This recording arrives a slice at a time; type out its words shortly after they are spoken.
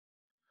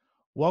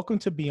Welcome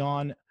to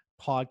Beyond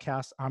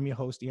Podcast. I'm your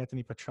host,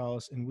 Anthony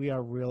Petrelis, and we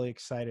are really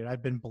excited.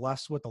 I've been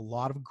blessed with a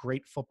lot of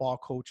great football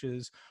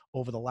coaches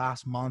over the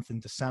last month in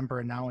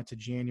December and now into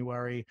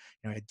January.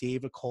 I had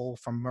David Cole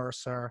from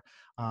Mercer,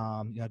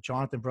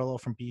 Jonathan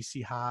Brillo from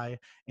BC High,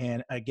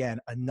 and again,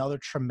 another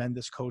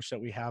tremendous coach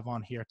that we have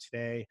on here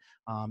today.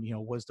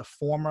 Was the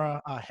former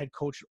head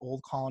coach at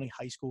Old Colony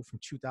High School from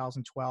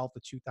 2012 to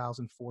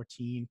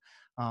 2014.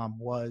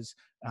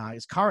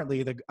 Is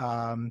currently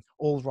the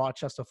Old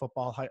Rochester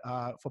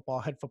head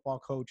football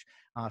coach.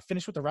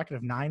 Finished with a record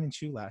of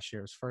 9-2 last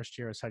year, his first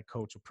year as head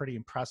coach, pretty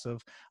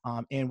impressive.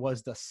 And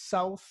was the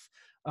South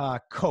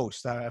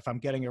Coast, if I'm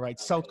getting it right,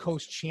 South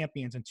Coast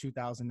champions in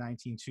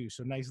 2019 too.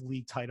 So nice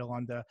league title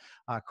under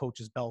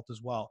coach's belt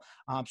as well.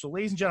 So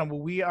ladies and gentlemen,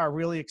 we are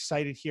really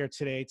excited here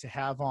today to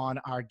have on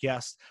our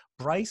guest,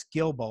 Bryce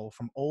Guilbeault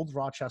from Old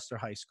Rochester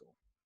High School.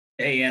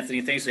 Hey,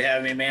 Anthony, thanks for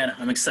having me, man.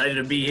 I'm excited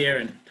to be here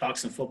and talk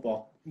some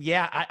football.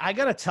 Yeah, I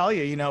got to tell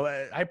you,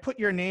 I put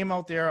your name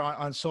out there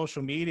on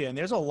social media, and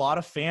there's a lot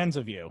of fans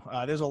of you.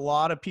 There's a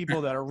lot of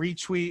people that are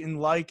retweeting,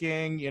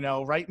 liking,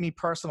 write me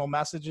personal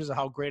messages of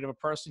how great of a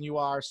person you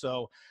are.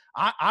 So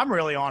I'm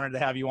really honored to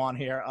have you on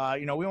here.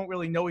 We don't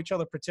really know each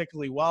other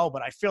particularly well,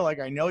 but I feel like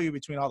I know you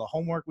between all the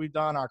homework we've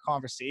done, our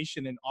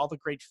conversation, and all the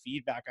great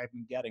feedback I've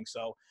been getting.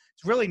 So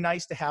it's really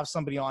nice to have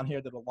somebody on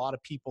here that a lot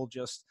of people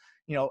just,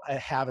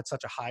 have at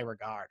such a high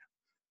regard.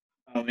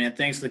 Oh, man,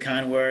 thanks for the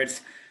kind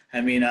words.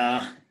 I mean,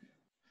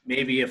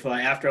 maybe if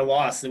after a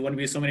loss, there wouldn't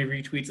be so many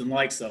retweets and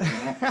likes, though.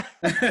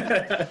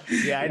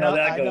 Yeah, I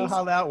know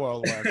how that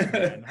world works,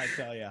 man. I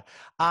tell you.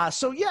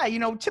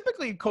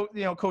 Typically,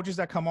 coaches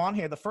that come on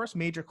here, the first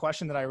major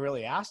question that I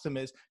really ask them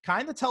is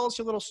kind of tell us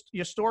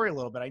your story a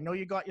little bit. I know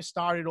you got your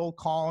start at Old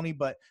Colony,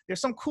 but there's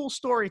some cool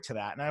story to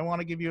that, and I want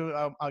to give you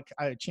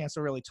a chance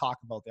to really talk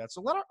about that.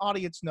 So let our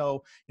audience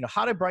know,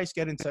 how did Bryce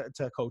get into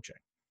coaching?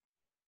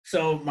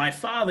 So my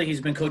father,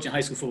 he's been coaching high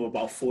school for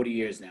about 40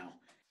 years now.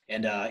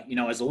 And,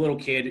 as a little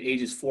kid,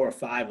 ages 4 or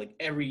 5, like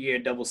every year,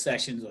 double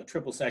sessions or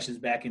triple sessions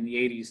back in the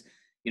 80s,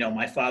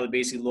 my father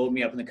basically loaded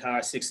me up in the car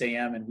at 6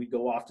 a.m. and we'd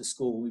go off to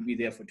school. We'd be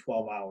there for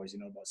 12 hours,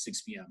 about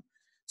 6 p.m.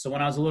 So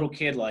when I was a little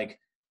kid,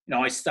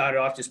 I started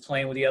off just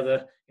playing with the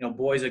other,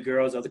 boys or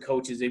girls, other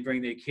coaches, they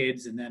bring their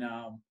kids. And then,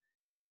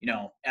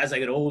 as I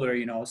got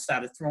older,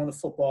 started throwing the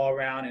football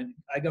around and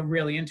I got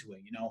really into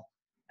it,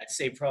 I'd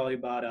say probably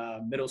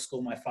about middle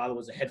school, my father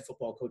was a head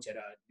football coach at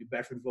New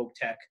Bedford Voc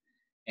Tech.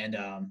 And,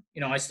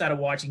 I started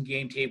watching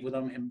game tape with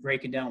him and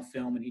breaking down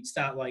film. And he'd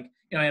start I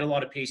had a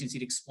lot of patience.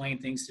 He'd explain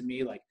things to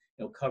me like,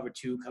 cover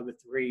 2, cover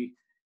 3.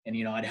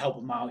 And, I'd help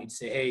him out. He'd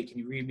say, hey, can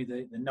you read me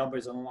the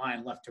numbers on the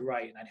line left to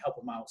right? And I'd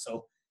help him out.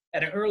 So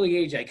at an early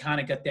age, I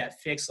kind of got that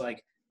fix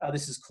like, oh,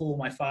 this is cool.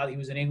 My father, he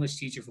was an English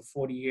teacher for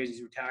 40 years.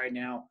 He's retired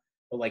now.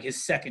 But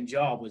his second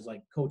job was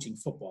coaching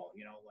football,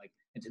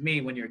 and to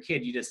me, when you're a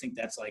kid, you just think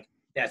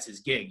that's his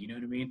gig. You know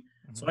what I mean?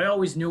 Mm-hmm. So I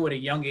always knew at a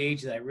young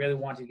age that I really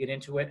wanted to get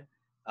into it.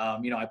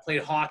 I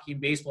played hockey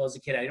and baseball as a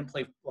kid. I didn't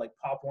play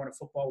Pop Warner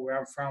football where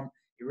I'm from.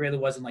 It really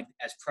wasn't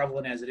as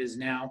prevalent as it is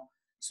now.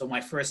 So my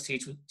first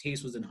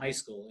taste was in high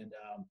school. And,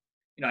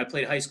 I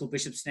played high school,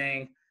 Bishop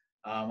Stang.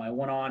 I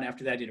went on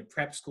after that, I did a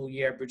prep school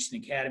year at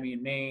Bridgeton Academy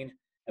in Maine.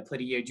 I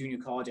played a year at junior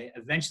college. I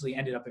eventually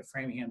ended up at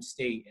Framingham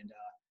State. And,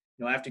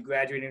 after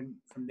graduating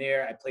from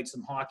there, I played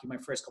some hockey my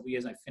first couple of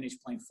years. I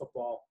finished playing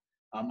football.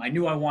 I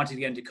knew I wanted to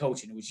get into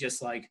coaching. It was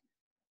just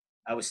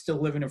I was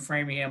still living in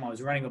Framingham. I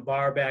was running a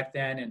bar back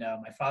then, and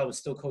my father was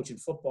still coaching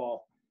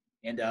football.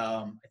 And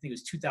I think it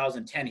was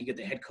 2010, he got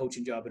the head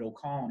coaching job at Old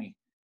Colony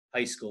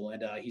High School.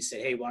 And he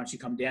said, hey, why don't you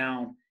come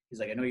down? He's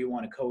like, I know you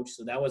want to coach.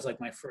 So that was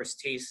my first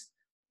taste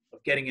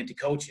of getting into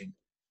coaching.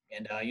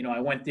 And, I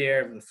went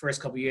there for the first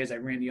couple of years. I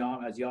ran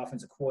as the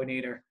offensive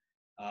coordinator.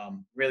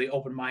 Really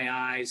opened my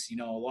eyes.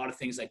 A lot of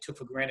things I took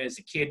for granted as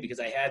a kid because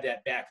I had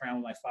that background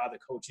with my father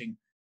coaching.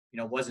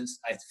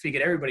 I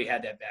figured everybody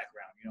had that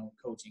background,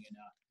 coaching, and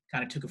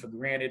kind of took it for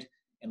granted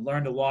and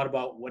learned a lot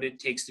about what it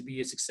takes to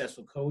be a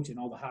successful coach and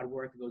all the hard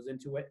work that goes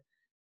into it.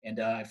 And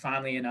I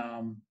finally, in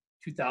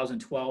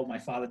 2012, my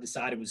father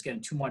decided it was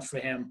getting too much for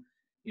him.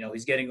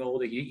 He's getting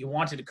older. He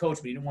wanted to coach,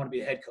 but he didn't want to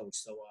be a head coach.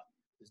 So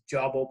his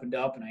job opened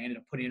up, and I ended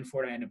up putting in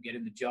for it. I ended up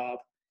getting the job,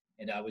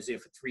 and I was there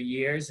for 3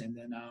 years. And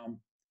then,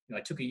 I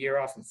took a year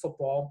off from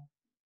football,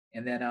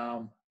 and then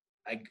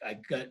I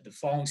got the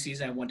following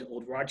season. I went to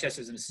Old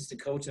Rochester as an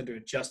assistant coach under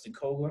Justin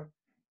Kogler.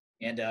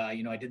 And,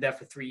 I did that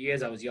for 3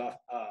 years. I was I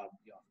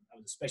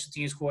was a special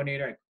teams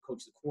coordinator. I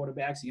coached the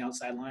quarterbacks, the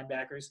outside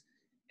linebackers.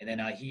 And then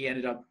he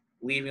ended up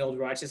leaving Old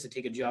Rochester to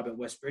take a job at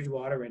West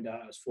Bridgewater. And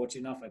I was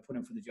fortunate enough. I put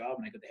him for the job,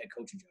 and I got the head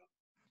coaching job.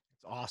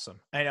 Awesome.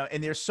 I know.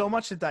 And there's so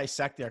much to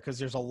dissect there because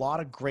there's a lot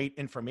of great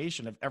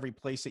information of every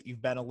place that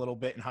you've been a little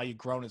bit and how you've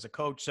grown as a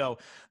coach. So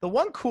the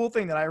one cool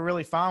thing that I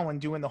really found when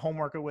doing the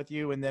homework with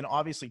you and then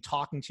obviously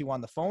talking to you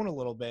on the phone a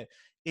little bit,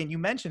 and you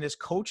mentioned is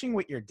coaching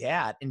with your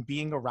dad and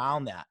being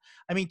around that.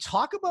 I mean,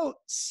 talk about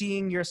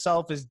seeing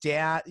yourself as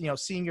dad,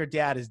 seeing your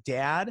dad as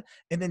dad,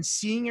 and then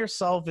seeing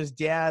yourself as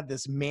dad,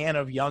 this man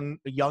of young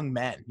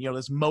men,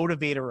 this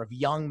motivator of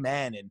young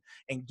men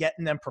and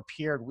getting them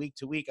prepared week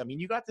to week. I mean,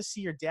 you got to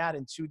see your dad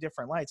in two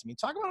different lights. I mean,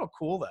 talk about how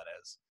cool that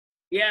is.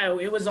 Yeah,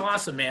 it was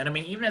awesome, man. I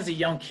mean, even as a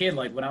young kid,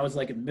 like when I was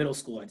like in middle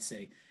school, I'd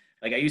say,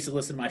 like I used to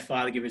listen to my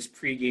father give his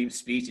pregame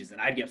speeches,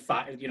 and I'd get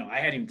fired. I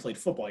hadn't even played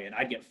football yet.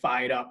 I'd get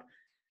fired up,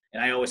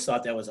 and I always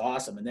thought that was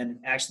awesome. And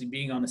then actually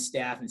being on the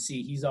staff and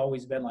see, he's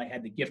always been like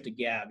had the gift of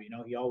gab.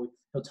 He'll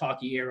talk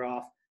your ear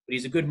off, but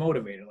he's a good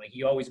motivator. Like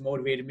he always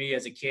motivated me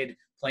as a kid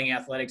playing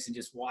athletics and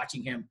just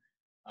watching him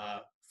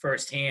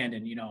firsthand,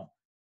 and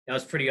that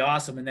was pretty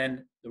awesome. And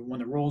then when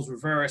the roles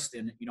reversed,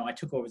 and I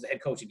took over as the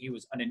head coach, and he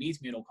was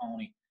underneath me at Old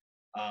Colony.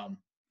 Um,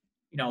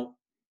 you know,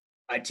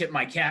 I tip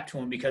my cap to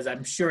him because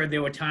I'm sure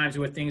there were times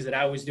there were things that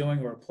I was doing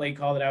or a play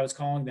call that I was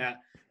calling that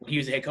when he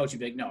was a head coach, he'd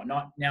be like, no,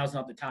 not now's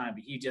not the time.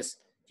 But he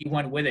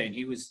went with it, and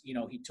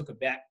he took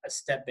a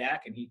step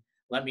back, and he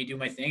let me do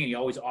my thing, and he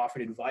always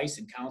offered advice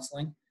and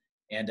counseling.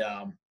 And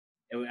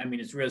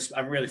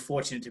I'm really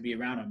fortunate to be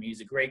around him.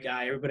 He's a great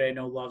guy. Everybody I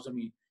know loves him.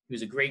 He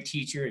was a great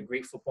teacher, a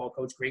great football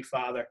coach, great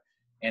father.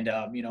 And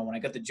when I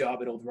got the job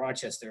at Old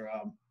Rochester,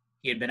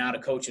 he had been out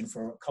of coaching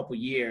for a couple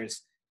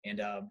years,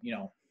 and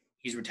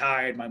he's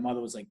retired. My mother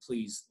was like,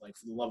 please, like,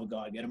 for the love of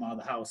God, get him out of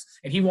the house.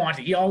 And he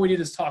all we did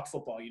is talk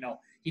football.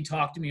 He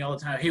talked to me all the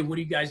time. Hey, what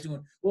are you guys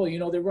doing? Well,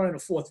 they're running a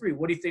 4-3.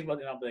 What do you think about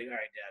it? And I'll be like, all right,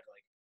 Dad,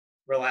 like,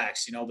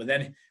 relax, But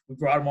then we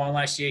brought him on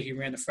last year. He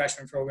ran the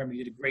freshman program.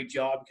 He did a great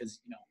job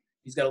because,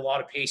 he's got a lot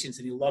of patience,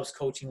 and he loves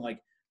coaching,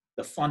 like,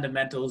 the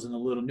fundamentals and the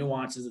little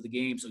nuances of the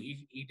game. So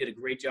he did a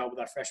great job with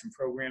our freshman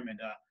program. And,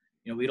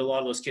 we had a lot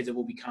of those kids that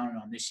we'll be counting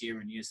on this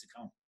year and years to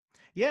come.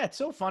 Yeah, it's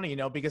so funny,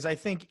 because I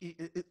think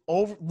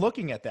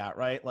looking at that,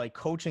 right? Like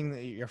coaching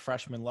your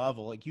freshman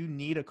level, like you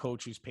need a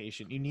coach who's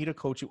patient. You need a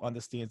coach who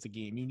understands the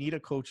game. You need a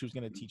coach who's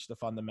going to teach the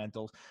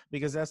fundamentals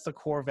because that's the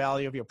core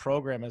value of your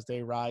program as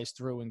they rise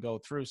through and go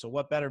through. So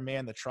what better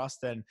man to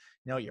trust than,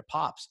 your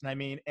pops? And I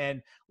mean,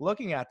 and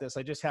looking at this,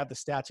 I just have the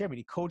stats here. I mean,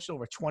 he coached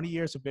over 20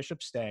 years of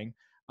Bishop Stang,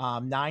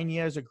 9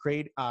 years of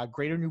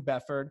Greater New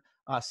Bedford,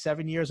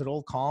 7 years at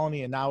Old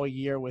Colony, and now a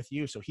year with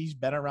you. So he's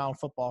been around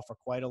football for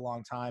quite a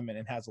long time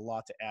and has a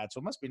lot to add.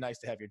 So it must be nice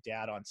to have your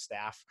dad on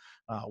staff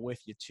with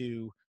you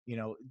too,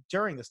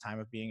 during this time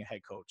of being a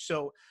head coach.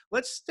 So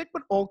let's stick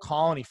with Old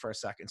Colony for a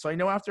second. So I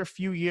know after a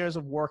few years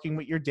of working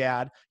with your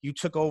dad, you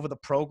took over the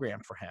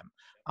program for him.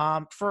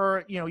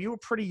 You were a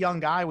pretty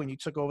young guy when you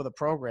took over the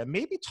program.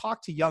 Maybe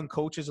talk to young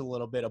coaches a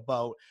little bit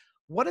about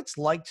what it's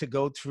like to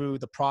go through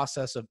the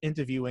process of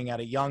interviewing at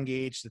a young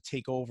age to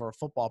take over a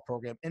football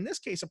program. In this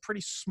case, a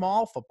pretty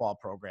small football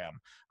program.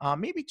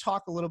 Maybe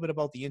talk a little bit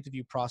about the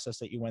interview process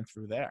that you went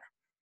through there.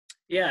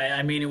 Yeah,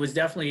 I mean, it was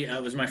definitely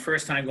it was my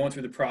first time going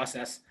through the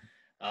process.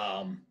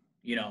 I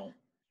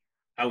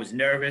was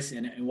nervous,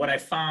 and what I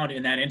found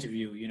in that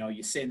interview,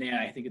 you're sitting there.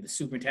 I think the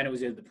superintendent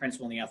was there, the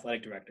principal, and the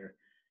athletic director.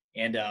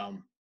 And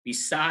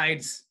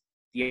besides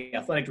the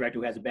athletic director,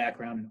 who has a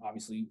background in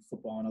obviously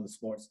football and other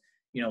sports,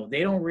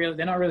 they're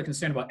not really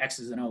concerned about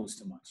X's and O's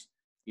too much.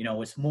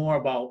 It's more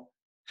about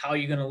how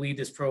you're going to lead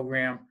this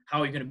program,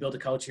 how you're going to build a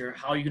culture,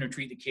 how you're going to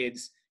treat the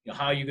kids,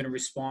 how you're going to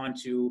respond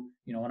to,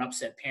 an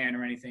upset parent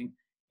or anything.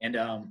 And,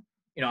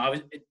 I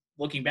was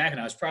looking back,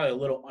 and I was probably a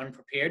little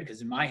unprepared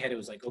because in my head it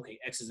was like, okay,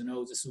 X's and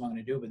O's, this is what I'm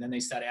going to do. But then they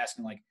started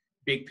asking like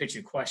big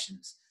picture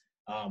questions.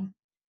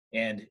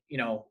 And,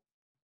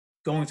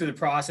 going through the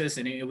process,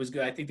 and it was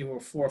good. I think there were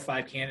 4 or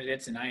 5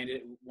 candidates, and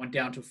went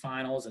down to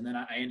finals, and then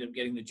I ended up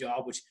getting the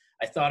job, which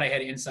I thought I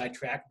had an inside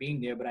track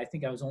being there, but I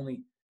think I was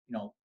only,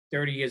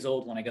 30 years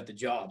old when I got the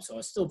job. So I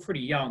was still pretty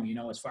young,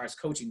 as far as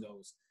coaching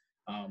goes.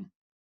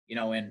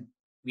 And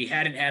we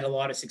hadn't had a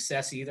lot of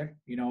success either,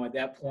 at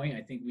that point.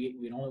 I think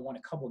we'd only won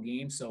a couple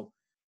games. So,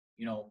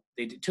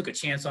 they took a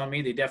chance on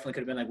me. They definitely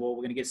could have been like, well,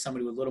 we're going to get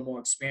somebody with a little more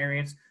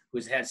experience who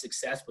has had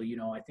success. But,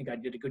 I think I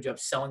did a good job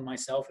selling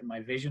myself and my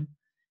vision.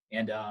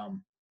 And,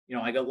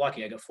 I got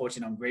lucky. I got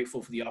fortunate. I'm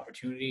grateful for the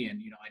opportunity.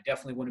 And, I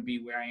definitely wouldn't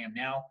be where I am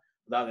now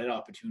without that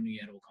opportunity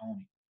at Old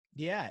Colony.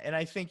 Yeah. And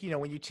I think,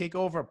 when you take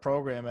over a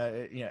program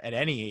at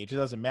any age, it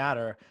doesn't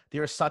matter.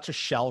 There is such a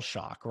shell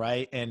shock,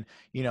 right? And,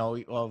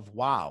 of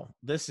wow,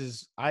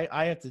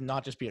 I have to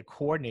not just be a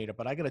coordinator,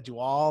 but I got to do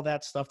all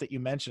that stuff that you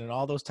mentioned and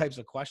all those types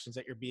of questions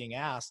that you're being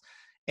asked.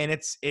 And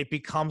it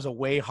becomes a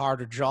way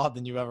harder job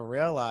than you ever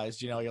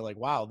realized. You're like,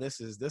 wow,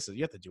 this is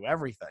you have to do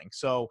everything.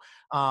 So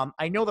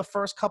I know the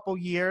first couple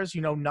years,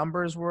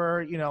 numbers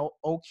were,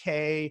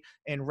 okay.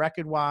 And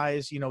record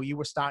wise, you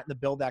were starting to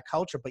build that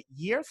culture. But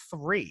year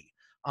 3,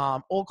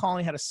 Old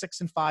Colony had a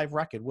 6-5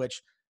 record,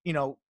 which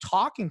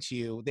talking to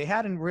you, they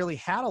hadn't really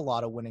had a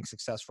lot of winning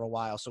success for a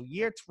while. So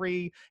year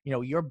 3,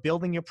 you're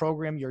building your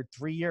program, your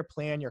 3-year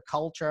plan, your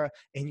culture,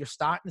 and you're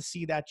starting to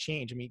see that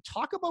change. I mean,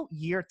 talk about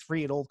year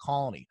 3 at Old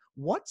Colony.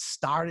 What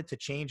started to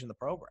change in the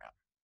program?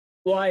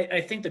 Well,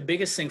 I think the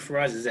biggest thing for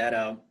us is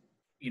that,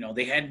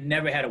 they had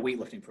never had a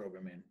weightlifting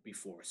program in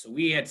before. So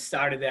we had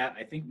started that.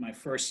 I think my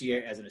first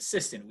year as an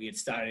assistant, we had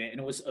started it, and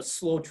it was a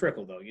slow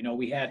trickle, though.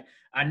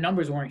 Our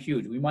numbers weren't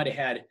huge. We might have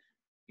had,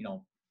 you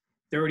know,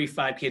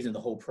 35 kids in the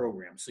whole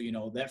program. So,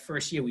 that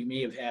first year we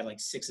may have had like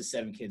 6 or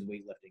 7 kids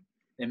weightlifting.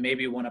 Then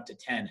maybe it went up to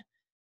 10.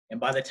 And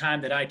by the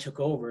time that I took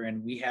over,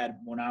 and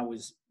when I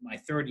was my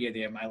third year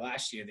there, my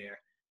last year there,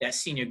 that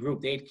senior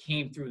group, they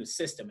came through the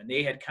system and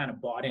they had kind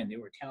of bought in. They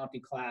were a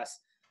talented class.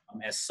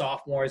 As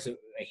sophomores, a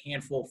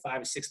handful,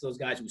 5 or 6 of those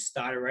guys who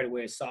started right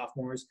away as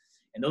sophomores.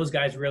 And those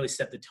guys really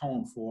set the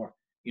tone for,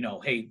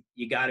 hey,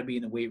 you got to be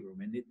in the weight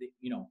room. And,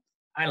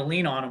 I had to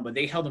lean on them, but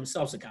they held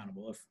themselves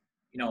accountable.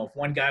 If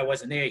one guy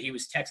wasn't there, he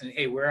was texting,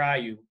 hey, where are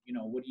you?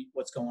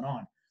 What's going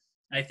on?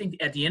 And I think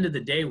at the end of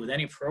the day, with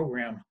any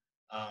program,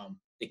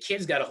 the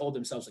kids got to hold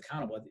themselves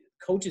accountable. The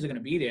coaches are going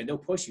to be there and they'll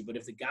push you. But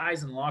if the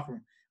guys in the locker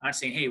room aren't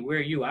saying, hey, where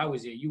are you? I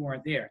was there. You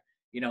weren't there.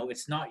 You're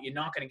not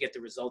going to get the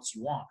results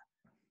you want.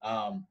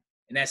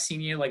 And that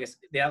senior,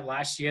 that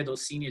last year,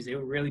 those seniors, they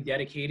were really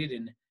dedicated.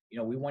 And,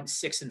 we won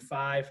 6-5.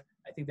 I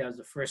think that was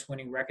the first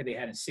winning record they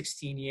had in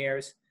 16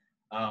 years.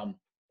 And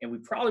we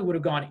probably would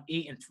have gone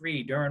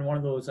 8-3 during one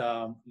of those.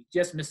 We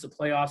just missed the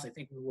playoffs. I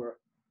think we were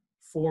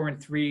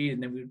 4-3,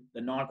 and then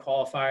the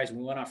non-qualifiers, and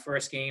we won our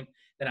first game.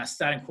 Then our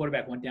starting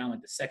quarterback went down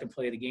the second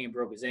play of the game,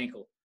 broke his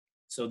ankle.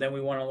 So then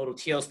we won a little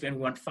tailspin. We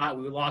won 5.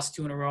 We lost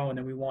 2 in a row, and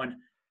then we won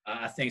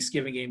a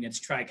Thanksgiving game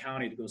against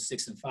Tri-County to go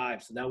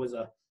 6-5. So that was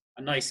a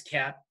nice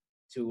cap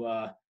to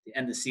the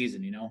end of the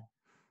season,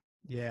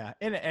 Yeah,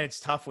 and it's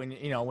tough when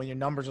your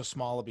numbers are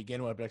small to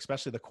begin with, but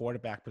especially the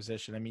quarterback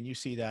position. I mean, you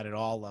see that at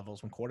all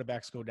levels. When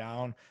quarterbacks go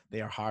down,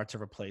 they are hard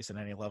to replace at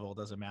any level. It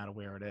doesn't matter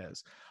where it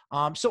is.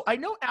 So I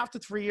know after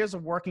 3 years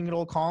of working at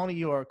Old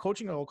Colony or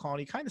coaching at Old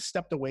Colony, you kind of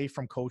stepped away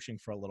from coaching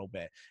for a little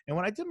bit. And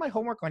when I did my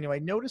homework on you, I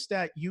noticed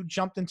that you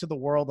jumped into the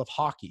world of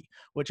hockey,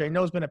 which I know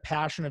has been a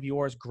passion of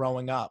yours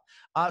growing up.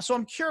 So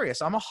I'm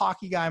curious. I'm a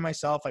hockey guy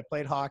myself. I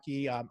played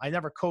hockey. I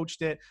never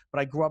coached it, but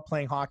I grew up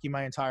playing hockey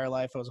my entire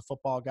life. I was a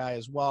football guy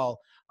as well.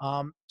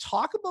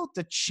 Talk about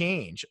the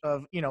change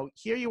of,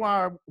 here you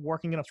are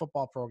working in a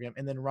football program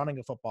and then running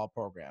a football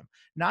program.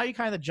 Now you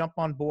kind of jump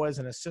on board as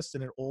an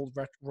assistant at Old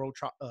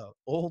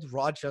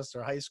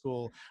Rochester High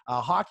School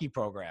hockey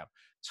program.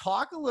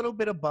 Talk a little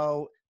bit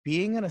about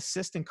being an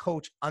assistant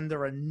coach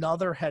under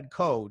another head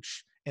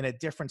coach in a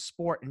different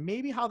sport, and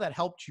maybe how that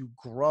helped you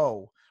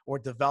grow or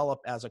develop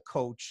as a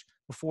coach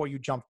before you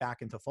jump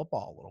back into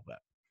football a little bit.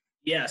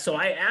 Yeah, so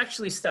I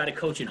actually started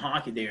coaching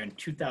hockey there in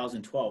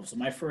 2012. So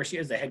my first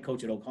year as the head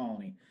coach at Old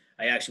Colony,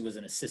 I actually was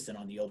an assistant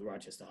on the Old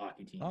Rochester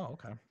hockey team. Oh,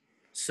 okay.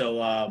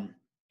 So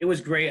it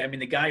was great. I mean,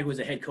 the guy who was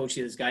a head coach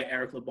here, this guy,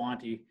 Eric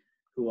Labonte,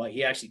 who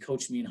he actually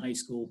coached me in high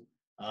school.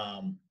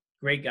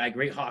 Great guy,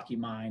 great hockey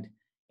mind.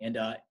 And,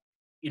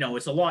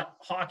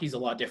 hockey's a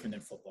lot different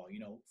than football.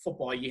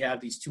 Football, you have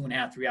these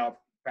 2.5, 3 hour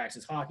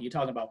practice. Hockey, you're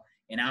talking about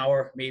an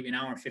hour, maybe an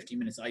hour and 15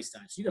 minutes ice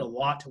time. So you got a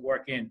lot to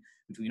work in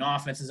between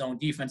offensive zone,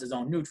 defensive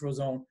zone, neutral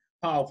zone,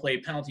 power play,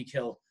 penalty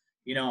kill,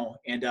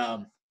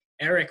 and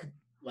Eric,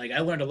 I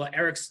learned a lot.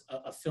 Eric's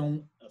a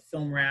film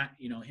rat,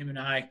 him and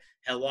I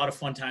had a lot of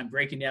fun time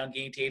breaking down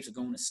game tapes or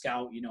going to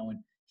scout, and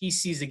he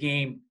sees the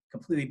game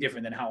completely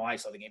different than how I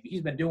saw the game. But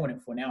he's been doing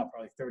it for now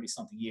probably 30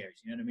 something years.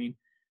 You know what I mean?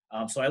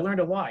 So I learned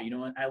a lot,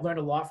 and I learned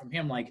a lot from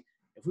him. Like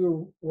if we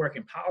were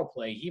working power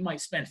play, he might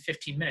spend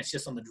 15 minutes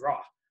just on the draw,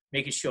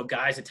 making sure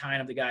guys are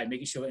tying up the guy,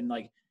 making sure, and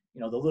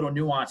the little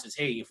nuances.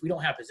 Hey, if we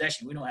don't have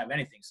possession, we don't have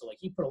anything. So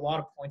he put a lot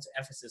of points of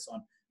emphasis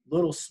on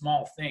little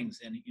small things.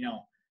 And,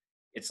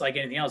 it's like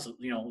anything else, a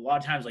lot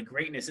of times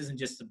greatness isn't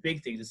just the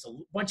big things. It's a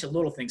bunch of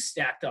little things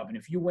stacked up. And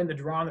if you win the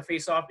draw on the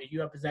face off, if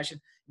you have possession,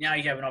 now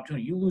you have an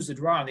opportunity. You lose the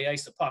draw on the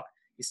ice, the puck,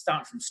 you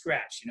start from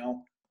scratch,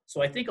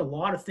 So I think a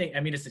lot of things,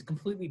 it's a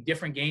completely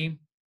different game,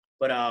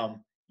 but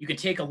you can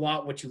take a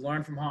lot what you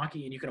learn from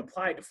hockey and you can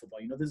apply it to football.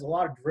 There's a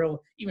lot of drills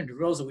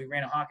that we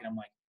ran in hockey. And I'm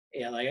like,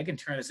 hey, I can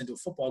turn this into a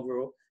football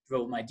drill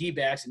with my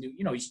D-backs and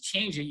you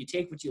change it. You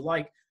take what you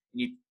like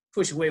and you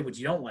push away what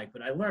you don't like.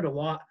 But I learned a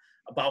lot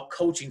about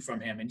coaching from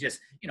him and just,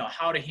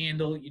 how to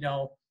handle,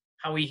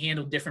 how he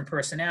handled different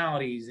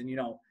personalities and,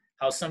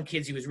 how some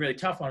kids he was really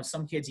tough on.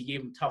 Some kids he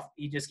gave them tough.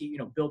 He just,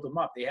 built them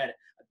up. They had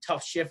a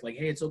tough shift. Like,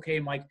 hey, it's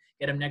okay, Mike,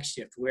 get him next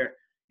shift. Where,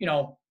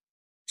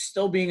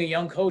 still being a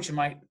young coach in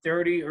my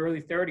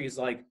early 30s,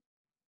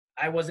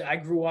 I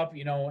grew up,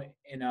 in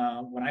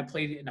when I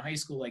played in high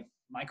school,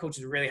 my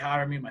coaches were really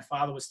hard on me. My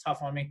father was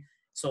tough on me.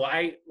 So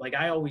I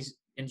always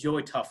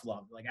enjoyed tough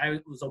love. I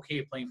was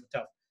okay playing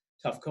for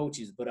tough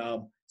coaches, but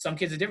some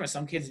kids are different.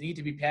 Some kids need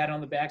to be patted on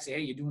the back, say,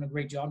 hey, you're doing a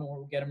great job, and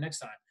we'll get them next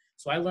time.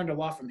 So I learned a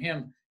lot from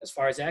him as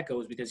far as that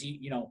goes, because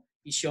he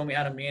showed me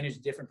how to manage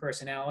different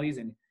personalities,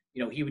 and,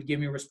 he would give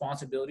me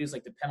responsibilities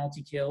like the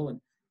penalty kill and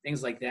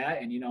things like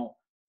that. And,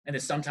 And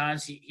then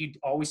sometimes he'd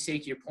always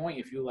take your point.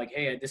 If you're like,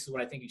 hey, this is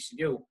what I think you should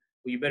do,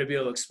 well, you better be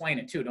able to explain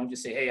it too. Don't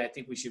just say, hey, I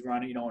think we should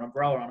run, an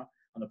umbrella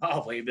on the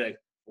power play. You'd be like,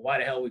 well, why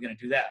the hell are we going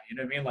to do that? You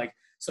know what I mean? Like,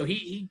 so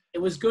it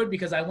was good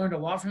because I learned a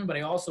lot from him, but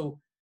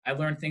I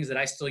learned things that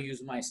I still use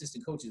with my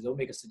assistant coaches. They'll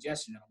make a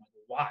suggestion, and I'm like,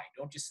 well, why?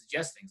 Don't just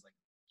suggest things. Like,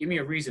 give me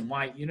a reason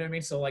why. You know what I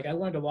mean? So like, I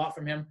learned a lot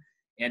from him,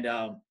 and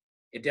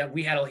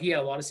he had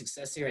a lot of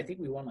success here. I think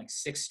we won like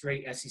 6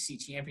 straight SEC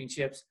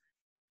championships.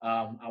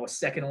 Our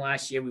second to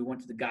last year, we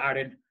went to the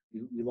Garden.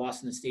 We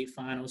lost in the state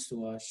finals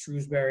to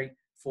Shrewsbury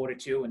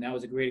 4-2, and that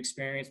was a great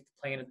experience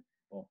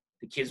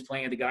the kids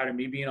playing at the Garden,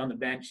 me being on the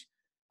bench,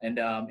 and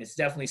it's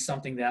definitely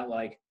something that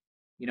like,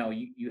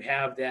 you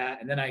have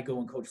that, and then I go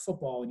and coach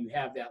football, and you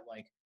have that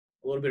like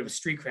a little bit of a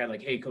street cred,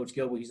 like, hey, Coach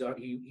Guilbeault,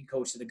 he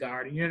coached at the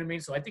Garden, you know what I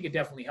mean? So I think it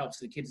definitely helps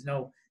the kids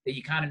know that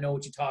you kind of know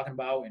what you're talking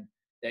about and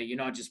that you're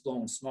not just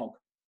blowing smoke.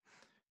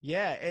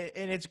 Yeah,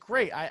 and it's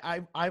great.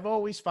 I've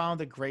always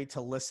found it great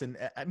to listen.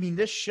 I mean,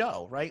 this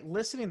show, right?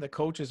 Listening to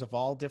coaches of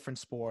all different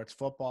sports,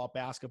 football,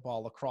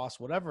 basketball, lacrosse,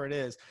 whatever it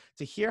is,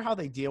 to hear how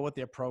they deal with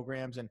their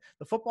programs. And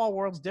the football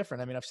world's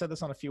different. I mean, I've said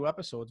this on a few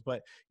episodes,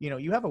 but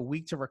you have a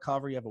week to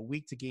recover, you have a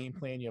week to game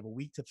plan, you have a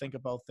week to think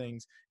about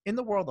things. In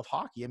the world of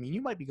hockey, I mean,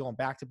 you might be going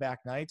back-to-back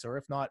nights, or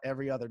if not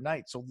every other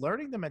night. So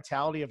learning the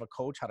mentality of a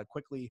coach, how to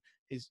quickly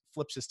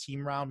flips his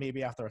team around,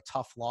 maybe after a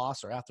tough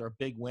loss or after a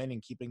big win,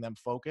 and keeping them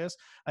focused.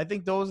 I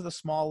think those are the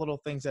small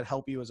little things that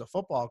help you as a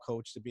football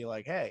coach to be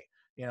like, hey,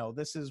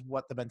 this is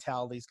what the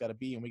mentality's got to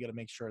be, and we got to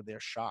make sure they're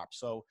sharp.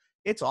 So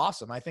it's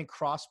awesome. I think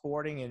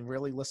cross-sporting and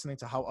really listening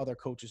to how other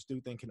coaches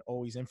do things can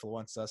always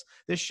influence us.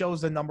 This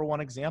shows the number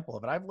one example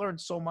of it. I've learned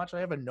so much.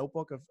 I have a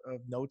notebook of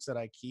notes that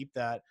I keep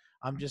that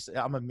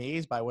I'm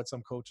amazed by what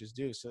some coaches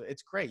do. So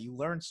it's great. You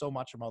learn so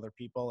much from other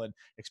people, and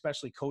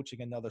especially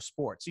coaching another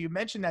sport. So you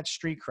mentioned that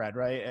street cred,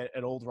 right,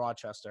 at Old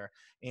Rochester,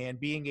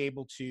 and being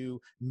able to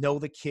know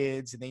the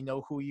kids and they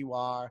know who you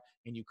are,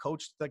 and you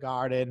coach the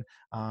Garden.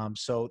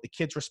 So the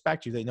kids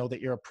respect you. They know that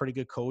you're a pretty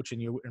good coach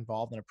and you're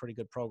involved in a pretty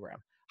good program.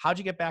 How'd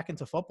you get back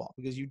into football?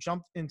 Because you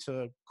jumped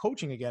into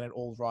coaching again at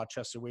Old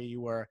Rochester, where you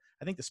were,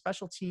 I think, the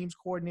special teams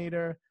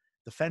coordinator,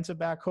 defensive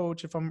back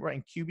coach, if I'm right,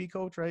 and QB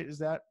coach, right? Is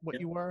that what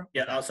you were?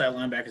 Yeah, okay. Outside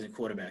linebackers and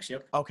quarterbacks,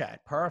 yep. Okay,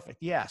 perfect.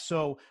 Yeah.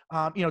 So,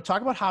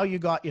 talk about how you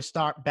got your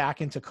start back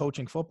into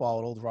coaching football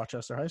at Old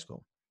Rochester High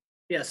School.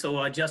 Yeah,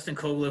 so Justin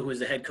Kogler, who was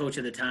the head coach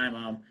at the time,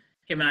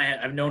 him and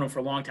I've known him for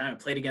a long time. I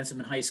played against him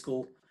in high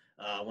school.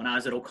 When I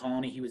was at Old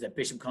Colony, he was at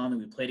Bishop Colony.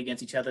 We played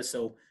against each other.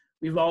 So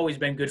we've always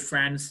been good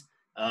friends,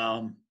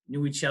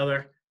 knew each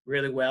other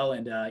really well.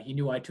 And he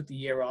knew I took the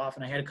year off,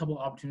 and I had a couple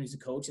of opportunities to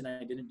coach, and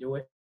I didn't do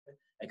it.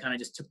 I kind of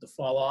just took the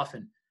fall off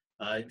and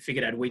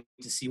figured I'd wait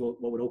to see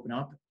what would open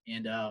up.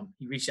 And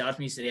he reached out to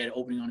me, said he had an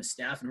opening on his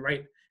staff. And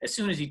right as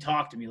soon as he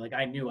talked to me, like,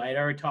 I knew I had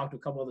already talked to a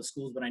couple other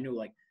schools, but I knew,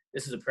 like,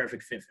 this is a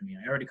perfect fit for me.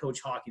 I already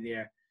coach hockey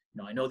there.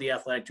 I know the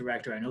athletic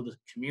director. I know the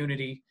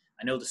community.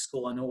 I know the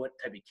school. I know what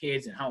type of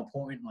kids and how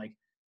important, like,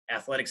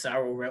 athletics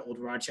are over at Old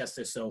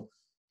Rochester. So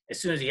as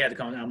soon as he had to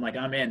come, I'm like,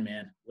 I'm in,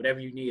 man. Whatever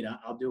you need,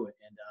 I'll do it.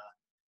 And,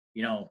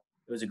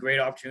 it was a great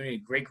opportunity, a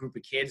great group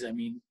of kids. I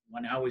mean,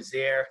 when I was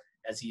there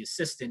as the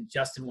assistant,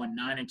 Justin went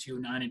 9-2,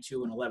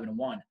 9-2, and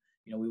 11-1.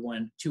 We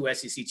won 2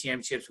 SEC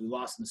championships. We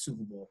lost in the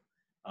Super Bowl.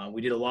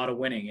 We did a lot of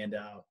winning, and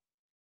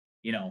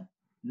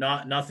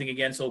nothing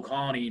against Old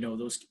Colony.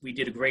 We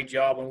did a great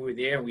job when we were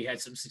there. We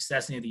had some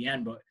success near the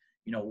end, but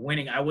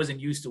winning, I wasn't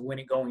used to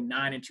winning, going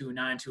 9-2,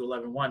 9-2,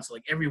 11-1. So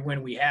like every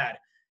win we had,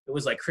 it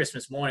was like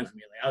Christmas morning for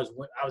me. Like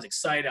I was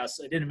excited.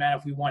 It didn't matter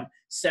if we won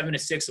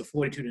 7-6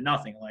 or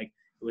 42-0. Like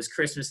it was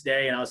Christmas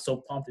Day, and I was so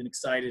pumped and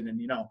excited.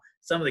 And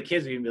some of the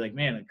kids would even be like,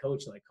 "Man, the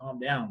coach, like, calm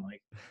down.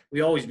 Like,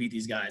 we always beat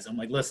these guys." I'm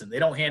like, "Listen, they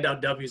don't hand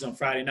out W's on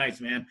Friday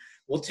nights, man.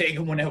 We'll take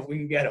them whenever we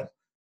can get them."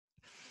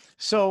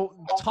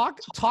 So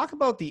talk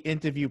about the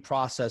interview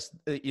process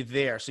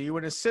there. So you were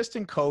an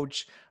assistant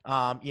coach,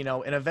 and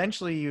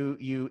eventually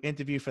you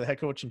interview for the head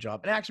coaching job.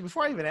 And actually,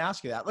 before I even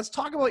ask you that, let's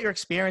talk about your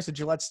experience at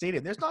Gillette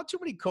Stadium. There's not too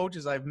many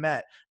coaches I've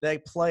met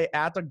that play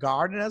at the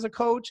Garden as a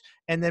coach,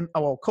 and then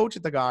coach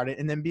at the Garden,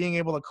 and then being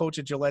able to coach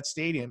at Gillette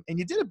Stadium. And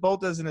you did it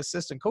both as an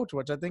assistant coach,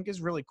 which I think is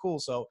really cool.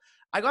 So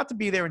I got to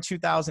be there in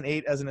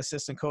 2008 as an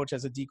assistant coach,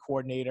 as a D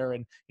coordinator,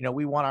 and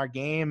we won our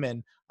game,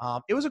 and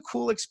it was a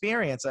cool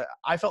experience.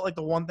 I felt like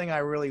the one thing I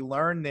really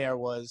learned there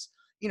was,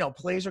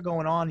 plays are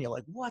going on. You're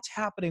like, what's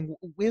happening?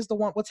 Where's the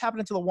one? What's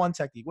happening to the 1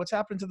 technique? What's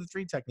happening to the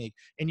 3 technique?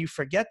 And you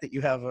forget that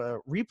you have a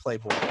replay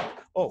board.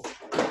 Oh,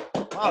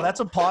 wow, that's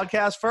a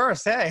podcast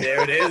first. Hey,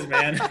 there it is,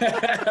 man.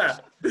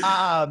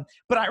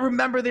 But I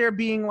remember there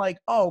being like,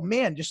 oh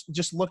man,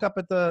 just look up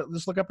at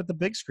the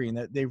big screen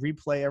that they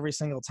replay every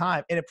single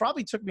time. And it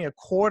probably took me a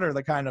quarter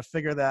to kind of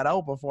figure that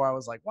out before I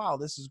was like, wow,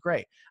 this is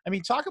great. I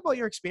mean, talk about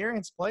your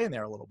experience playing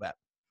there a little bit.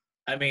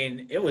 I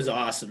mean, it was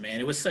awesome,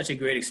 man. It was such a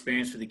great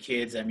experience for the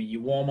kids. I mean,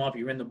 you warm up,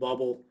 you're in the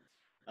bubble.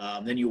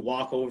 Then you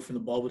walk over from the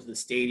bubble to the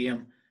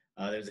stadium.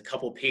 There's a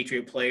couple of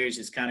Patriot players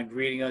just kind of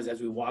greeting us as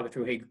we walk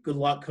through. Hey, good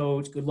luck,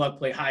 coach. Good luck.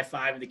 Play high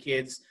five with the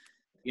kids.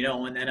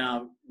 And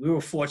then we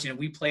were fortunate.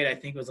 We played, I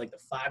think it was like the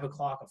 5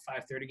 o'clock or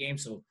 5:30 game.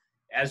 So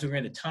as we were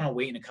in the tunnel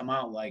waiting to come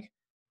out, like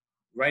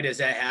right as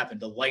that happened,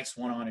 the lights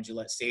went on in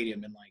Gillette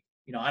Stadium, and like,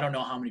 I don't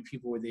know how many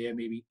people were there,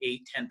 maybe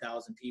 8,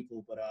 10,000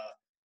 people, but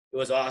it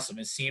was awesome.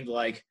 It seemed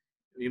like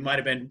it might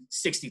have been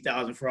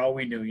 60,000 for all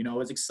we knew. It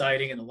was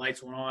exciting, and the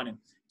lights went on, and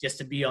just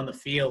to be on the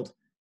field.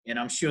 And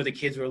I'm sure the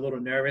kids were a little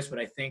nervous, but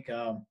I think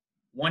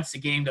once the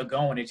game got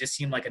going, it just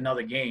seemed like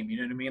another game. You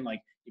know what I mean?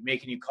 Like, you're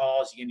making your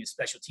calls, you're getting your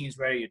special teams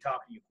ready, you're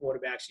talking to your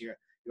quarterbacks, your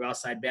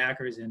outside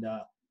backers, and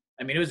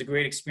I mean, it was a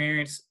great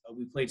experience.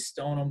 We played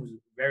Stoneham, who was a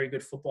very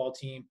good football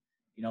team.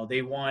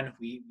 They won.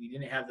 We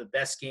didn't have the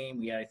best game.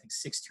 We had, I think,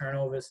 6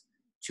 turnovers.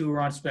 2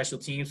 were on special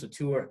teams, so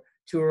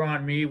two were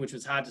on me, which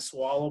was hard to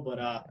swallow. But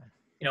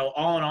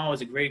all in all, it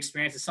was a great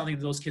experience. It's something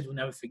that those kids will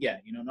never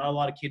forget. Not a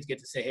lot of kids get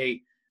to say,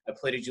 "Hey, I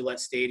played at Gillette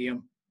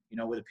Stadium,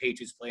 where the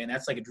Patriots play," and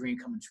that's like a dream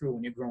coming true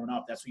when you're growing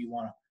up. That's what you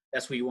want to.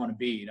 That's what you want to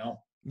be. So it was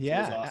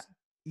Yeah. awesome.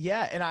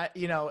 Yeah. And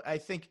I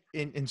think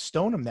in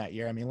Stoneham that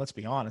year, I mean, let's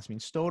be honest. I mean,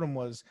 Stoneham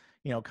was,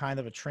 kind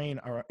of a train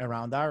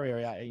around our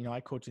area. I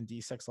coached in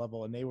D6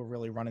 level, and they were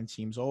really running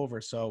teams over.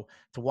 So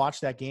to watch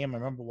that game, I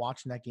remember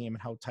watching that game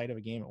and how tight of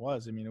a game it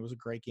was. I mean, it was a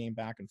great game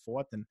back and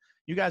forth. And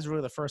you guys were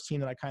really the first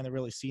team that I kind of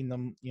really seen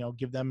them,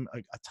 give them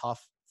a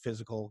tough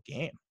physical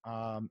game.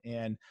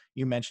 And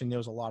you mentioned there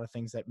was a lot of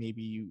things that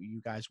maybe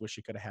you guys wish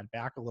you could have had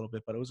back a little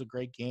bit, but it was a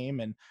great game.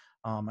 And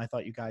I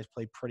thought you guys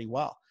played pretty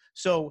well.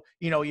 So,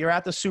 you're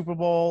at the Super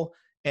Bowl,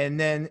 and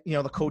then,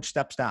 the coach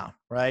steps down,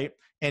 right?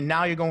 And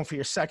now you're going for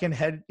your second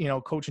head,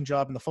 coaching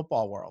job in the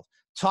football world.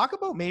 Talk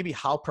about maybe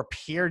how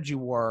prepared you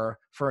were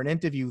for an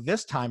interview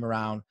this time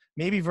around,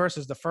 maybe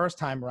versus the first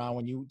time around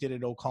when you did it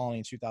at Old Colony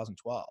in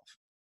 2012.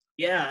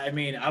 Yeah, I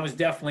mean, I was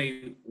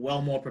definitely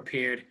well more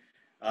prepared.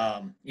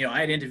 I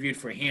had interviewed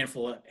for a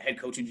handful of head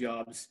coaching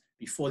jobs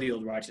before the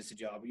old Rochester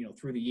job,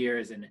 through the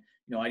years. And,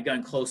 I'd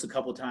gotten close a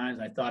couple of times.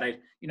 And I thought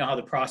how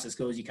the process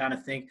goes. You kind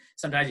of think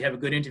sometimes you have a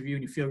good interview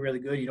and you feel really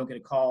good. You don't get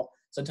a call.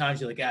 Sometimes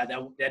you're like,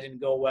 that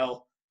didn't go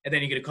well. And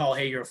then you get a call,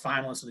 hey, you're a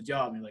finalist for the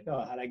job. And you're like,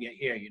 oh, how'd I get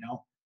here,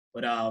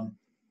 But,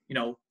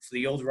 for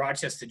the old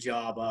Rochester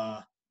job,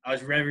 I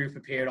was very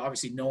prepared,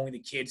 obviously knowing the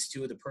kids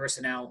too, the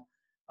personnel,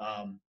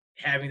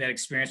 having that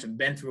experience and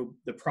been through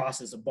the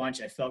process a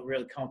bunch. I felt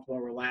really comfortable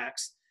and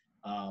relaxed.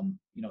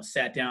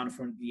 Sat down in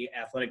front of the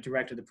athletic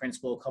director, the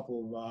principal, a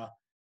couple of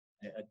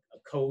a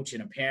coach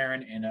and a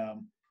parent, and I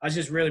was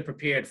just really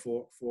prepared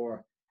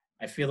for.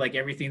 I feel like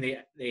everything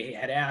they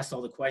had asked,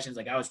 all the questions,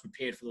 like I was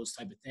prepared for those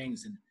type of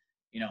things, and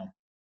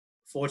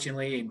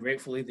fortunately and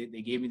gratefully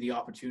they gave me the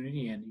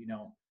opportunity, and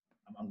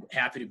I'm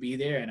happy to be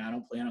there, and I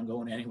don't plan on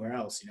going anywhere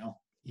else.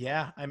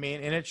 Yeah, I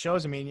mean, and it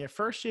shows. I mean, your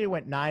first year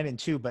went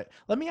 9-2, but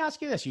let me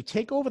ask you this: you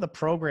take over the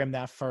program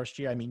that first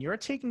year. I mean, you're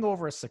taking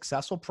over a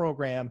successful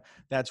program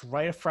that's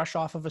right fresh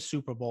off of a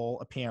Super Bowl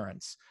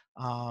appearance.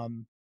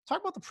 Talk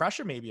about the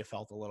pressure maybe you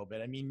felt a little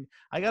bit. I mean,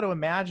 I got to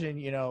imagine,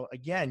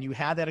 again, you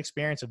had that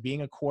experience of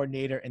being a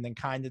coordinator and then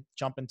kind of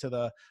jump into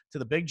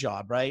the big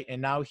job, right?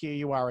 And now here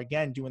you are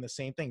again doing the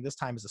same thing, this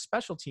time as a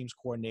special teams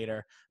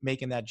coordinator,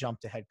 making that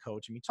jump to head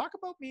coach. I mean, talk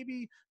about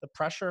maybe the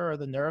pressure or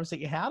the nerves that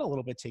you had a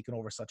little bit taking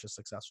over such a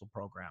successful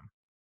program.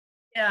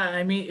 Yeah,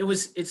 I mean,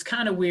 it's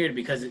kind of weird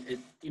because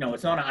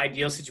it's not an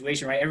ideal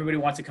situation, right? Everybody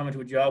wants to come into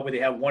a job where they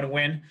have one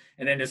win,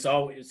 and then it's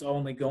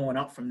only going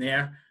up from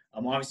there.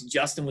 Obviously,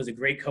 Justin was a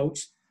great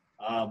coach.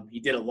 He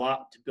did a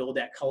lot to build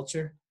that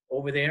culture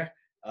over there.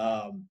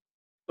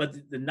 But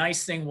the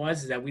nice thing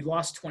was is that we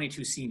lost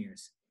 22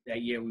 seniors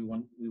that year. We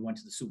went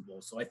to the Super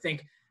Bowl. So I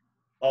think,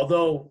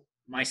 although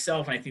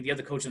myself and I think the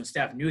other coaches on the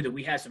staff knew that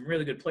we had some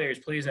really good players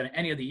that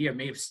any other year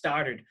may have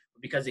started,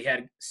 but because they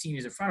had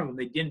seniors in front of them,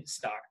 they didn't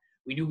start.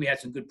 We knew we had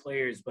some good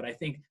players, but I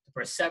think the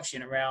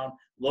perception around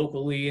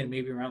locally and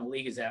maybe around the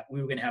league is that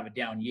we were going to have a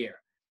down year.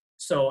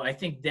 So I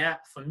think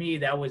that, for me,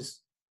 that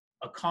was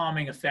a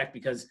calming effect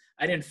because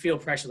I didn't feel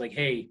pressure like,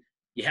 hey,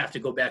 you have to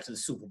go back to the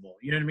Super Bowl.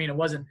 You know what I mean? It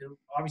wasn't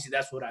 – obviously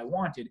that's what I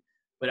wanted,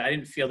 but I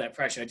didn't feel that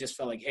pressure. I just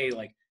felt like, hey,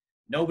 like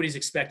nobody's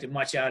expected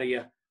much out of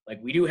you. Like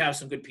we do have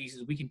some good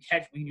pieces. We can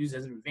use it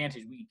as an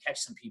advantage. We can catch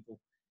some people.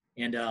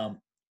 And,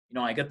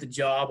 I got the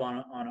job on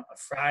a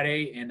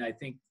Friday, and I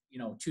think,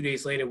 2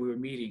 days later we were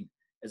meeting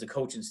as a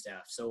coaching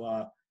staff.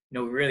 So, we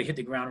really hit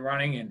the ground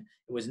running, and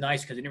it was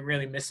nice because I didn't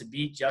really miss a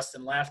beat.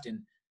 Justin left, and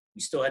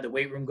we still had the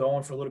weight room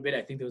going for a little bit.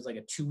 I think there was like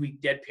a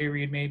 2-week dead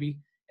period maybe,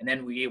 and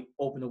then we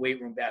opened the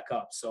weight room back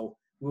up. So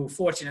we were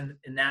fortunate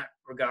in that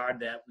regard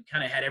that we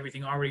kind of had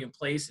everything already in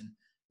place, and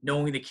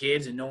knowing the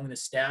kids and knowing the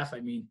staff. I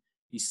mean,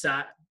 we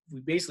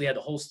basically had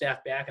the whole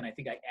staff back, and I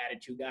think I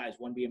added 2 guys,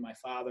 one being my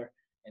father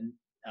and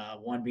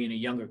one being a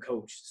younger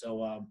coach.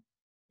 So,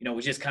 it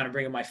was just kind of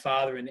bringing my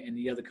father and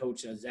the other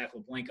coach, Zach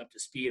LeBlanc, up to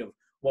speed of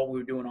what we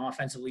were doing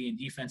offensively and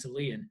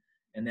defensively.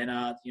 And then,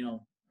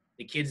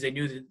 the kids, they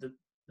knew that the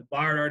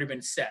bar had already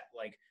been set.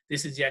 Like,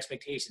 this is the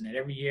expectation that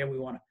every year we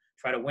want to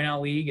try to win our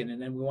league,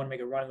 and then we want to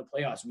make a run in the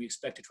playoffs. And we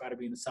expect to try to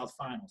be in the South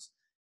Finals.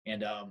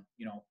 And,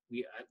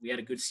 we had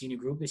a good senior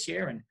group this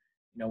year, and,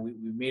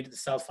 we made it to the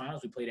South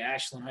Finals. We played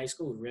Ashland High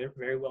School, a very,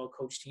 very well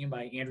coached team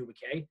by Andrew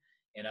McKay.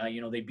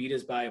 And, they beat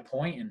us by a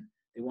point, and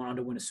they went on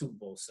to win a Super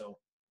Bowl. So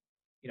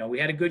we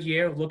had a good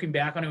year. Looking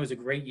back on it, it was a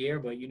great year.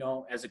 But,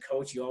 as a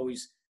coach, you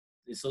always,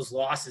 it's those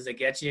losses that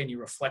get you and you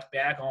reflect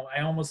back.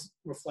 I almost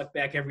reflect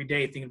back every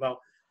day thinking about,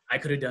 I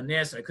could have done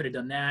this, I could have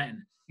done that.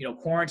 And,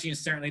 quarantine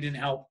certainly didn't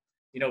help,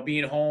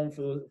 being home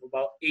for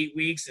about 8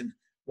 weeks. And,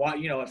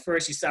 at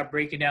first you start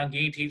breaking down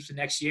game tapes for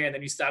next year. And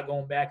then you start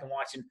going back and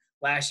watching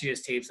last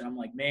year's tapes. And I'm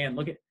like, man,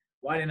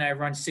 why didn't I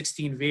run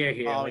 16 VAR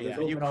here? Oh Like, yeah,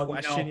 you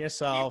question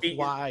yourself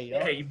why.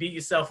 Yeah, you beat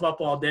yourself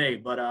up all day.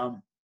 But,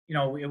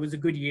 it was a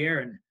good year.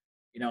 And,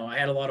 I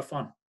had a lot of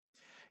fun.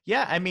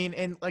 Yeah, I mean,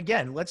 and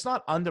again, let's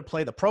not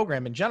underplay the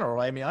program in general.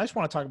 Right? I mean, I just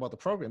want to talk about the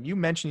program. You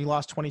mentioned you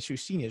lost 22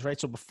 seniors, right?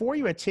 So before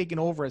you had taken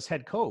over as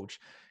head coach,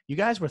 you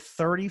guys were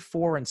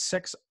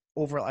 34-6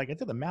 over, like I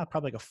did the math,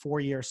 probably like a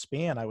 4-year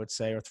span, I would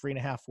say, or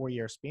 3.5,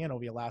 4-year span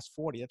over your last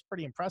 40. That's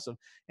pretty impressive.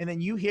 And then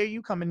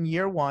you come in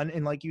year one,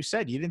 and like you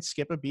said, you didn't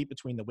skip a beat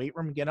between the weight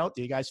room and get out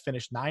there. You guys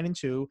finished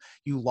 9-2.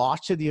 You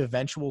lost to the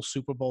eventual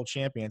Super Bowl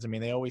champions. I mean,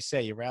 they always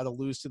say you want to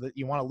lose to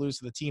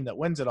the team that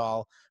wins it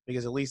all,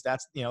 because at least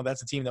that's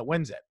the team that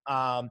wins it.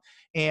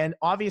 And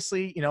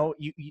obviously,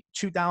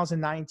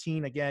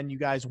 2019, again, you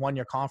guys won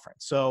your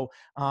conference. So,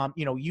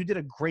 you did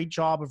a great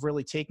job of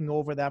really taking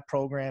over that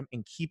program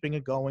and keeping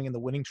it going and the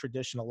winning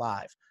tradition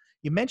alive.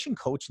 You mentioned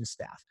coaching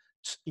staff.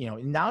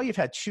 Now you've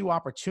had 2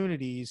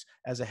 opportunities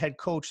as a head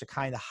coach to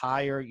kind of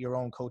hire your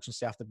own coaching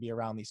staff to be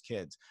around these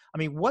kids. I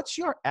mean, what's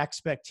your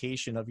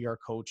expectation of your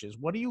coaches?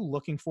 What are you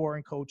looking for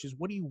in coaches?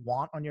 What do you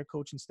want on your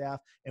coaching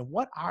staff? And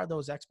what are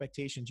those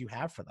expectations you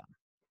have for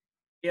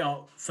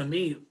them? For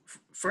me,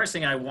 first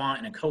thing I want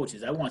in a coach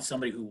is I want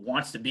somebody who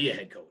wants to be a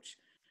head coach.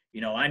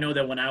 I know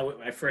that when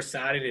I first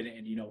started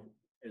and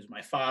it was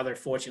my father,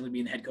 fortunately,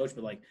 being the head coach,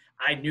 but like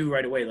I knew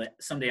right away, like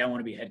someday I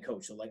want to be a head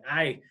coach. So like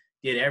I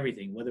did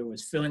everything, whether it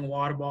was filling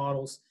water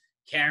bottles,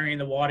 carrying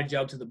the water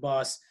jug to the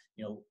bus,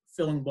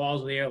 filling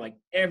balls with air, like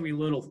every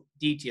little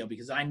detail,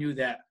 because I knew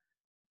that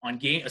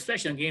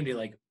especially on game day,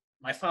 like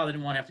my father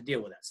didn't want to have to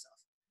deal with that stuff.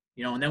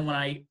 And then when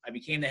I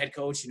became the head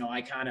coach,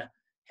 I kind of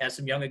had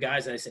some younger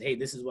guys that I said, hey,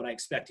 this is what I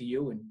expect of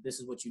you, and this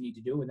is what you need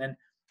to do. And then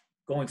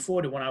going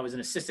forward, when I was an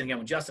assistant again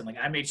with Justin, like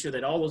I made sure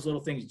that all those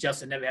little things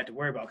Justin never had to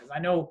worry about, because I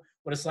know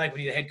what it's like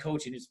when you're the head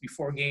coach and it's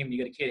before a game and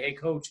you got a kid, hey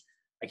coach,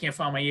 I can't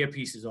find my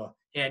earpieces, or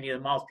hey, I need a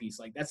mouthpiece.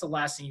 Like that's the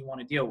last thing you want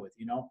to deal with,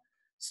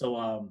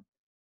 So,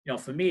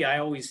 for me,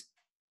 I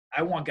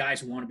want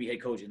guys who want to be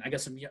head coaches.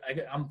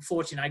 And I'm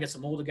fortunate. I got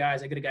some older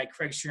guys. I got a guy,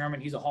 Craig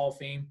Sherman. He's a Hall of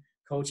Fame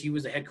coach. He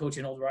was the head coach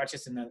in Old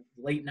Rochester in the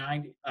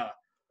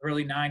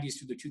early 90s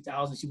through the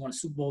 2000s. He won a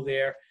Super Bowl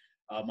there.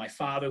 My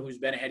father, who's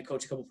been a head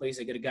coach a couple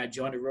places. I got a guy,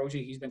 John DeRoja.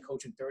 He's been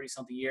coaching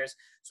 30-something years.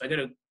 So I got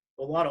a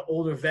lot of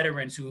older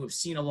veterans who have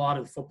seen a lot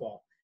of the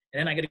football. And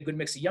then I get a good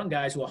mix of young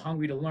guys who are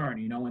hungry to learn,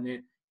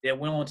 and they're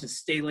willing to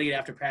stay late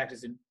after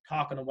practice and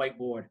talk on the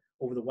whiteboard,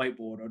 over the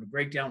whiteboard, or to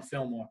break down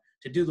film, or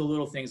to do the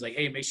little things like,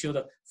 hey, make sure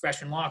the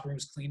freshman locker room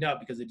is cleaned up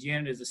because the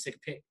janitors are sick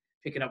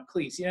picking up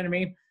cleats. You know what I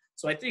mean?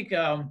 So I think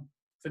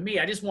for me,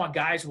 I just want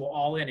guys who are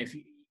all in. If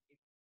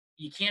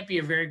you can't be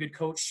a very good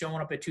coach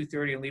showing up at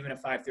 2:30 and leaving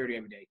at 5:30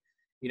 every day.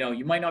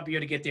 You might not be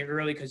able to get there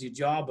early because of your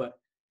job, but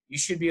you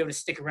should be able to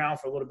stick around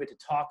for a little bit to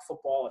talk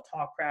football or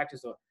talk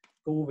practice or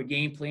go over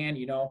game plan,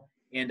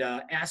 and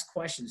ask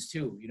questions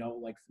too.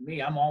 Like for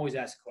me, I'm always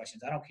asking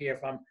questions. I don't care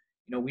if I'm,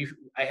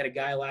 I had a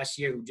guy last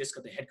year who just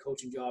got the head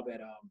coaching job at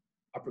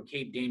Upper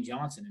Cape, Dane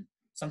Johnson. And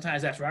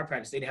sometimes after our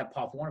practice, they'd have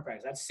Pop Warner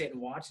practice. I'd sit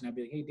and watch, and I'd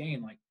be like, hey,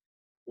 Dane, like,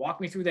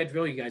 walk me through that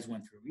drill you guys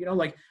went through.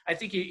 Like, I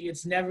think you're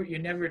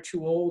never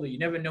too old, or you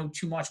never know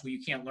too much where you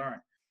can't learn.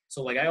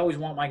 So, like, I always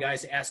want my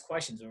guys to ask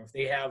questions, or if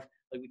they have,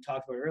 like we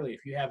talked about earlier,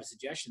 if you have a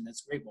suggestion,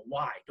 that's great, but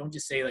why? Don't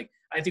just say, like,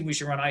 I think we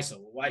should run ISO.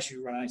 Well, why should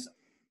we run ISO?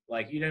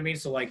 Like, you know what I mean?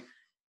 So, like,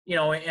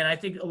 and I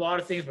think a lot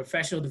of things,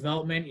 professional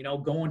development,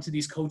 going to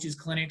these coaches'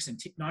 clinics and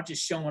not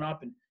just showing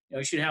up and,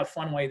 you should have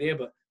fun while you're there,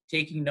 but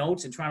taking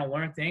notes and trying to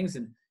learn things.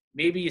 And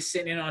maybe you're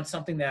sitting in on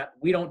something that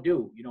we don't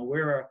do.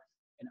 We're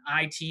an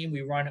I team,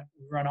 we run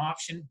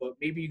option, but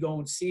maybe you go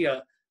and see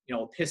a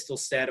pistol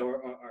set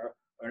or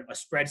a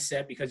spread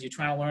set because you're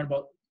trying to learn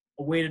about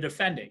a way to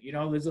defend it.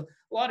 There's a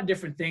lot of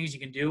different things you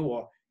can do,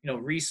 or,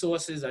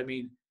 resources. I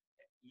mean,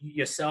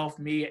 yourself,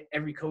 me,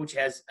 every coach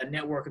has a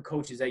network of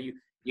coaches that you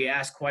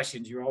ask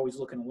questions. You're always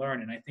looking to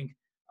learn. And I think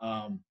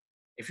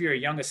if you're a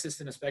young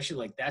assistant, especially,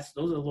 like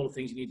those are the little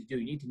things you need to do.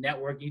 You need to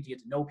network, you need to get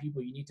to know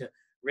people, you need to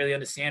really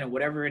understand, and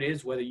whatever it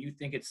is, whether you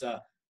think it's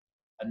a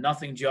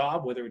nothing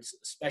job, whether it's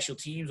special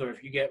teams, or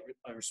if you get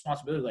a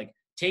responsibility, like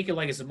take it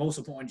like it's the most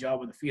important job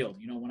on the field.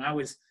 When I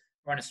was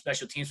running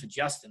special teams for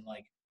Justin,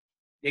 like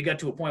they got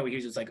to a point where he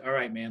was just like, all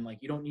right, man, like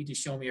you don't need to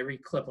show me every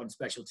clip on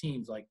special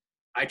teams. Like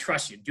I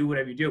trust you, do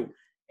whatever you do.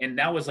 And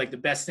that was like the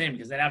best thing,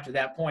 because then after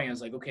that point, I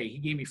was like, okay, he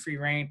gave me free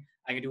reign.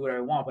 I can do whatever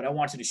I want, but I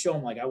wanted to show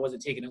him like I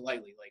wasn't taking it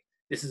lightly. Like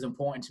this is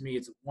important to me.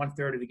 It's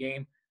 1/3 of the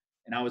game,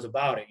 and I was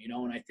about it,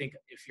 And I think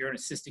if you're an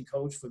assistant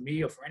coach, for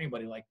me or for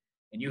anybody, like,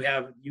 and you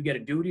get a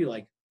duty,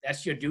 like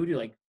that's your duty,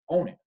 like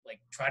own it. Like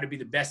try to be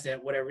the best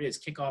at whatever it is,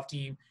 kickoff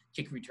team,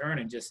 kick return,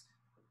 and just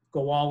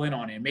go all in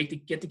on it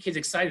and get the kids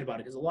excited about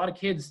it. Because a lot of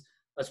kids,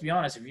 let's be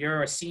honest, if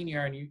you're a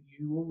senior and you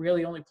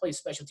really only play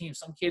special teams,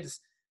 some kids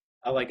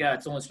are like,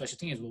 it's only special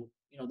teams. Well,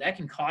 that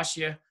can cost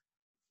you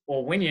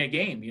or win you a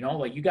game.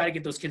 Like you got to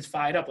get those kids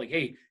fired up. Like,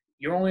 hey,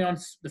 you're only on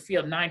the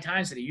field 9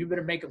 times today. You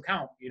better make them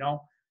count.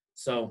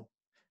 So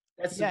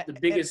that's Yeah, the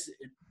biggest.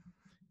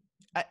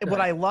 Go what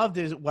ahead. I loved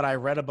is what I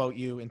read about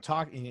you and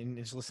talking and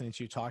is listening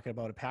to you talking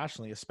about it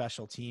passionately is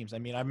special teams. I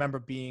mean, I remember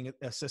being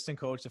assistant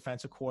coach,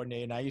 defensive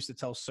coordinator, and I used to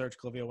tell Coach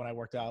Guilbeault when I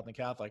worked out in the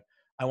Catholic,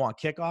 I want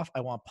kickoff,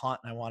 I want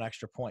punt, and I want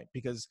extra point,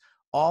 because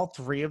all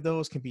three of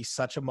those can be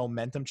such a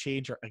momentum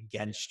changer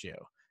against you.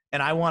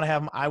 And I want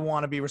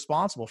to be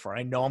responsible for it.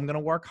 I know I'm going to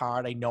work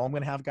hard. I know I'm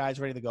going to have guys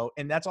ready to go.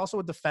 And that's also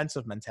a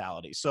defensive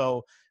mentality.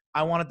 So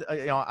I want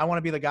to, I want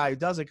to be the guy who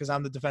does it because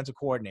I'm the defensive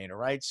coordinator,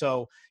 right?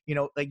 So,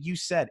 like you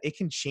said, it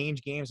can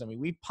change games. I mean,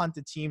 we've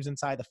punted teams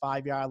inside the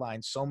 5-yard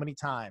line so many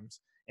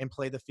times and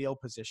play the field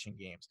position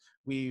games.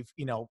 We've,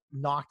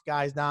 knocked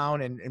guys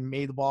down and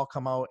made the ball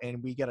come out,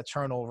 and we get a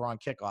turnover on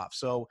kickoff.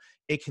 So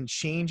it can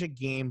change a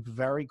game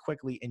very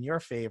quickly in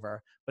your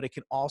favor, but it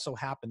can also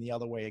happen the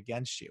other way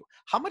against you.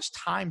 How much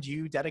time do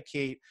you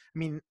dedicate? I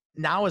mean,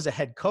 now as a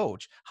head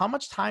coach, how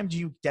much time do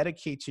you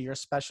dedicate to your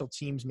special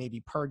teams,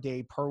 maybe per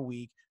day, per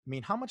week? I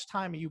mean, how much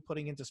time are you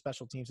putting into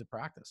special teams at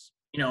practice?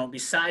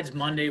 Besides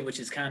Monday, which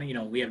is kind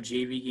of, we have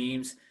JV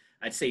games,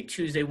 I'd say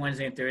Tuesday,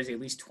 Wednesday, and Thursday,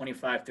 at least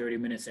 25, 30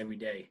 minutes every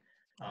day.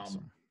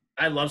 Awesome.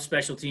 I love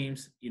special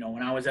teams.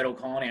 When I was at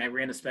Oconee, I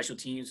ran the special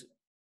teams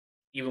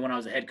even when I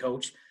was a head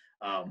coach.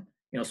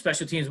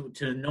 Special teams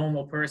to the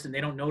normal person, they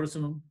don't notice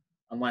them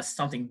unless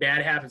something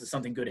bad happens or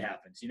something good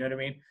happens. You know what I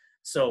mean?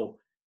 So,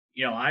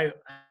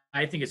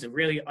 I think it's a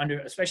really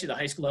especially the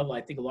high school level. I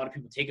think a lot of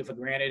people take it for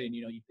granted, and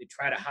they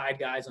try to hide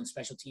guys on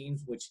special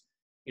teams, which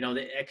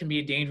that can be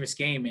a dangerous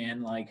game,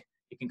 man. Like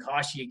it can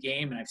cost you a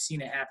game, and I've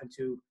seen it happen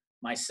to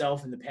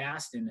myself in the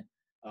past. And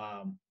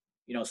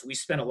so we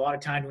spend a lot of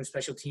time doing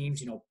special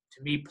teams. To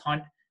me,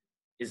 punt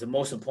is the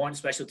most important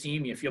special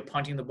team. If you're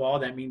punting the ball,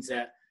 that means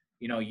that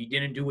you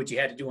didn't do what you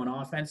had to do on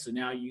offense. So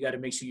now you got to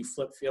make sure you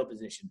flip field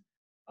position.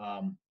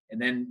 And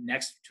then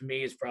next to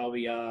me is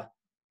probably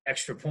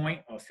extra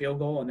point or field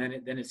goal, and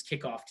then it's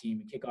kickoff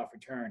team and kickoff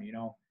return.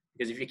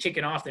 Because if you're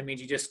kicking off, that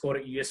means you just scored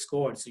it. You just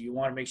scored. So you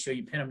want to make sure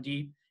you pin them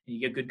deep and you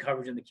get good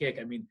coverage in the kick.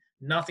 I mean,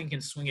 nothing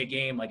can swing a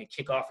game like a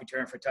kickoff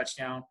return for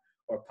touchdown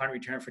or a punt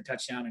return for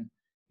touchdown.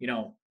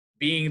 And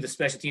being the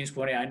special teams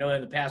coordinator, I know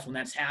in the past when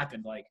that's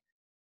happened, like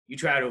you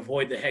try to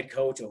avoid the head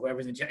coach or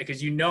whoever's in charge,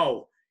 because even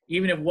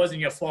if it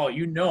wasn't your fault,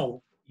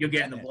 you're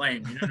getting the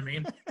blame. You know what I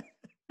mean?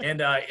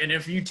 And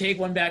if you take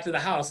one back to the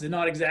house, they're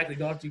not exactly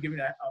going to give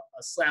you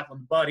a slap on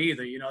the butt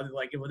either. They're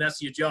like, well,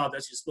 that's your job.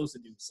 That's what you're supposed to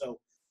do. So,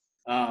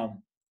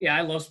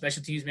 I love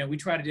special teams, man. We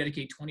try to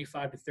dedicate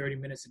 25 to 30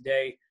 minutes a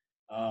day.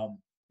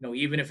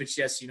 Even if it's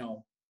just,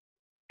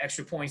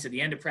 extra points at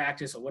the end of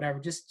practice or whatever,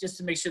 just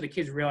to make sure the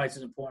kids realize it's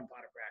an important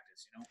part of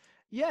practice.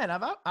 Yeah,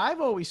 and I've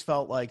always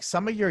felt like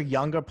some of your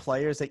younger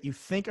players that you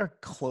think are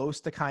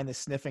close to kind of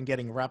sniffing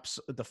getting reps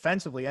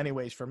defensively,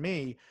 anyways, for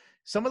me,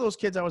 some of those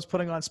kids I was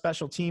putting on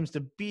special teams to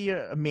be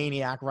a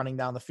maniac running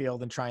down the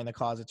field and trying to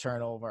cause a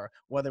turnover,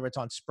 whether it's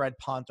on spread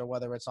punt or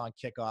whether it's on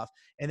kickoff.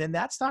 And then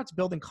that starts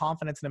building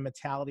confidence and a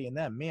mentality in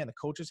them. Man, the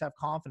coaches have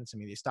confidence in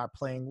me. They start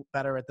playing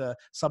better at the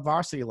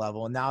sub-varsity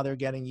level, and now they're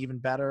getting even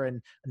better.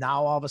 And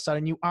now all of a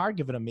sudden you are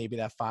giving them maybe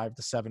that 5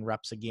 to 7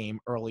 reps a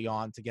game early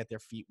on to get their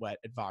feet wet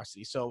at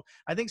varsity. So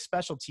I think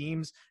special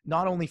teams,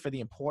 not only for the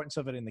importance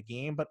of it in the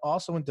game, but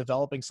also in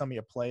developing some of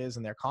your players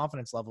and their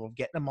confidence level of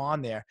getting them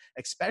on there,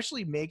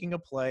 especially making a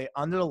play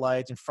under the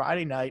lights and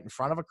Friday night in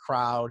front of a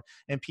crowd.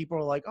 And people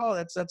are like, oh,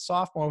 that's that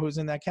sophomore who's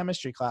in that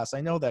chemistry class. I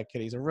know that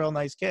kid. He's a real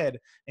nice kid.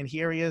 And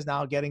here he is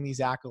now getting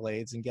these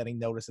accolades and getting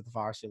noticed at the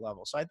varsity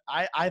level. So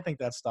I think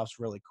that stuff's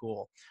really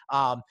cool.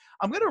 I'm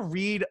going to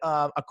read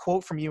a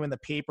quote from you in the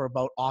paper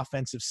about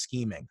offensive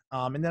scheming.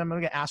 And then I'm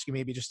going to ask you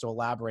maybe just to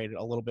elaborate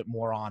a little bit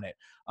more on it.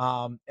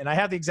 And I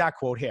have the exact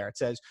quote here. It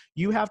says,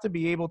 you have to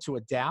be able to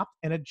adapt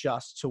and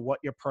adjust to what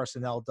your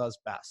personnel does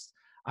best.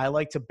 I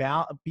like to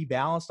be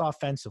balanced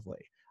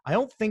offensively. I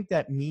don't think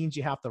that means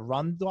you have to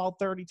run the ball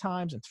 30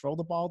 times and throw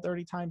the ball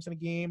 30 times in a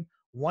game.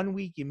 One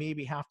week you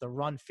maybe have to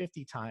run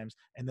 50 times,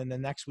 and then the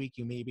next week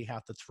you maybe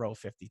have to throw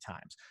 50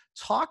 times.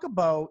 Talk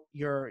about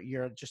your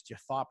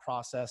thought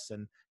process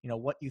and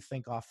what you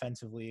think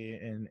offensively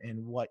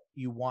and what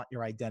you want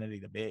your identity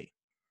to be.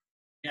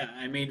 Yeah,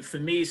 I mean, for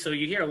me, so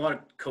you hear a lot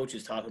of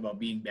coaches talk about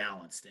being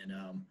balanced,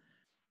 and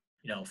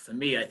for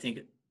me, I think,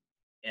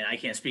 and I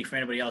can't speak for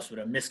anybody else, but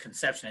a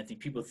misconception. I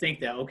think people think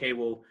that, okay,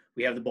 well,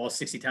 we have the ball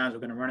 60 times, we're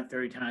going to run it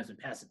 30 times and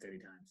pass it 30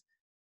 times.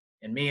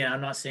 And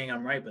I'm not saying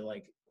I'm right, but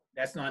like,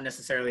 that's not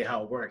necessarily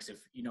how it works. If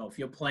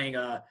you're playing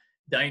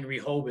Dighton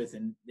Rehoboth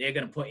and they're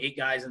going to put 8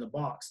 guys in the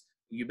box,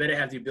 you better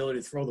have the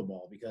ability to throw the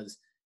ball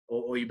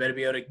or you better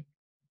be able to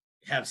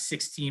have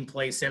 16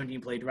 play,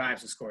 17 play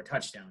drives to score a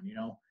touchdown,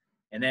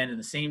 And then in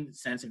the same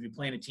sense, if you're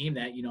playing a team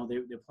that,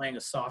 they're playing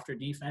a softer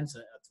defense,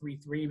 a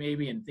 3-3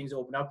 maybe, and things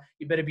open up,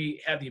 you better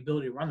have the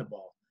ability to run the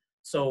ball.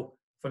 So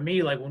for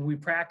me, like when we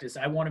practice,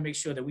 I want to make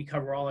sure that we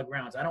cover all our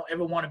grounds. I don't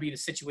ever want to be in a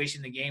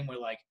situation in the game where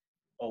like,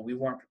 oh, we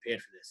weren't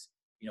prepared for this.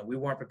 We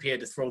weren't prepared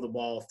to throw the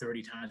ball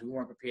 30 times. We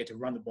weren't prepared to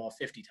run the ball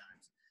 50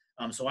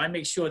 times. So I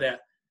make sure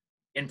that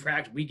in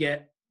practice we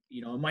get,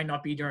 it might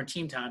not be during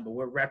team time, but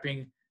we're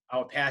repping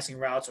our passing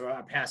routes or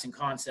our passing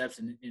concepts,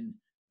 and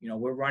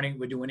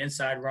we're doing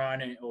inside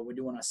run, or we're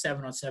doing a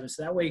 7-on-7.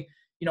 So that way,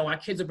 our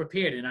kids are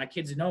prepared, and our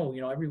kids know,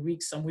 every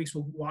week, some weeks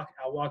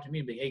I'll walk to me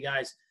and be, hey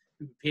guys,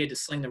 be prepared to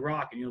sling the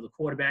rock. And, the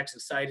quarterback's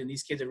excited and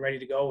these kids are ready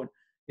to go. And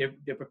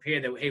they're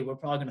prepared that, hey, we're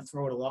probably going to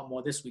throw it a lot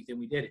more this week than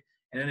we did.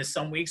 And then there's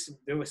some weeks,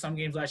 there were some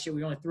games last year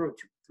we only threw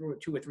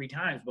it 2 or 3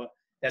 times, but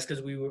that's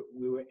because we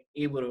were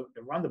able to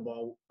run the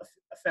ball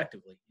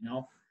effectively,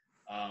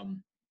 So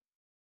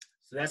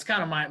that's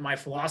kind of my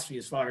philosophy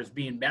as far as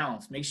being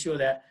balanced. Make sure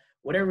that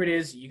whatever it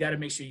is, you got to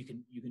make sure you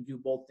can do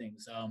both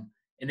things.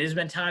 And there's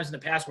been times in the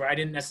past where I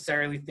didn't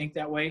necessarily think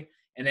that way,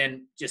 and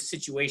then just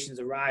situations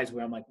arise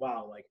where I'm like,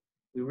 wow, like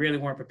we really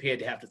weren't prepared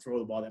to have to throw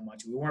the ball that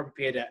much. We weren't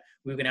prepared that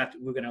we were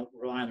going to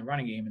rely on the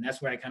running game, and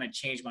that's where I kind of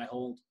changed my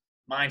whole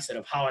mindset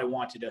of how I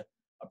wanted to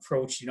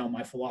approach,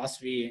 my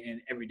philosophy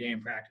and every day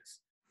in practice.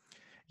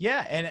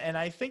 Yeah, and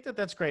I think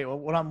that's great. Well,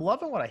 what I'm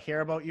loving, what I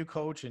hear about you,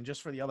 Coach, and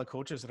just for the other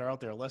coaches that are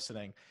out there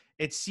listening,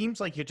 it seems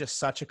like you're just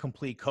such a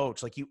complete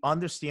coach. Like you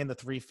understand the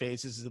 3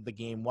 phases of the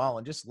game well,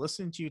 and just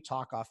listening to you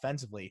talk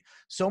offensively.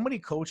 So many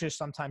coaches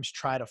sometimes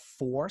try to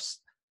force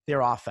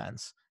their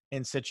offense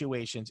in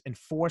situations and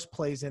force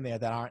plays in there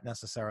that aren't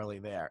necessarily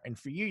there. And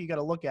for you, you got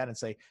to look at it and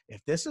say,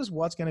 if this is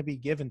what's going to be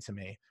given to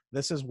me,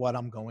 this is what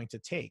I'm going to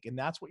take. And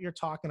that's what you're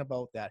talking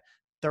about, that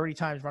 30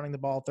 times running the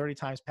ball, 30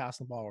 times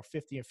passing the ball, or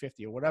 50 and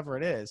 50, or whatever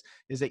it is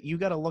that you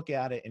got to look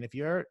at it. And if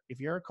you're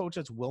a coach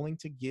that's willing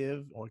to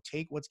give or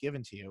take what's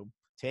given to you,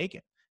 take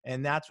it.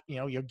 And that's,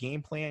 your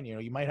game plan.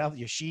 You might have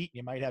your sheet,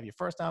 you might have your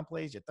first down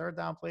plays, your third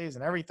down plays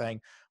and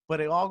everything, but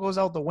it all goes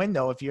out the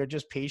window if you're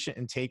just patient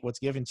and take what's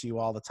given to you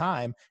all the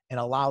time and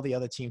allow the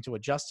other team to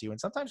adjust to you.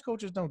 And sometimes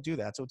coaches don't do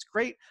that. So it's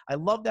great. I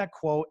love that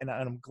quote. And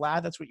I'm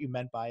glad that's what you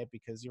meant by it,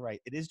 because you're right.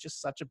 It is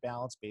just such a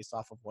balance based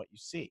off of what you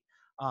see.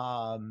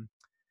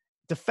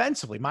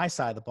 Defensively, my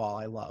side of the ball,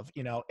 I love,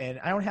 and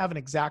I don't have an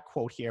exact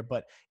quote here,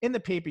 but in the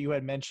paper you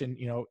had mentioned,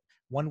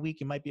 1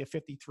 week it might be a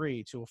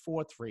 53 to a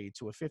 4-3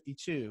 to a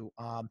 52,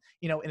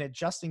 and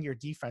adjusting your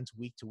defense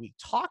week to week.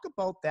 Talk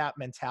about that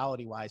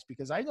mentality wise,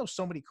 because I know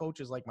so many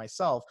coaches like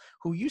myself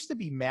who used to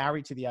be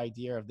married to the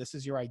idea of this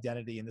is your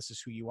identity and this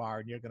is who you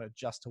are and you're going to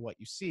adjust to what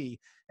you see.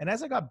 And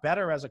as I got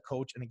better as a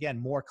coach, and again,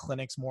 more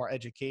clinics, more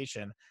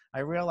education, I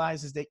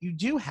realized is that you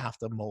do have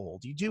to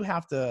mold. You do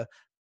have to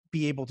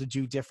be able to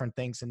do different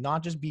things and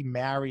not just be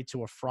married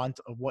to a front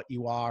of what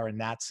you are and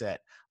that's it.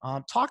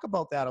 Talk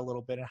about that a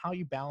little bit and how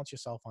you balance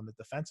yourself on the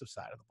defensive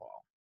side of the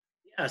ball.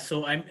 Yeah, so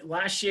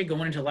last year,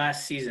 going into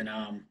last season,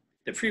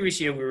 the previous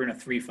year we were in a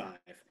 3-5,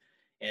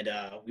 and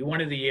we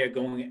wanted the year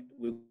we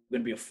were going to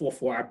be a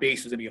 4-4. Our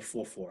base was going to be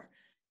a 4-4,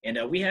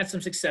 and we had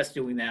some success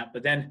doing that.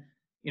 But then,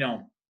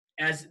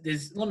 as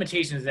there's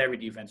limitations to every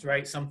defense,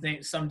 right? Some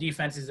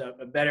defenses are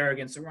better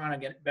against the run,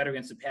 better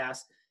against the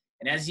pass.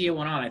 And as the year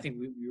went on, I think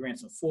we ran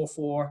some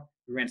 4-4,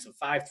 we ran some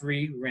 5-3,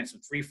 we ran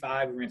some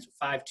 3-5, we ran some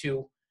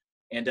 5-2.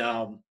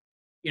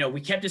 And,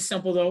 we kept it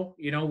simple though.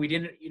 We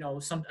didn't,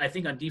 I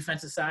think on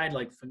defensive side,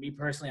 like for me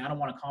personally, I don't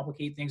want to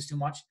complicate things too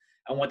much.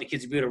 I want the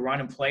kids to be able to run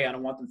and play. I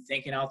don't want them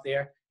thinking out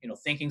there.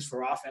 Thinking's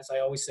for offense, I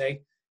always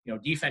say.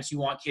 Defense, you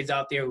want kids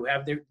out there who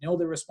know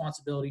their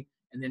responsibility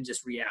and then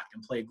just react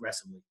and play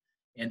aggressively.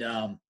 And,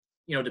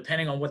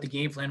 depending on what the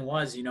game plan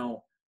was,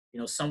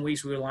 some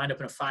weeks we were lined up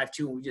in a 5-2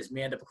 and we just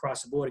manned up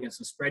across the board against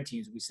some spread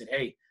teams. We said,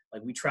 hey,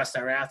 like we trust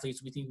our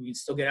athletes. We think we can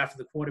still get after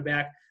the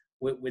quarterback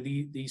with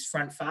these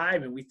front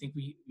 5, and we think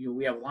we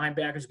have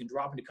linebackers who can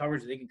drop into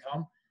coverage, they can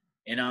come.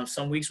 And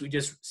some weeks we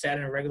just sat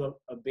in a regular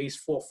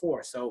base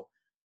 4-4. So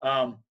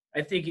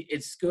I think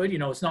it's good.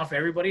 It's not for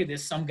everybody.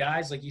 There's some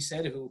guys, like you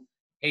said, who,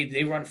 hey,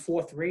 they run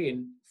 4-3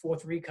 and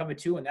 4-3 cover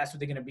 2, and that's what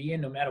they're going to be in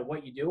no matter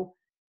what you do.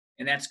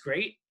 And that's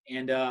great.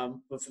 And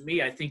but for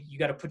me, I think you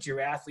got to put your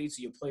athletes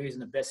or your players in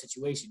the best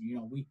situation.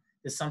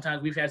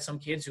 Sometimes we've had some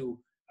kids who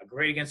are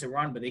great against the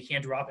run, but they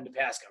can't drop into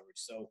pass coverage.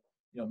 So,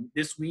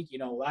 this week,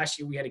 last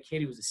year we had a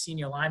kid who was a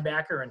senior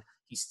linebacker and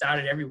he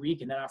started every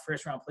week. And then our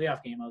first round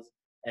playoff game, I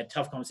had a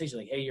tough conversation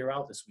like, hey, you're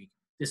out this week.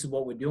 This is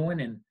what we're doing.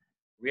 And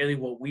really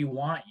what we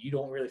want, you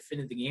don't really fit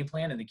into the game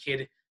plan. And the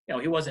kid,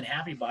 he wasn't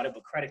happy about it,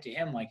 but credit to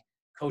him, like,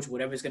 coach,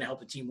 whatever's going to help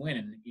the team win.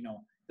 And,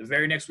 the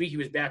very next week he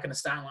was back in the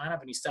starting lineup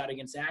and he started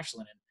against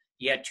Ashland. And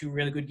he had 2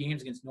 really good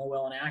games against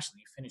Norwell and Ashland.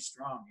 He finished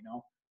strong,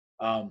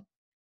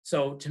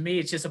 So to me,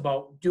 it's just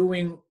about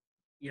doing,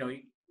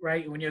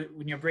 right? When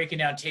you're breaking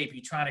down tape,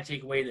 you're trying to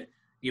take away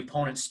the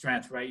opponent's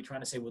strength, right? You're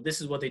trying to say, well,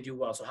 this is what they do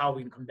well, so how are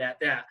we can combat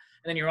that?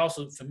 And then you're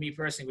also, for me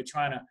personally, we're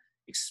trying to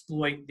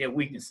exploit their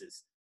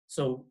weaknesses.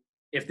 So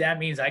if that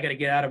means I got to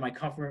get out of my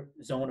comfort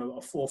zone of a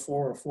 4-4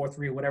 or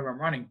 4-3 or whatever I'm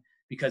running,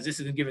 because this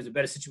is going to give us a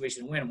better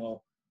situation to win,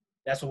 well,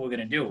 that's what we're going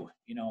to do,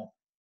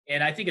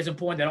 And I think it's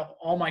important that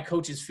all my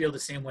coaches feel the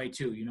same way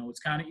too. It's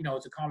kind of,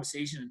 it's a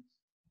conversation.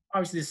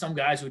 Obviously, there's some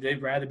guys who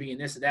they'd rather be in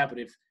this or that, but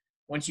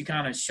once you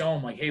kind of show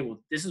them like, hey, well,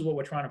 this is what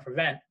we're trying to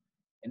prevent,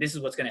 and this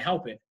is what's going to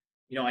help it,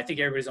 I think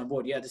everybody's on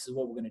board. Yeah, this is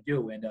what we're going to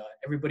do. And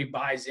everybody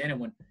buys in. And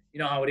when, you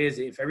know how it is,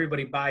 if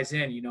everybody buys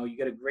in, you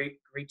get a great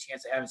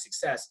chance of having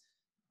success,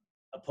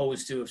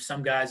 opposed to if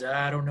some guys,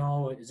 I don't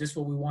know, is this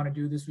what we want to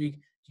do this week?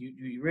 Do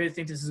you really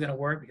think this is going to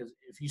work? Because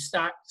if you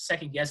start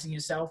second guessing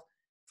yourself,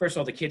 first of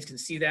all, the kids can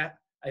see that.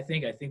 I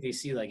think they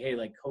see like, hey,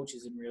 like coach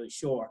isn't really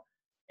sure.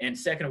 And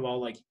second of all,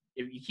 like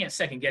if you can't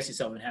second guess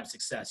yourself and have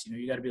success,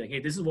 you got to be like, hey,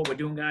 this is what we're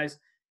doing, guys.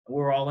 And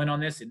we're all in on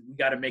this and we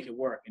got to make it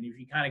work. And if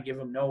you kind of give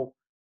them no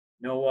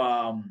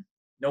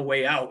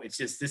way out, it's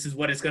just, this is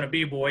what it's going to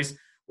be, boys.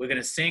 We're going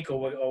to sink or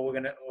we're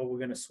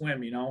going to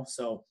swim,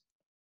 So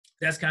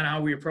that's kind of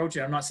how we approach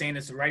it. I'm not saying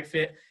it's the right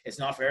fit. It's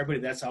not for everybody.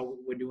 That's how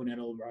we're doing it at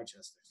Old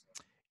Rochester.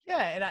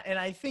 Yeah, and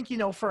I think,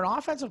 for an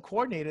offensive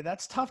coordinator,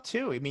 that's tough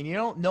too. I mean, you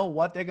don't know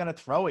what they're going to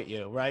throw at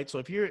you, right? So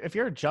if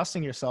you're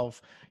adjusting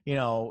yourself, from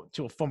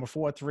a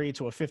 4-3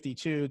 to a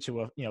 52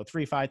 to a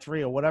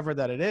 3-5-3 or whatever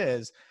that it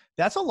is,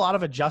 that's a lot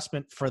of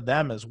adjustment for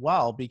them as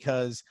well,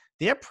 because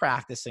they're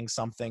practicing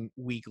something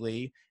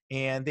weekly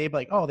and they'd be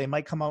like, oh, they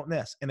might come out in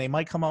this and they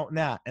might come out in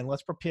that, and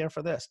let's prepare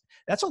for this.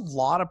 That's a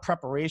lot of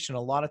preparation,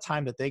 a lot of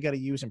time that they got to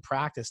use in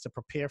practice to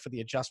prepare for the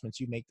adjustments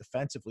you make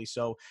defensively.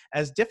 So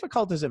as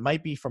difficult as it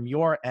might be from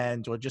your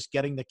end, or just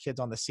getting the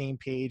kids on the same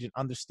page and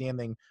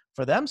understanding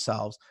for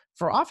themselves,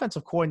 for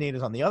offensive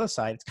coordinators on the other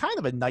side, it's kind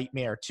of a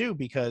nightmare too,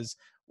 because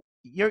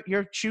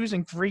you're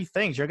choosing three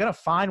things. You're going to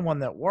find one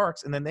that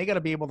works, and then they got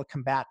to be able to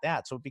combat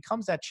that. So it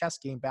becomes that chess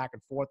game back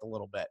and forth a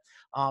little bit.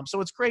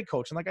 So it's great,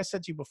 Coach. And like I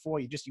said to you before,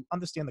 you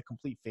understand the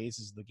complete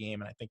phases of the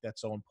game, and I think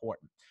that's so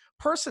important.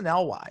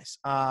 Personnel-wise,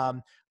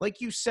 like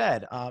you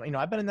said,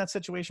 I've been in that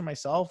situation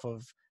myself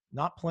of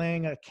not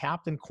playing a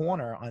captain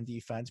corner on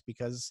defense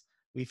because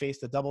we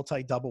faced a double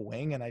tight double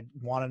wing, and I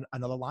wanted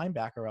another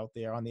linebacker out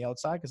there on the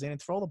outside because they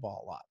didn't throw the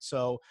ball a lot.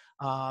 So,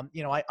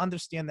 I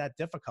understand that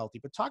difficulty.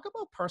 But talk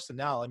about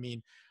personnel. I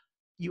mean,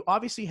 you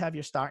obviously have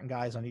your starting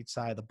guys on each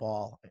side of the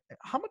ball.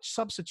 How much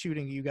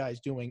substituting are you guys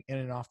doing in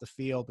and off the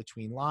field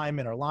between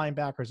linemen or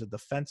linebackers or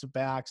defensive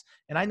backs?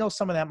 And I know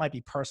some of that might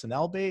be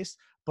personnel based,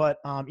 but,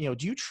 do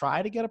you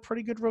try to get a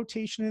pretty good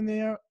rotation in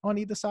there on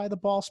either side of the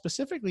ball,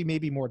 specifically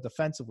maybe more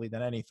defensively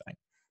than anything?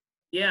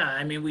 Yeah,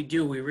 I mean, we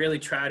do. We really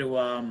try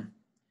to,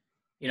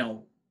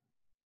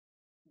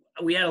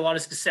 we had a lot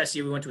of success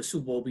here. We went to a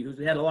Super Bowl because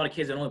we had a lot of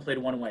kids that only played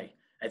one way.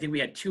 I think we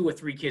had 2 or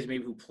 3 kids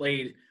maybe who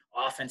played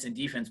offense and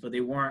defense, but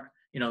they weren't,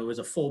 it was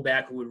a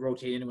fullback who would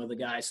rotate in with the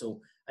guy.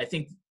 So I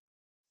think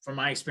from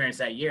my experience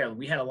that year,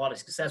 we had a lot of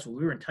success.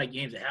 We were in tight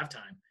games at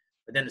halftime,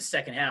 but then the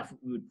second half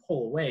we would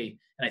pull away.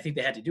 And I think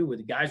they had to do with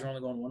the guys were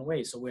only going one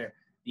way. So where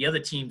the other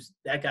teams,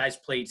 that guy's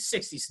played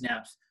 60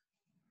 snaps.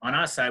 On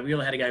our side, we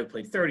only had a guy who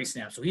played 30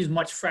 snaps. So he's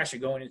much fresher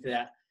going into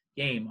that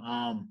game.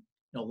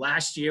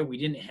 Last year we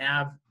didn't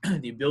have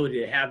the ability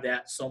to have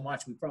that so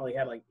much. We probably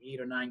had like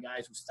 8 or 9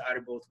 guys who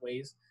started both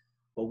ways,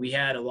 but we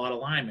had a lot of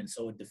linemen.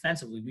 So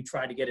defensively, we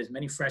tried to get as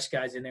many fresh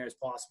guys in there as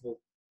possible.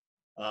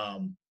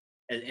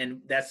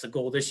 And that's the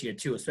goal this year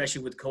too,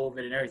 especially with COVID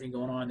and everything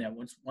going on. That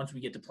once we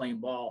get to playing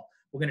ball,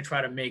 we're going to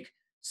try to make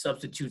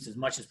substitutes as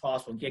much as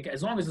possible and get,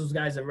 as long as those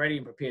guys are ready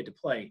and prepared to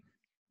play.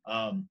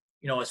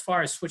 As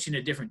far as switching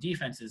to different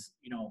defenses,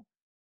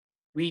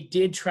 we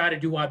did try to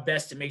do our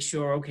best to make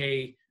sure,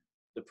 okay,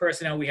 the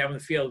personnel we have in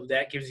the field,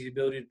 that gives you the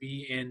ability to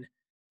be in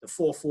the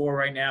 4-4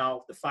 right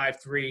now, the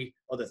 5-3,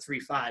 or the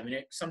 3-5.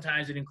 And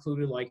sometimes it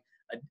included like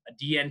a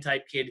DN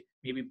type kid,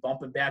 maybe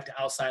bumping back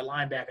to outside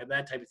linebacker,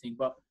 that type of thing.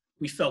 But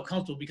we felt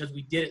comfortable because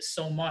we did it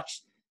so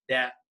much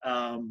that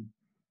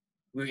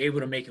we were able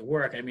to make it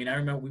work. I mean, I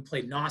remember we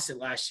played Nauset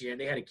last year, and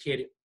they had a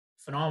kid,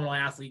 phenomenal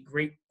athlete,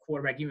 great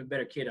quarterback, even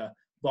better kid,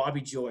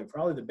 Bobby Joy,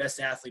 probably the best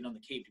athlete on the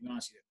Cape, to be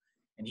honest with you.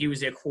 And he was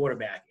their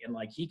quarterback, and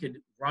like he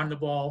could run the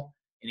ball.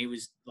 And he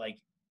was like,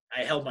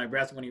 I held my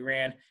breath when he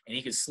ran, and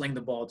he could sling the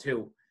ball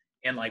too.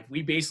 And like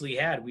we basically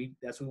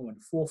that's when we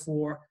went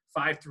 4-4,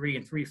 5-3,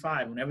 and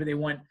 3-5. Whenever they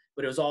went,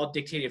 but it was all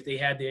dictated. If they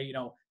had their,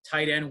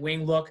 tight end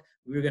wing look,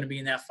 we were going to be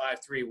in that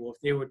 5-3. Well,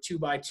 if they were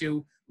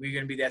 2x2, we were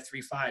going to be that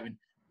 3-5. And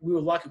we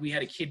were lucky. We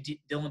had a kid,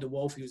 Dylan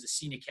DeWolf. He was a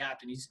senior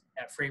captain. He's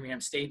at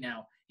Framingham State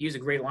now. He was a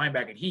great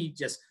linebacker. And he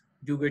just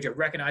do a good job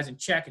recognizing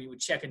check, and he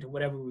would check into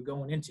whatever we were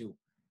going into.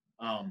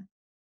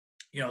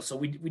 So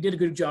we did a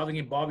good job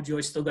again. Bobby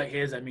Joy still got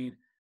his. I mean,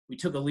 we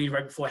took a lead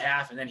right before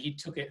half, and then he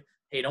took it.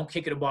 Hey, don't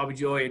kick it to Bobby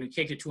Joy, and we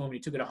kicked it to him, and he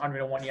took it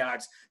 101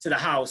 yards to the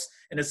house.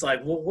 And it's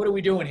like, well, what are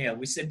we doing here?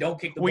 We said, don't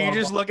kick the ball. Were you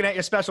just looking at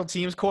your special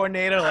teams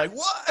coordinator like,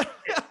 what?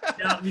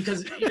 No,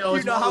 because, it's you know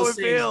how it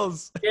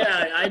feels.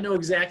 Yeah, I know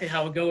exactly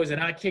how it goes.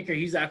 And our kicker,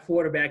 he's our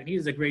quarterback, and he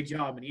does a great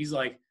job. And he's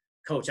like,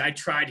 Coach, I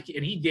tried to –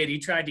 and he did. He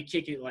tried to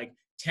kick it like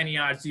 10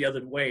 yards the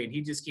other way, and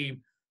he just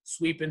came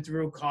sweeping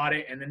through, caught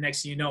it, and the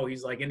next thing you know,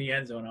 he's like in the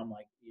end zone. I'm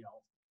like,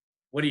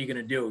 what are you going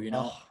to do,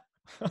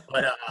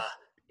 But,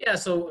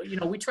 so,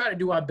 we try to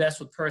do our best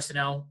with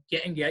personnel,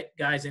 get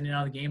guys in and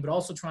out of the game, but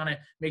also trying to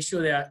make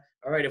sure that,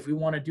 all right, if we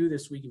want to do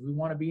this week, if we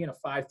want to be in a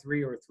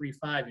 5-3 or a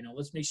 3-5,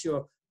 let's make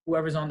sure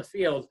whoever's on the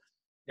field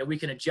that we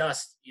can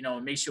adjust,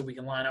 and make sure we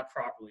can line up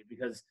properly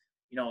because,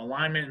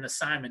 alignment and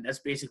assignment, that's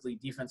basically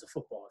defensive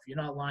football. If you're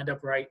not lined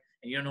up right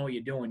and you don't know what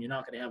you're doing, you're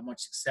not going to have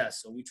much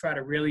success. So we try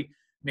to really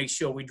make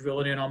sure we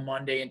drill it in on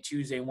Monday and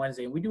Tuesday and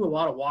Wednesday. And we do a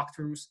lot of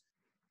walkthroughs,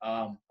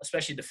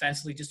 especially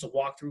defensively, just to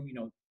walk through,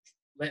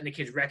 letting the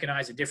kids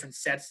recognize the different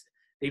sets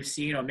they've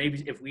seen, or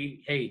maybe if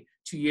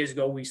 2 years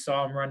ago we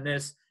saw them run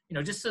this,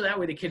 just so that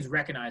way the kids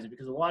recognize it.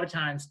 Because a lot of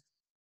times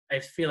I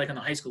feel like on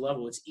the high school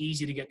level, it's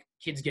easy to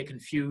kids get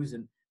confused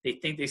and they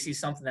think they see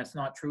something that's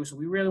not true. So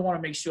we really want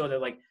to make sure that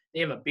they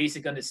have a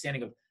basic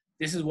understanding of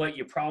this is what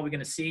you're probably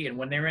going to see. And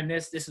when they're in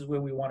this is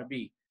where we want to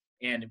be.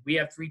 And we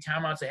have 3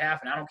 timeouts a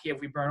half, and I don't care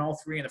if we burn all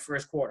 3 in the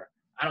first quarter.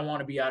 I don't want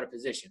to be out of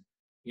position,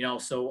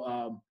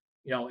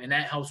 and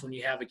that helps when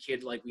you have a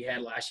kid like we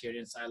had last year at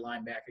inside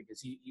linebacker,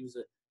 because he was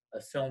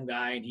a film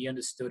guy and he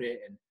understood it.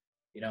 And,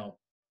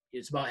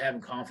 it's about having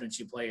confidence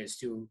in your players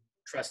too,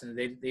 trusting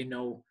that they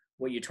know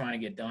what you're trying to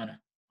get done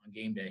on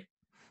game day.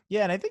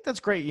 Yeah, and I think that's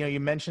great. You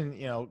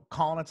mentioned,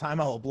 calling a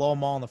timeout, we'll blow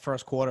them all in the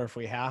first quarter if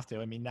we have to.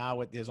 I mean,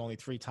 now there's only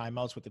 3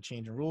 timeouts with the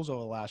change in rules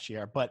over the last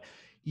year. But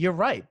you're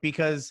right,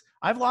 because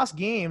I've lost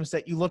games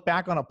that you look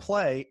back on a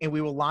play and we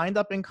were lined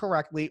up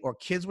incorrectly, or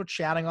kids were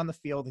chatting on the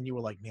field and you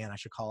were like, man, I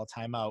should call a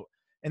timeout.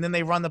 And then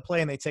they run the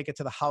play and they take it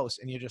to the house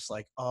and you're just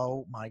like,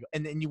 oh my God.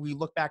 And then we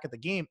look back at the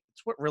game.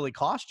 It's what really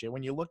cost you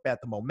when you look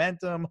at the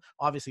momentum,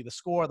 obviously the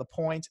score, the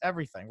points,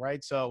 everything,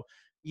 right? So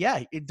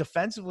yeah,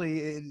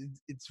 defensively,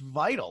 it's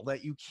vital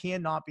that you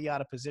cannot be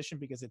out of position,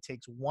 because it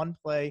takes one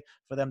play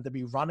for them to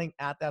be running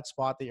at that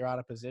spot that you're out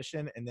of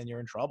position, and then you're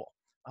in trouble.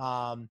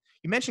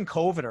 You mentioned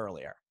COVID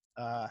earlier.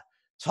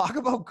 Talk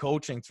about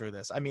coaching through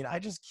this. I mean,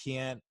 I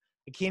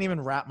can't even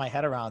wrap my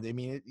head around it. I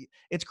mean,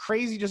 it's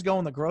crazy just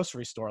going to the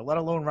grocery store, let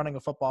alone running a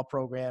football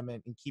program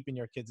and keeping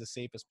your kids as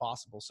safe as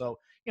possible. So,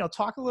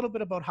 talk a little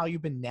bit about how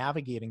you've been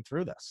navigating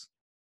through this.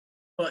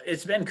 Well,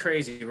 it's been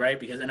crazy,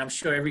 right? And I'm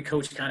sure every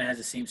coach kind of has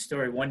the same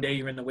story. One day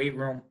you're in the weight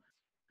room,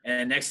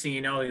 and next thing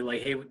you know, you're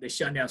like, hey, they're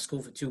shutting down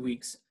school for 2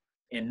 weeks.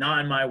 And not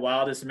in my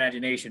wildest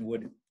imagination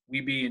would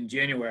we be in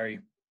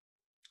January,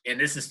 and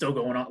this is still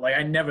going on.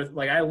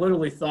 I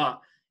literally thought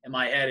in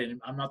my head,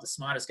 and I'm not the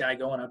smartest guy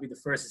going, I'll be the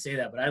first to say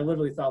that, but I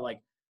literally thought,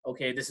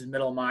 okay, this is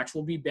middle of March.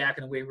 We'll be back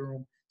in the weight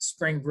room,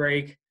 spring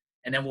break,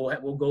 and then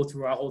we'll go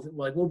through our whole thing.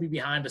 We'll be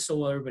behind, but so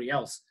will everybody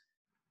else.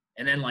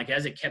 And then,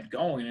 as it kept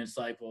going, and it's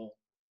like, well,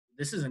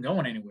 this isn't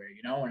going anywhere,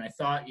 And I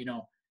thought,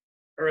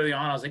 early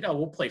on, I was like, oh,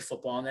 we'll play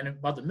football. And then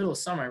about the middle of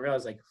summer, I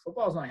realized,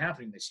 football's not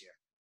happening this year,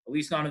 at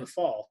least not in the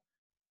fall.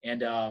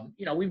 And,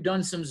 we've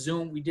done some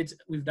Zoom.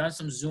 We've done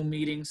some Zoom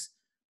meetings.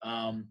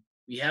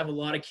 We have a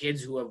lot of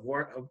kids who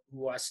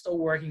are still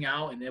working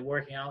out, and they're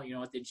working out,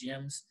 at the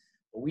gyms.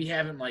 But we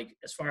haven't,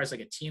 as far as a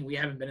team, we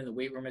haven't been in the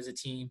weight room as a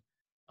team.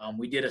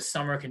 We did a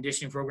summer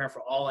conditioning program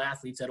for all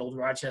athletes at Old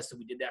Rochester.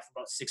 We did that for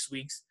about 6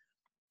 weeks.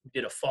 We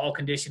did a fall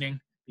conditioning,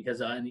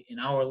 because in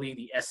our league,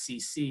 the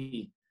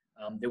SCC,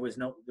 there was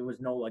no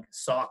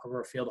soccer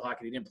or field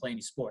hockey. They didn't play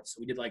any sports.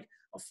 So we did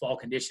a fall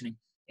conditioning.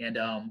 And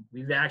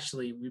we've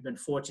been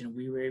fortunate.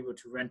 We were able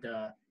to rent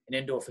an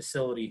indoor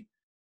facility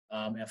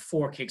at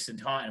 4 Kicks in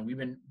Taunton. We've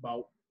been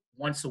about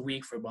once a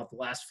week for about the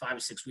last 5 or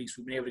 6 weeks.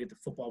 We've been able to get the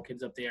football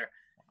kids up there,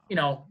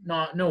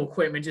 no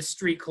equipment, just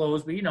street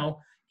clothes, but,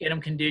 get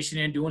them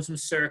conditioning, doing some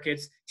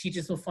circuits,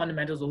 teaching some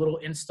fundamentals, a little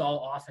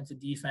install offensive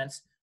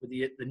defense. With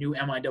the new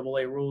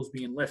MIAA rules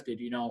being lifted,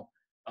 it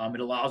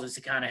allows us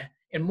to kind of,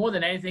 and more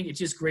than anything, it's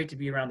just great to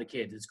be around the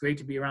kids. It's great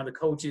to be around the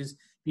coaches,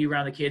 be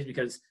around the kids,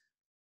 because,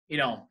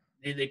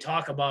 they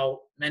talk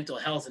about mental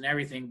health and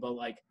everything, but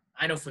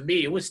I know for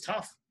me, it was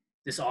tough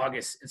this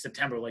August and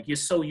September. You're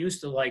so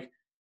used to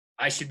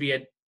I should be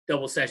at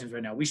double sessions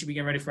right now. We should be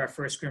getting ready for our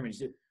first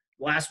scrimmage.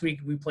 Last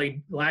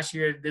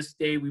year, this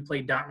day, we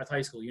played Dartmouth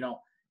High School,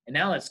 and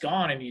now that's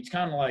gone. And it's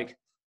kind of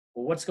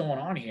well, what's going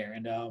on here?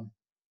 And,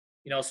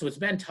 so it's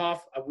been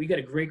tough. We got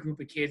a great group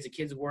of kids. The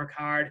kids work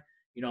hard.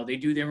 They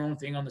do their own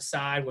thing on the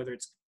side, whether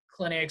it's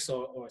clinics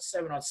or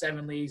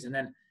 7-on-7 leagues. And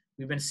then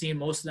we've been seeing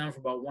most of them for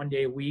about 1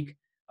 day a week.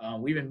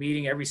 We've been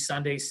meeting every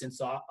Sunday since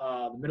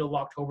the middle of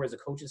October as a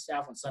coaching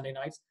staff on Sunday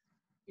nights,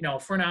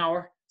 for an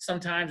hour.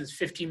 Sometimes it's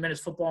 15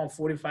 minutes football and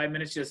 45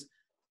 minutes just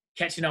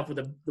catching up with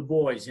the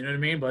boys, you know what I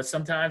mean? But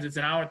sometimes it's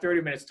an hour and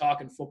 30 minutes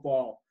talking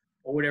football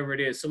or whatever it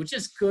is. So it's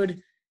just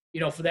good.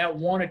 For that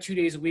 1 or 2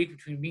 days a week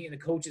between meeting the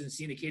coaches and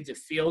seeing the kids, it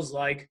feels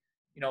like,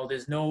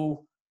 there's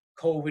no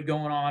COVID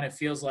going on. It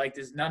feels like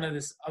there's none of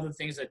this other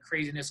things, like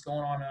craziness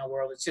going on in our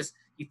world. It's just,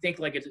 you think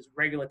it's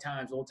regular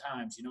times, old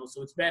times,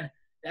 So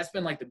that's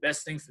been the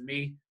best thing for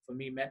me,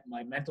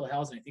 my mental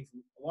health. And I think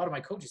for a lot of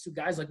my coaches too,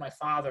 guys like my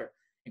father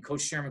and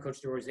Coach Sherman,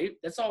 Coach Doris,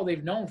 that's all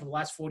they've known for the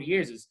last 40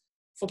 years is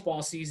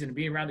football season and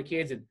being around the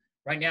kids. And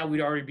right now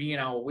we'd already be in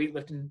our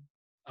weightlifting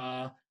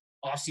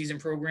off-season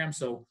program.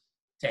 So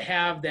to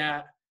have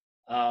that,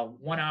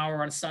 1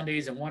 hour on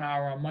Sundays and 1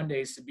 hour on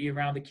Mondays to be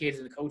around the kids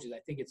and the coaches, I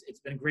think it's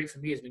been great for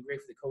me. It's been great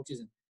for the coaches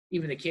and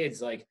even the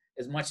kids.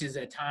 As much as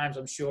at times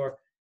I'm sure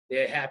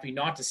they're happy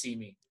not to see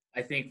me,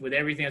 I think with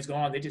everything that's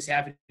going on, they're just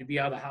happy to be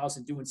out of the house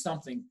and doing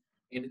something,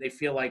 and they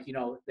feel like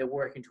they're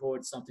working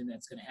towards something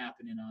that's going to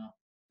happen in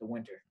the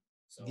winter.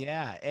 So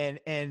Yeah,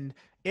 and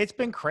it's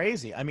been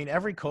crazy. I mean,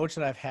 every coach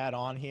that I've had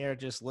on here,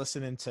 just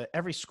listening to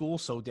every school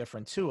so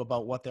different too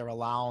about what they're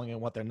allowing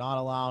and what they're not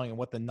allowing and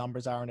what the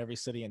numbers are in every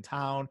city and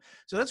town.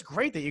 So that's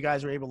great that you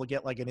guys are able to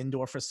get like an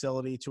indoor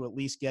facility to at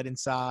least get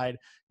inside.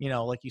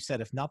 Like you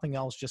said, if nothing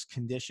else, just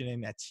conditioning,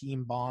 that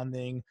team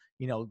bonding,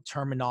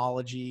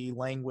 terminology,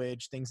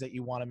 language, things that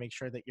you want to make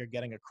sure that you're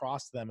getting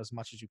across to them as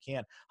much as you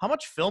can. How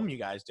much film you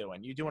guys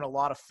doing? You doing a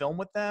lot of film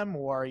with them,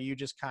 or are you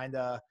just kind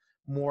of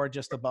more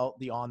just about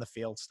the on the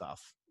field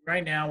stuff?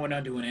 right now, we're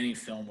not doing any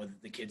film with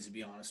the kids, to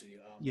be honest with you.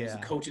 As a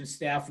Yeah. coaching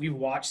staff, we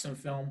watch some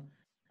film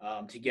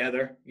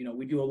together.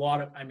 We do a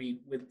lot of,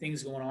 with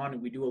things going on,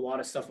 and we do a lot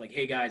of stuff like,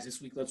 hey guys,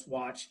 this week let's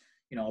watch,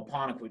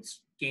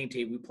 Aponequid's game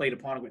tape. We played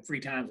Aponequid 3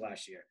 times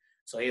last year.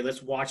 So, hey,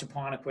 let's watch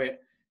Aponequid,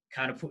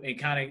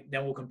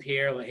 then we'll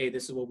compare, like, hey,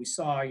 this is what we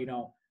saw.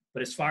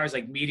 But as far as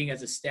like meeting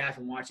as a staff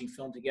and watching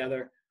film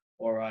together,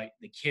 or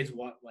the kids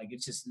watch, like,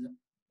 it's just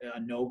a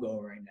no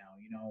go right now,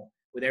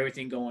 with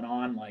everything going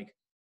on, like,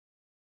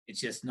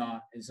 it's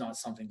not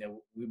something that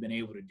we've been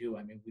able to do.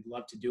 I mean, we'd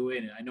love to do it,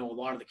 and I know a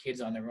lot of the kids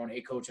on their own.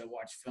 Hey, coach, I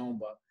watch film,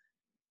 but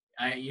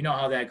you know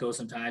how that goes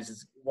sometimes.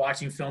 It's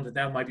watching film that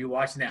them might be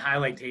watching that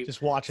highlight tape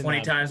Just watching 20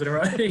 them. times in a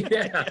row.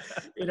 Yeah,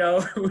 you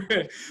know.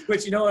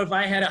 But if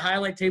I had a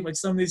highlight tape like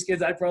some of these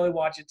kids, I'd probably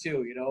watch it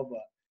too. But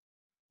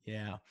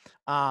Yeah.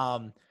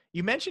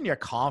 You mentioned your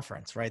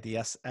conference, right? The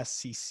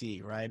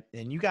SCC, right?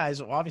 And you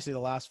guys, obviously, the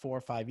last 4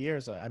 or 5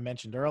 years, I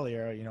mentioned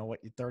earlier, what,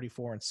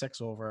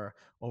 34-6 over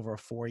a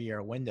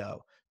 4-year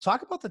window.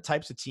 Talk about the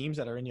types of teams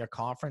that are in your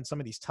conference, some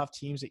of these tough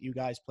teams that you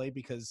guys play,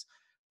 because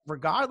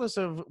regardless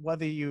of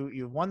whether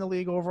you've won the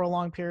league over a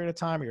long period of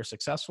time or you're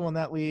successful in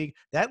that league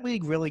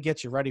really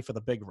gets you ready for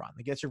the big run.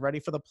 It gets you ready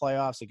for the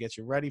playoffs. It gets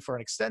you ready for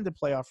an extended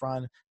playoff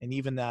run, and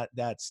even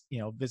that's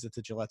visit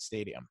to Gillette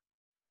Stadium.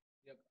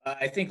 yep.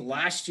 I think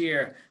last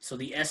year, so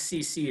the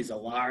SCC is a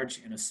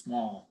large and a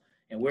small,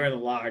 and we're in the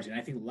large. And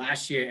I think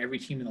last year, every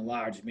team in the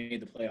large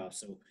made the playoffs.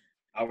 So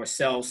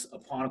ourselves,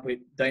 Aponequid,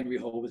 Dighton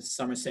Rehoboth,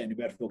 Somerset, and New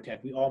Bedford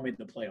Tech, we all made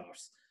the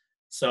playoffs.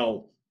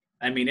 So,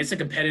 it's a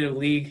competitive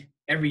league.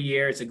 Every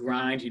year, it's a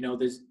grind.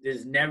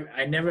 There's never,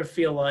 I never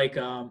feel like,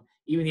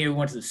 even the year we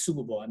went to the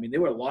Super Bowl,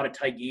 there were a lot of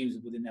tight games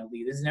within that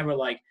league. There's never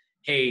like,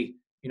 hey,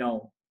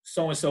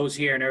 so and so's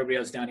here and everybody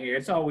else down here.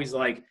 It's always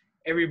like,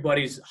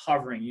 everybody's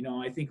hovering.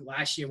 I think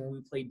last year when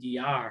we played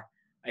DR,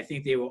 I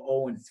think they were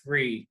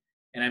 0-3,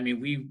 and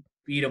we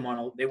beat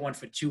them they won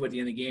for 2 at the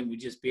end of the game. We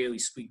just barely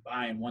squeaked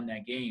by and won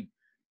that game,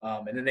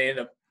 and then they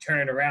ended up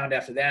turning around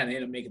after that, and they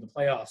ended up making the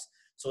playoffs.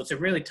 So it's a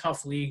really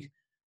tough league.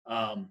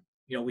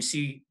 We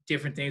see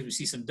different things. We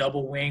see some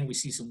double wing, we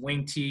see some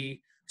wing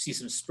tee, we see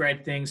some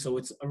spread things. So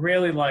it's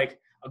really like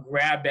a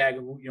grab bag.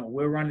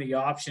 We're running the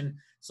option.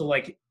 So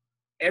like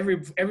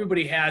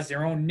everybody has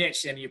their own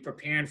niche, and you're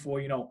preparing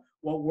for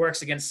what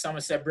works against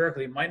Somerset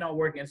Berkeley might not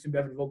work against New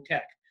Bedford Voc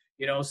Tech.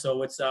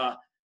 So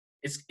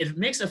it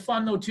makes it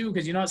fun though too,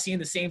 because you're not seeing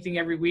the same thing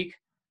every week.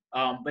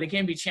 But it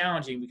can be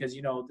challenging because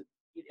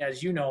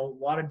as a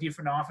lot of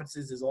different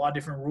offenses, there's a lot of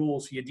different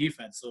rules for your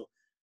defense. So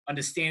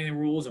understanding the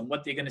rules and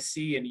what they're going to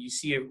see, and you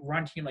see a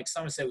run team like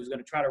Somerset who's going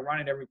to try to run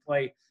it every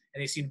play,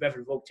 and they see New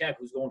Bedford Voc Tech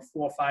who's going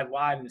 4 or 5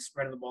 wide and is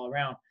spreading the ball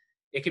around.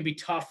 It can be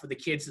tough for the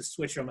kids to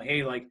switch from,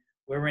 hey, like,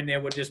 we're in there,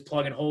 we're just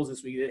plugging holes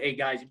this week. Hey,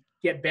 guys,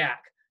 get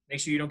back.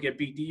 Make sure you don't get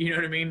beat. You know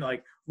what I mean?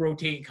 Like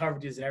rotating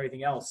coverages and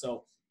everything else.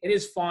 So it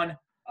is fun.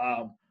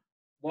 A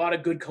lot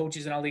of good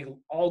coaches in our league,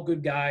 all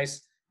good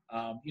guys.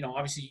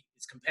 Obviously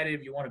it's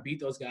competitive. You want to beat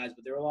those guys,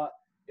 but there are a lot.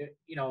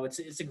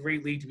 It's a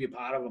great league to be a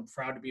part of. I'm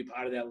proud to be a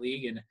part of that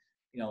league, and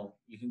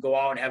you can go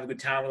out and have a good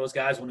time with those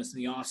guys when it's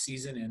in the off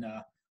season, and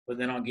but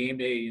then on game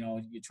day,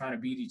 you're trying to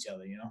beat each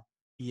other.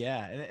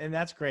 Yeah, and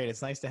that's great.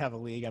 It's nice to have a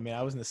league.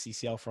 I was in the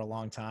CCL for a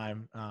long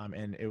time,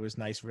 and it was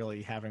nice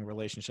really having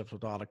relationships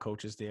with all the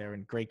coaches there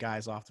and great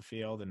guys off the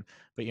field.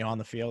 But on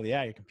the field,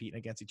 yeah, you're competing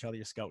against each other,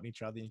 you're scouting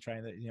each other, and you're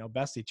trying to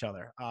best each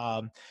other.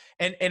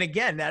 And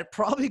again, that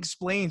probably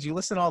explains. You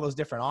listen to all those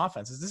different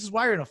offenses. This is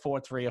why you're in a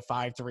 4-3, a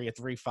 5-3, a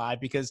 3-5,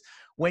 because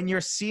when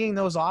you're seeing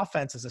those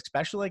offenses,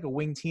 especially like a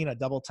wing team, a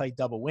double tight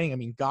double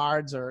wing,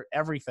 guards are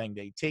everything.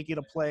 They take you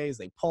to plays,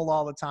 they pull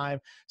all the time.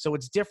 So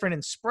it's different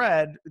in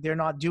spread. They're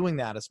not doing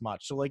that as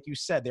much. So like you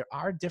said, there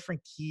are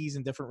different keys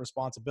and different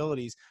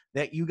responsibilities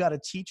that you got to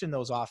teach in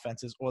those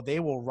offenses, or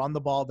they will run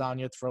the ball down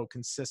your throat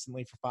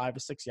consistently for 5 or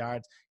 6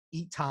 yards,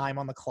 eat time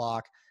on the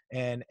clock,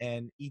 and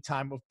eat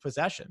time of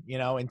possession,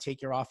 and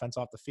take your offense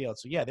off the field.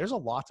 So yeah, there's a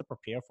lot to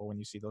prepare for when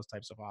you see those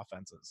types of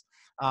offenses.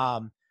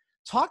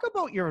 Talk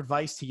about your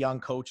advice to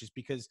young coaches,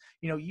 because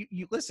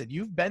you listen,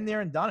 you've been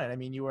there and done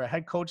it. You were a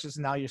head coach. This is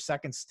now your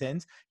second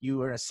stint. You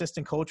were an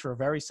assistant coach for a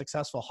very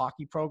successful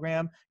hockey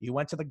program. You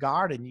went to the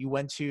Garden. You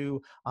went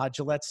to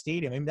Gillette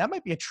Stadium. That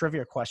might be a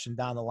trivia question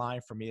down the line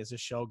for me as this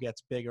show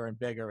gets bigger and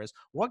bigger. Is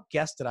what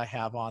guest did I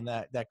have on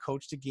that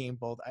coached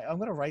Guilbeault? I'm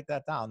going to write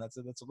that down. That's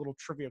a little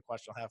trivia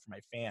question I'll have for my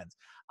fans.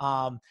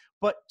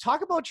 But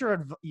talk about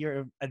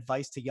your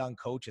advice to young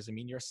coaches.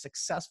 You're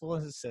successful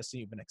as an assistant.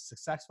 You've been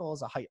successful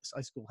as a high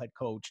school head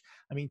coach.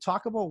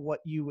 Talk about what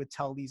you would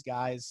tell these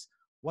guys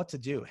what to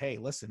do. Hey,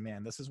 listen,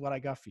 man, this is what I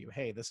got for you.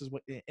 Hey, this is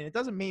what, and it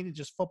doesn't mean it's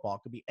just football.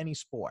 It could be any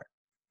sport.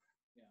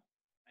 Yeah.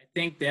 I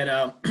think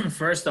that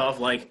first off,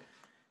 like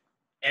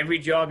every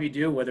job you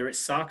do, whether it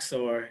sucks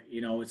or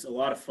it's a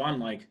lot of fun.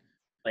 Like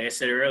I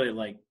said earlier,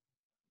 like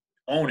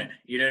own it.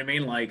 You know what I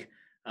mean? Like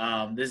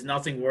there's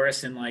nothing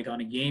worse than like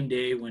on a game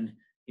day when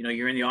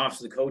you're in the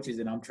office of the coaches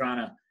and I'm trying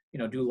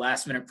to do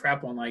last minute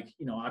prep on like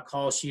a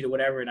call sheet or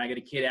whatever, and I get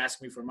a kid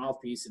asking me for a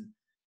mouthpiece, and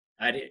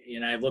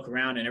I look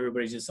around and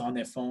everybody's just on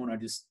their phone or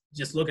just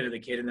looking at the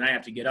kid, and then I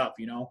have to get up.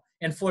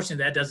 And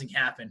fortunately that doesn't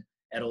happen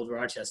at Old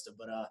Rochester,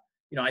 but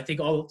I think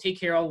take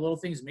care of all the little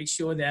things. Make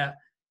sure that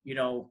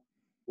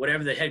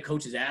whatever the head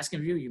coach is asking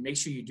of you, you make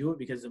sure you do it,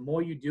 because the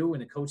more you do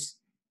and the coach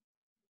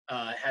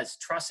has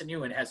trust in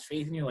you and has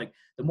faith in you, like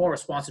the more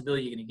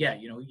responsibility you're going to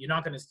get. You're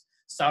not going to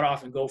start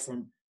off and go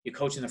from you're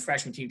coaching the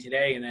freshman team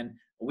today, and then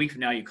a week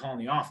from now you're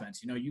calling the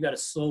offense. You got to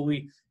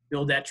slowly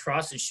build that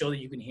trust and show that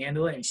you can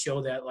handle it, and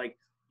show that like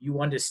you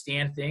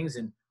understand things,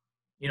 and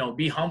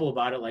be humble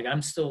about it. Like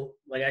I'm still,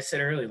 like I said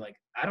earlier, like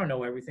I don't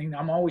know everything.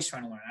 I'm always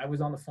trying to learn. I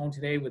was on the phone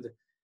today with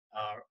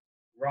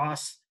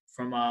Ross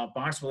from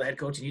Barnesville, the head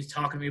coach, and he's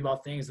talking to me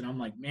about things, and I'm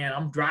like, man,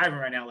 I'm driving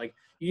right now. Like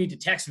you need to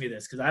text me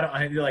this, because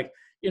I feel like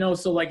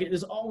so like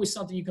there's always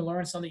something you can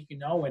learn, something you can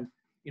know. And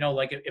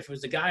like if it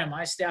was a guy on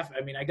my staff,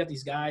 I mean, I got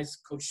these guys,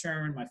 Coach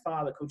Sherman, my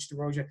father, Coach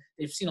DeRoja,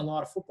 they've seen a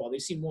lot of football.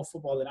 They've seen more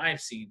football than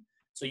I've seen.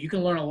 So you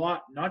can learn a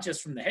lot, not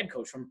just from the head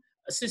coach, from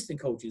assistant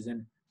coaches.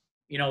 And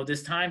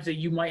there's times that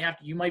you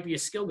might be a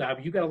skill guy,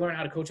 but you got to learn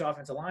how to coach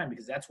offensive line,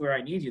 because that's where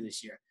I need you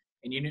this year.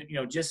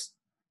 And just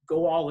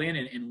go all in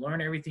and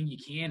learn everything you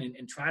can,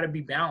 and try to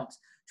be balanced.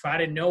 Try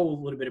to know a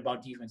little bit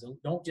about defense.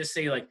 Don't just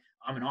say like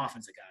I'm an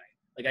offensive guy.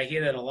 Like I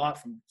hear that a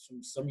lot from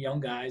some young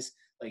guys.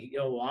 Like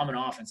well, I'm an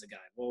offensive guy.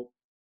 Well,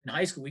 in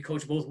high school we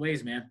coach both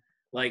ways, man.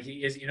 Like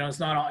it's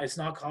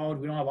not called.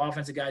 We don't have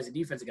offensive guys and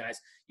defensive guys.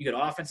 You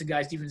got offensive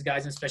guys, defensive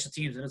guys, and special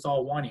teams, and it's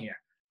all one here.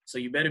 So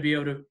you better be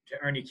able to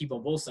earn your keep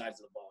on both sides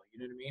of the ball. You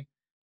know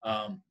what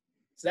I mean?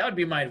 So that would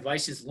be my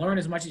advice. Just learn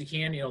as much as you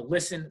can.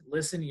 Listen.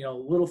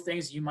 Little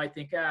things you might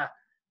think,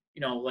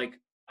 like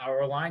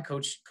our line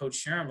coach,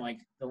 Coach Sherm, like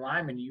the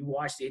linemen, you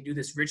watch, they do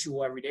this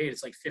ritual every day.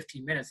 It's like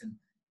 15 minutes. And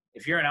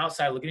if you're an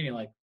outside looking in, you're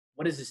like,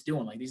 what is this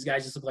doing? Like these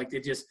guys just look like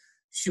they're just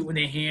shooting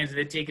their hands and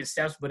they're taking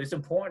steps, but it's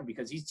important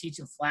because he's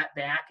teaching flat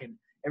back and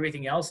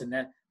everything else. And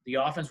that the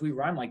offense we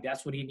run, like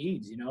that's what he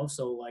needs,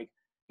 So like,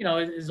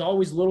 there's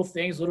always little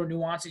things, little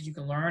nuances you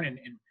can learn and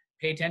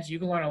pay attention. You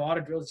can learn a lot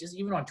of drills, just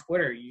even on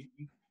Twitter.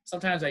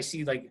 Sometimes I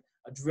see like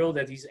a drill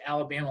that these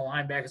Alabama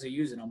linebackers are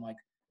using. I'm like,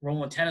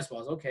 rolling tennis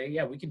balls. Okay,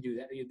 yeah, we can do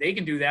that. They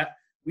can do that.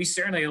 We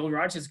certainly, Old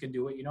Rochester, can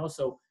do it.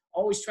 So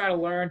always try to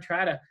learn.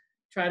 Try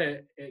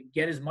to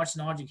get as much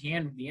knowledge you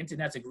can. The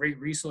internet's a great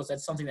resource.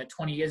 That's something that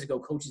 20 years ago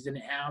coaches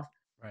didn't have.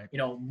 Right.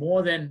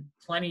 More than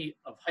plenty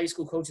of high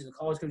school coaches and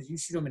college coaches. You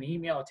shoot them an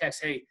email or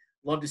text, hey,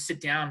 love to sit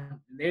down.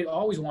 They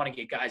always want to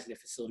get guys at their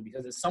facility,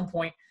 because at some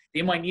point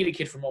they might need a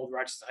kid from Old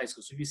Rochester High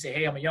School. So if you say,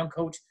 hey, I'm a young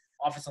coach,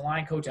 offensive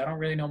line coach, I don't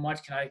really know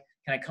much. Can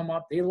I come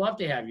up? They love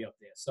to have you up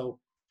there. So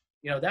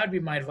that would be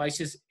my advice.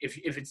 Just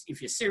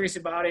if you're serious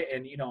about it,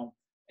 and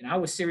and I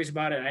was serious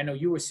about it, and I know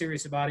you were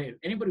serious about it. If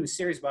anybody was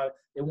serious about it,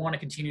 they want to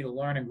continue to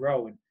learn and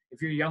grow. And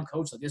if you're a young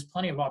coach, like there's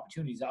plenty of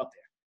opportunities out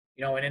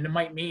there. And it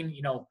might mean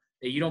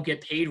that you don't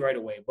get paid right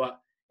away, but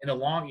in the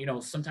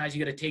long, sometimes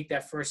you got to take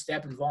that first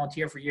step and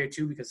volunteer for year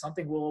 2, because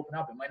something will open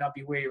up. It might not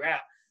be where you're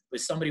at, but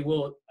somebody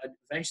will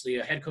eventually.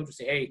 A head coach will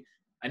say, hey,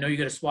 I know you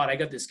got a spot. I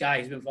got this guy.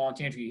 He's been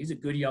volunteering for you. He's a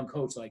good young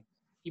coach. Like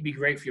he'd be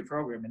great for your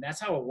program. And that's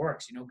how it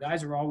works.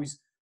 Guys are always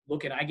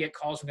looking. I get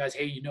calls from guys,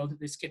 hey, that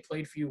this kid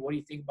played for you. What do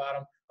you think about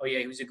him? Oh yeah,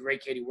 he was a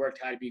great kid. He worked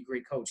hard to be a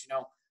great coach.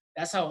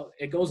 That's how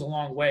it goes a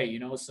long way.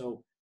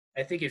 So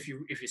I think if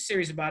you're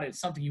serious about it, it's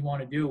something you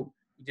want to do.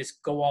 You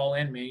just go all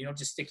in, man. You don't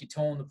just stick your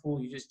toe in the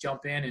pool. You just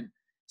jump in and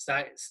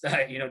start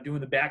doing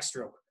the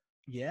backstroke.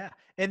 Yeah.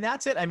 And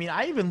that's it. I mean,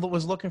 I even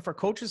was looking for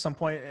coaches at some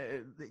point.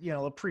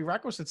 A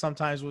prerequisite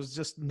sometimes was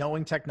just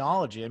knowing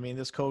technology. I mean,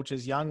 this coach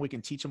is young. We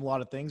can teach him a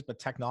lot of things, but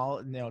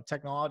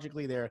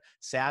technologically they're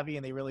savvy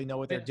and they really know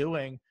what they're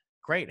doing.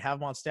 Great. Have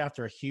them on staff.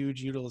 They're a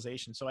huge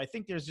utilization. So I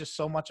think there's just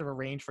so much of a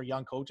range for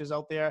young coaches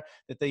out there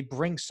that they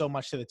bring so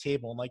much to the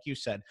table. And like you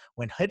said,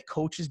 when head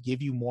coaches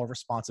give you more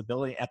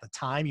responsibility at the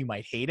time, you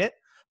might hate it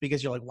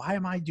because you're like, why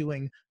am I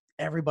doing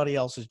everybody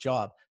else's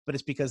job? But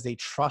it's because they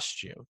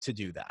trust you to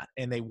do that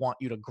and they want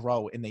you to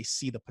grow and they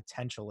see the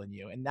potential in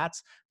you. And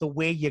that's the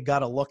way you got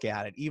to look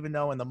at it, even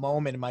though in the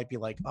moment it might be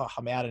like, oh,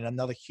 I'm adding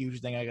another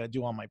huge thing I got to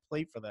do on my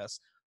plate for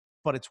this.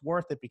 But it's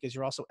worth it because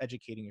you're also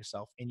educating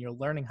yourself and you're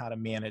learning how to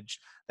manage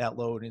that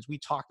load. And as we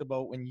talked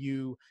about when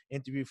you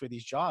interview for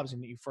these jobs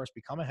and you first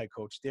become a head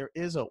coach, there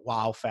is a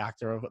wow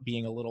factor of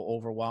being a little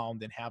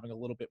overwhelmed and having a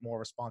little bit more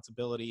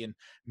responsibility, and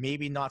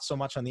maybe not so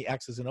much on the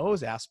X's and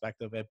O's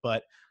aspect of it,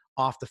 but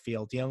off the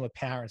field, dealing with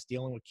parents,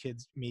 dealing with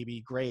kids, maybe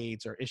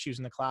grades or issues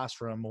in the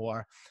classroom,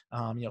 or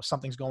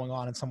something's going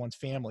on in someone's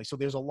family. So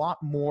there's a lot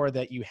more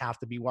that you have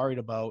to be worried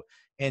about,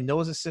 and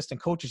those assistant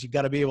coaches you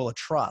got to be able to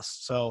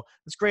trust. So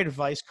that's great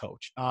advice,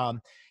 Coach.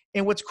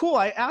 And what's cool,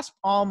 I asked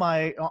all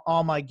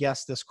my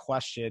guests this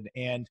question,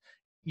 and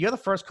you're the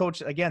first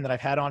coach again that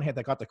I've had on here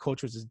that got to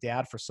coach with his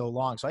dad for so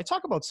long. So I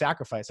talk about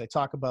sacrifice. I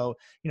talk about,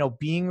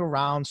 being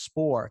around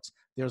sports.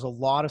 There's a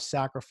lot of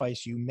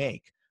sacrifice you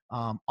make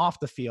off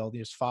the field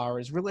as far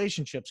as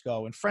relationships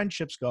go and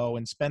friendships go,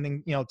 and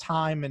spending,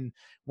 time. And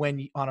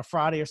on a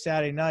Friday or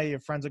Saturday night, your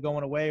friends are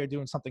going away or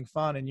doing something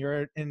fun, and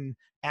you're in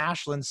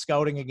Ashland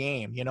scouting a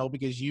game,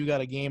 because you got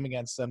a game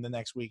against them the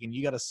next week and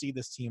you got to see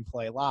this team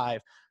play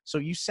live. So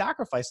you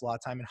sacrifice a lot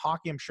of time. In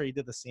hockey, I'm sure you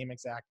did the same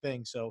exact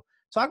thing. So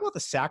talk about the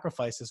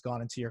sacrifice that's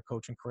gone into your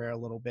coaching career a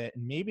little bit,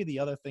 and maybe the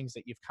other things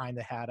that you've kind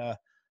of had to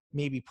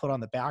maybe put on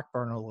the back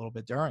burner a little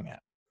bit during it.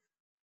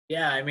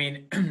 Yeah, I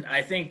mean,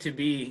 I think to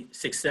be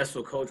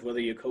successful coach,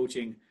 whether you're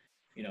coaching,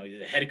 you're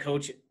the head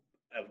coach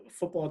of a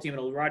football team in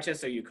Old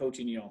Rochester, you're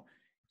coaching,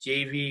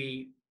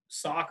 JV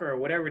soccer or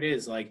whatever it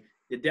is, like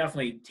it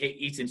definitely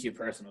eats into your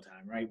personal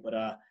time, right? But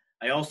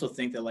I also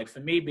think that, like,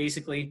 for me,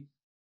 basically,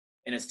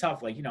 and it's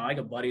tough, like, I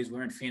got buddies,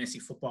 we're in fantasy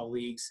football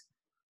leagues,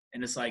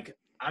 and it's like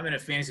I'm in a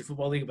fantasy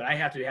football league, but I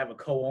have to have a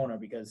co-owner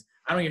because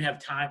I don't even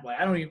have time. Like,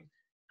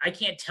 I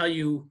can't tell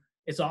you.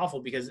 It's awful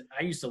because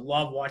I used to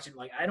love watching.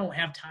 Like, I don't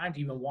have time to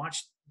even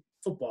watch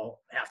football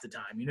half the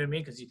time. You know what I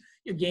mean? Because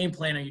you're game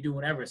planning, you do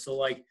whatever. So,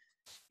 like,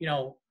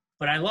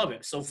 but I love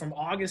it. So from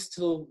August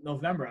till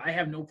November, I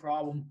have no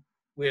problem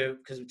with,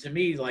 because to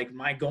me, like,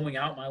 my going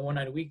out, my one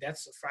night a week,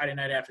 that's a Friday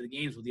night after the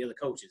games with the other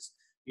coaches.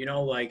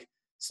 Like,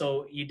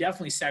 so you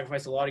definitely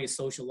sacrifice a lot of your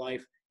social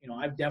life.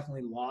 I've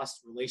definitely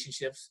lost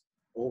relationships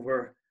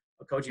over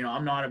a coach.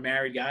 I'm not a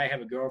married guy. I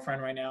have a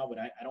girlfriend right now, but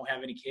I don't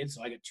have any kids.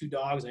 So I got 2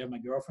 dogs. I have my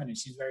girlfriend, and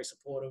she's very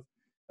supportive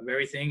of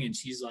everything. And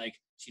she's like,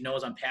 she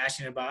knows I'm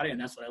passionate about it, and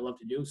that's what I love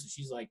to do. So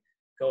she's like,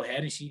 go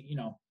ahead. And she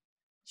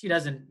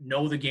doesn't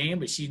know the game,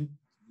 but she's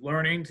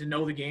learning to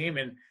know the game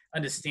and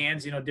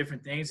understands,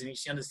 different things. And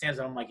she understands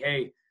that I'm like,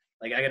 hey,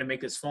 like, I got to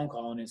make this phone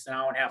call. And it's an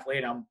hour and a half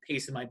later, I'm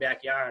pacing my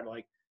backyard,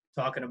 like,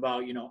 talking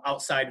about,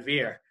 outside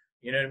veer.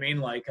 You know what I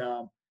mean? Like,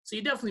 so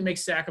you definitely make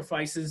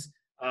sacrifices.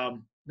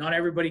 Not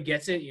everybody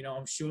gets it.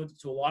 I'm sure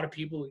to a lot of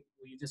people,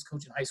 you just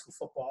coach in high school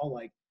football,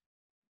 like,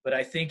 but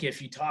I think if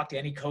you talk to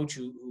any coach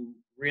who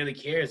really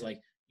cares,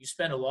 like, you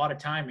spend a lot of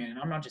time, man, and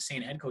I'm not just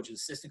saying head coaches,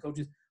 assistant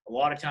coaches, a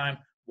lot of time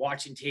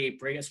watching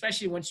tape, right?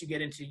 Especially once you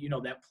get into,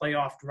 that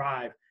playoff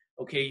drive.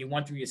 Okay, you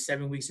went through your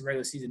 7 weeks of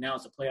regular season, now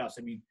it's the playoffs.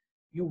 I mean,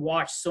 you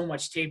watch so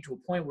much tape to a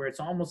point where it's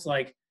almost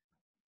like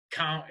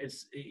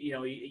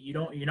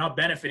you're not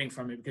benefiting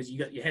from it because you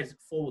got your head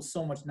full with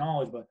so much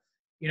knowledge,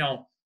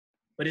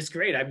 but it's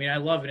great. I mean, I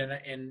love it.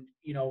 And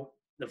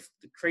the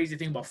crazy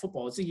thing about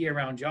football, it's a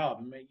year-round job.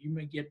 I mean, you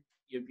may get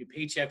your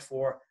paycheck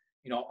for,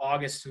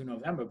 August through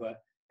November,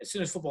 but as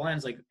soon as football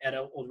ends, like at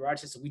Old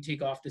Rochester, we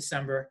take off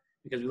December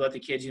because we let the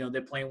kids,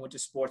 they're playing winter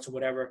sports or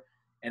whatever.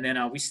 And then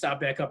we start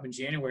back up in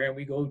January, and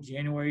we go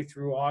January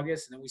through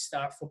August, and then we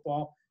start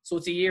football. So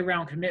it's a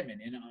year-round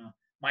commitment. And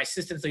my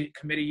assistants, they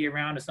commit a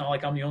year-round. It's not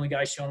like I'm the only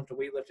guy showing up to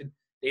weightlifting.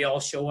 They all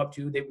show up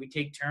too. We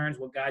take turns,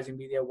 what guys can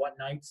be there, what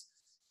nights.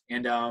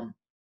 And,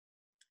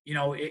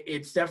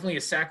 it's definitely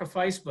a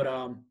sacrifice, but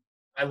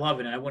I love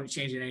it, and I wouldn't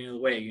change it any other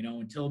way.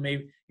 Until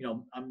maybe,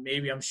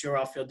 I'm sure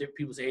I'll feel different.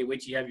 People say, "Hey,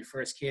 wait till you have your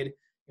first kid."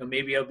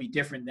 Maybe it'll be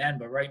different then.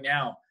 But right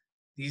now,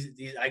 these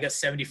I got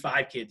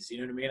 75 kids. You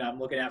know what I mean? I'm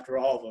looking after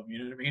all of them. You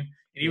know what I mean?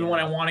 And even when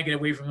I want to get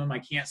away from them, I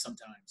can't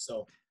sometimes.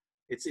 So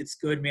it's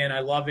good, man. I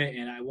love it,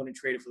 and I wouldn't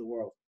trade it for the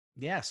world.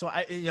 Yeah. So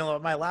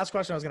my last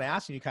question I was going to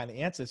ask you kind of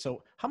answered.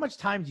 So how much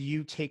time do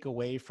you take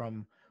away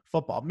from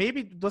football?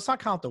 Maybe let's not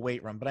count the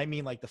weight room, but I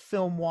mean, like, the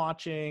film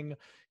watching,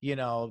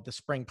 the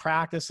spring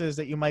practices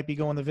that you might be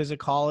going to visit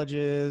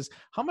colleges.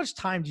 How much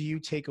time do you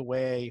take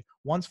away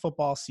once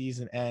football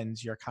season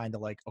ends? You're kind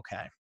of like,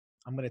 okay,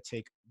 I'm going to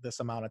take this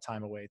amount of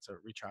time away to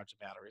recharge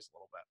the batteries a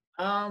little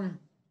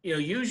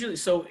bit. Usually,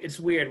 so it's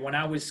weird. When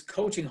I was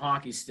coaching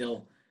hockey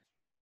still,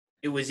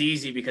 it was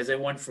easy because I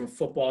went from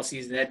football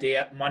season that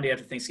day, Monday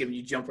after Thanksgiving,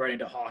 you jump right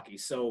into hockey.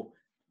 So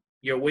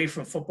you're away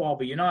from football,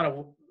 but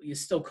you're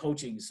still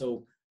coaching.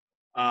 So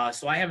I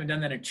haven't done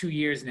that in 2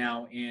 years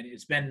now, and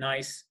it's been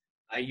nice.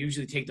 I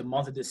usually take the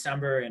month of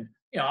December, and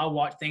I'll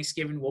watch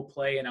Thanksgiving. We'll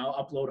play, and I'll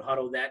upload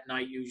Huddle that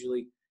night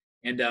usually.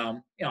 And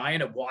I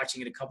end up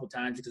watching it a couple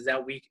times because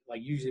that week,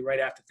 like usually right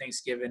after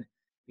Thanksgiving,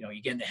 you're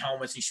getting the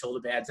helmets and shoulder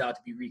pads out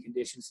to be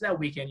reconditioned. So that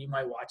weekend you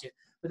might watch it,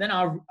 but then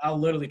I'll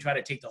literally try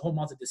to take the whole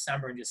month of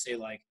December and just say,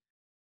 like,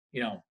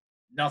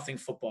 nothing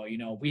football.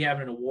 We have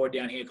an award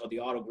down here called the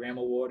Otto Graham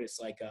Award. It's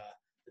like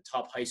the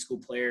top high school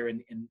player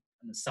in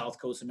the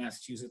South Coast of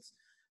Massachusetts.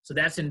 So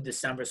that's in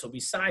December. So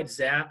besides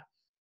that,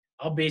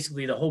 I'll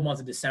basically the whole month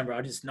of December,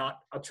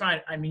 I'll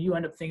try. I mean, you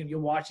end up thinking you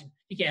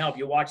can't help.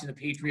 You're watching the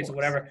Patriots or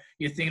whatever.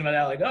 You're thinking about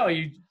that, like, oh,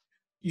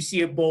 you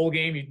see a bowl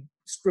game, you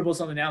scribble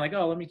something down, like,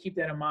 oh, let me keep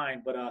that in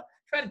mind. But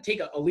try to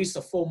take at least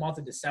a full month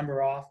of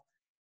December off.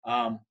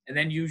 And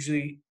then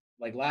usually,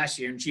 like last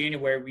year in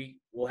January, we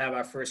will have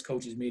our first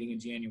coaches meeting in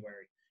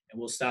January, and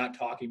we'll start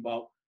talking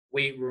about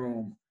weight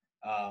room.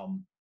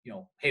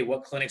 Hey,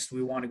 what clinics do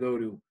we want to go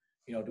to?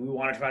 Do we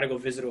want to try to go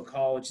visit a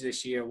college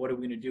this year? What are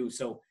we going to do?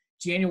 So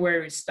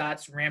January it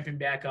starts ramping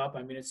back up.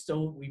 I mean, it's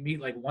still, we meet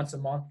like once a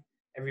month,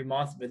 every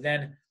month, but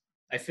then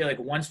I feel like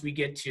once we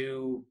get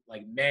to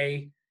like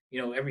May,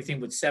 everything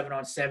with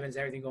 7-on-7s,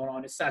 everything going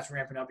on, it starts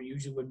ramping up. And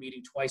usually we're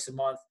meeting twice a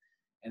month.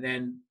 And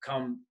then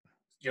come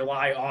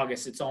July,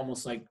 August, it's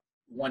almost like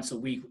once a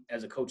week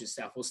as a coaching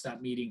staff. We'll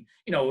start meeting,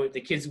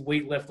 the kids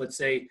weight lift, let's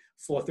say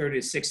 4:30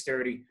 to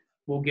 6:30.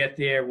 We'll get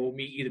there. We'll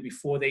meet either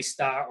before they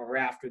start or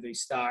after they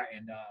start.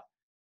 And,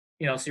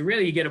 so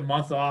really you get a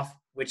month off,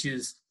 which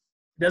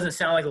doesn't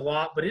sound like a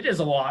lot, but it is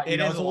a lot. It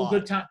is it's a lot.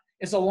 good time.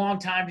 It's a long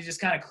time to just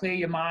kind of clear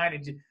your mind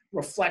and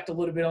reflect a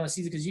little bit on the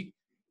season. Because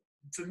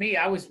for me,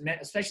 I was,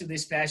 especially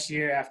this past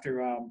year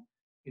after,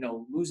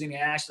 losing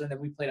Ashland, and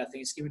we played our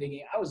Thanksgiving Day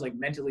game, I was like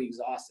mentally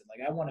exhausted.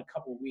 Like I won a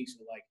couple of weeks,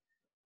 but like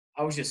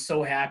I was just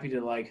so happy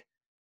to like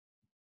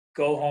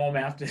go home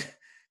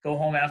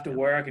after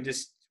work and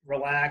just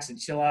relax and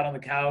chill out on the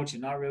couch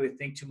and not really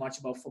think too much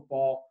about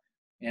football.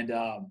 And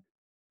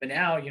but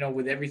now,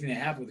 with everything that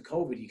happened with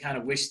COVID, you kind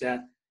of wish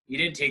that you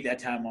didn't take that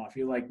time off.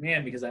 You're like,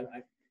 man, because I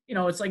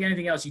it's like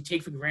anything else. You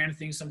take for granted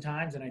things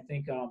sometimes, and I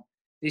think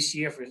this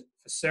year for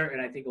certain,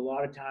 I think a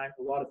lot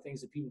of things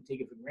that people take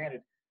it for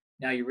granted,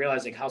 now you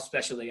realize like how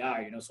special they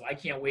are. So I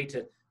can't wait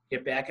to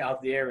get back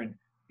out there and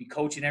be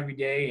coaching every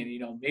day.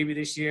 And maybe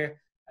this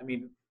year, I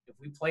mean, if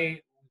we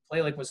play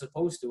like we're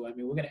supposed to, I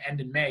mean, we're going to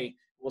end in May.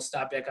 We'll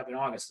start back up in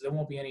August. So there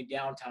won't be any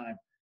downtime.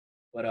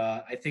 But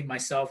I think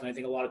myself and I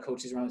think a lot of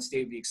coaches around the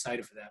state would be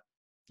excited for that.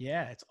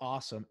 Yeah, it's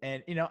awesome.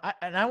 And,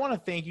 I want to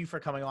thank you for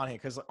coming on here,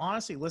 because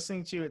honestly,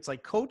 listening to you, it's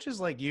like coaches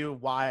like you,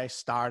 why I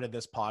started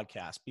this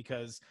podcast,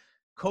 because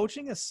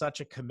coaching is such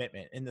a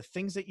commitment, and the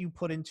things that you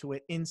put into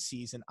it in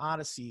season, out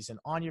of season,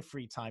 on your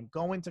free time,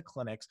 going to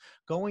clinics,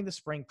 going to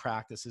spring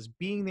practices,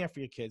 being there for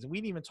your kids. And we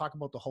didn't even talk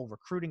about the whole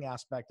recruiting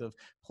aspect of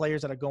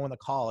players that are going to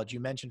college.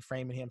 You mentioned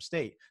Framingham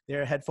State.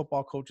 Their head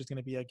football coach is going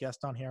to be a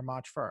guest on here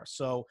March 1st.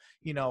 So,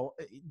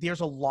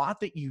 there's a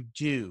lot that you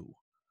do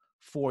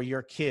for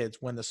your kids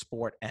when the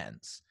sport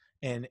ends.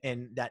 And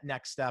that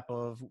next step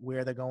of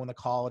where they're going to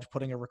college,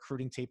 putting a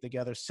recruiting tape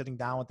together, sitting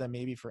down with them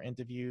maybe for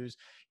interviews,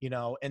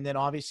 and then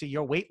obviously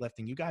your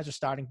weightlifting. You guys are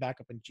starting back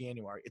up in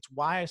January. It's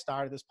why I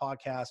started this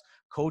podcast.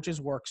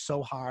 Coaches work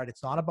so hard.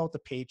 It's not about the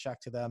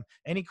paycheck to them.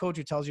 Any coach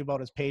who tells you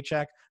about his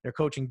paycheck, they're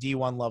coaching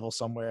D1 level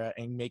somewhere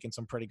and making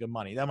some pretty good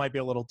money. That might be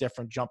a little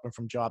different jumping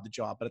from job to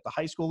job, but at the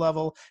high school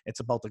level, it's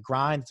about the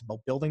grind. It's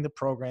about building the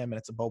program, and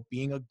it's about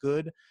being a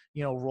good,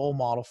 role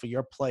model for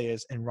your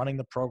players and running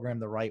the program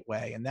the right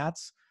way. And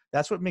that's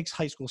what makes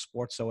high school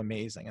sports so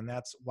amazing. And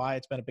that's why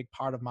it's been a big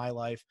part of my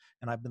life.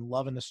 And I've been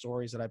loving the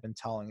stories that I've been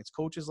telling. It's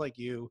coaches like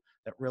you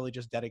that really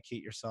just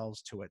dedicate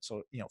yourselves to it.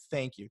 So,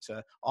 thank you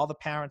to all the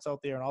parents out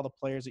there and all the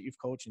players that you've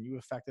coached and you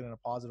affected in a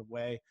positive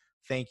way.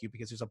 Thank you,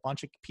 because there's a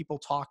bunch of people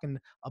talking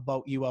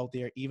about you out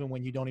there, even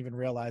when you don't even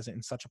realize it,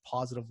 in such a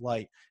positive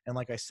light. And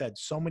like I said,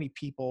 so many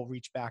people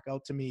reach back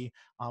out to me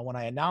when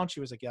I announced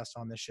you as a guest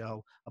on the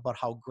show about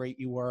how great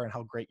you were and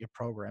how great your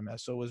program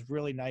is. So it was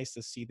really nice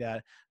to see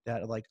that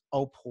like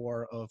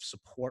outpour of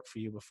support for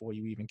you before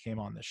you even came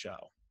on the show.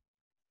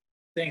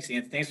 Thanks,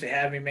 Ian. Thanks for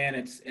having me, man.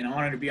 It's an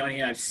honor to be on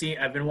here.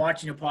 I've been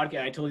watching your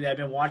podcast. I told you I've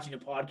been watching your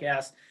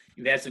podcast.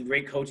 You've had some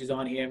great coaches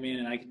on here,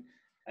 man, and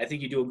I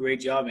think you do a great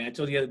job, man. I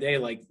told you the other day,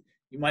 like,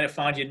 you might have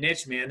found your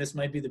niche, man. This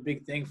might be the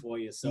big thing for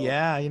you. So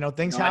yeah,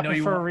 things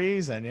happen for a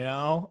reason.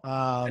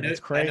 It's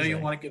crazy. I know you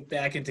want to get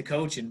back into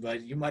coaching,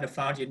 but you might have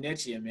found your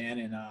niche here, man.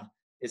 And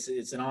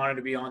it's an honor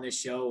to be on this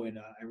show, and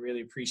I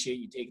really appreciate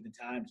you taking the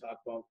time to talk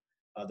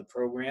about the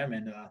program.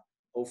 And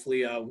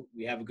hopefully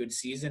we have a good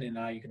season,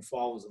 and you can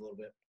follow us a little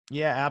bit.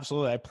 Yeah,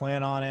 absolutely. I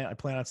plan on it. I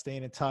plan on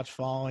staying in touch,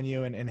 following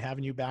you, and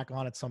having you back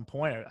on at some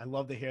point. I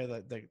love to hear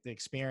the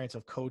experience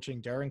of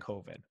coaching during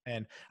COVID.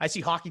 And I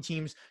see hockey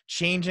teams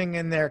changing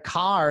in their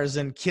cars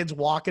and kids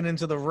walking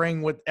into the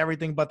ring with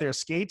everything but their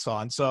skates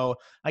on. So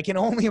I can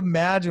only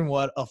imagine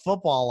what a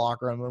football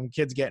locker room and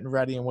kids getting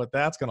ready and what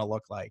that's going to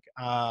look like.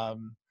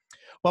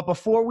 But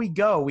before we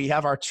go, we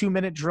have our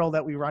 2-minute drill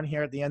that we run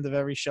here at the end of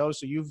every show.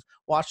 So you've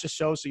watched the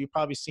show, so you've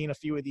probably seen a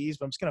few of these,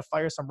 but I'm just going to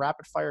fire some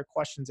rapid fire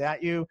questions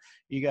at you.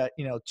 You got,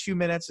 2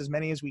 minutes, as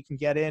many as we can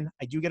get in.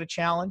 I do get a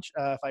challenge.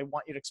 If I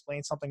want you to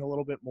explain something a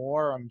little bit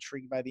more, I'm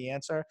intrigued by the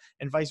answer,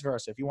 and vice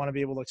versa. If you want to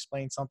be able to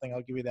explain something,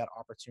 I'll give you that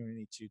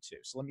opportunity too.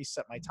 So let me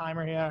set my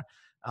timer here,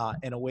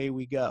 and away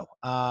we go.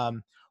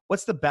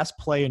 What's the best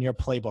play in your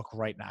playbook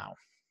right now?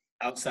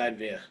 Outside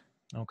veer.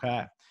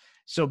 Okay.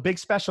 So big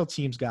special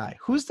teams guy.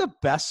 Who's the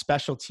best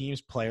special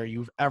teams player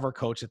you've ever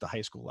coached at the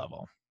high school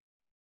level?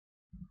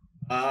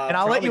 And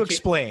I'll let you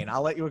explain.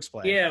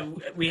 Yeah,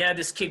 we had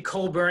this kid,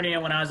 Cole Bernier,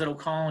 when I was at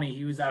O'Colony.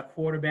 He was our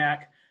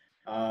quarterback.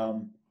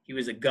 He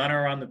was a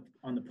gunner on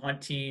the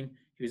punt team.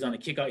 He was on the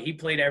kickoff. He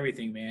played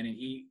everything, man. And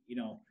he,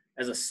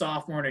 as a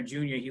sophomore and a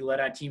junior, he led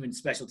our team in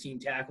special team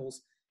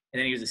tackles. And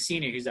then he was a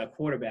senior. He's our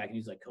quarterback. And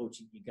he's like,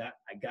 Coach,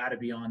 I got to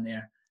be on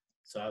there.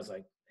 So I was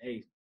like,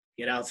 hey,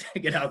 get out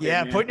there.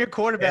 Yeah, man. Putting your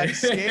quarterback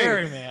is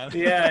scary, man.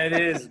 Yeah, it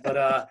is.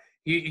 But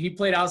he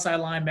played outside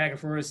linebacker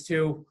for us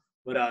too.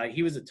 But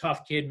he was a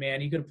tough kid,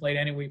 man. He could have played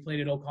anywhere. He played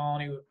at Old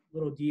Colony,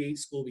 little D8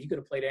 school, but he could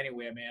have played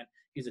anywhere, man.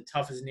 He's a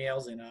tough as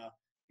nails, and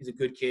he's a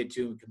good kid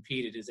too, and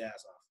competed his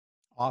ass off.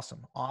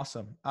 Awesome.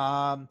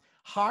 Awesome.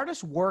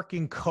 Hardest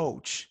working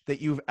coach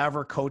that you've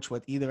ever coached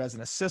with, either as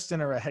an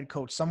assistant or a head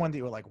coach, someone that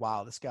you were like,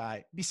 wow, this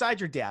guy, besides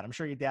your dad, I'm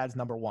sure your dad's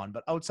number one,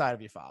 but outside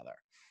of your father.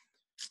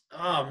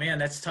 Oh man,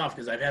 that's tough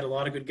because I've had a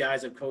lot of good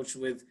guys I've coached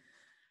with.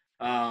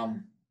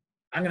 I'm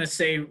gonna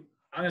say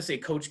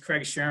Coach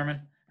Craig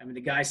Sherman. I mean,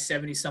 the guy's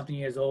 70-something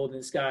years old, and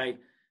this guy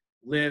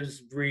lives,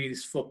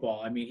 breathes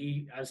football. I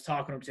mean, I was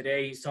talking to him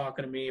today. He's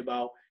talking to me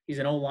about he's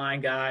an O-line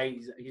guy.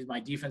 He's my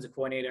defensive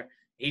coordinator.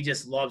 He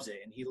just loves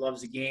it, and he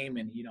loves the game.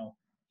 And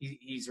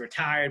he's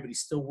retired, but he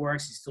still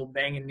works. He's still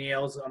banging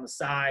nails on the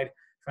side,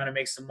 trying to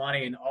make some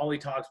money. And all he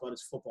talks about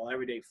is football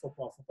every day.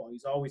 Football.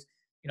 He's always,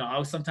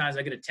 sometimes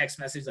I get a text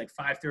message like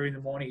 5:30 in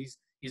the morning.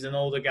 He's an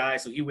older guy,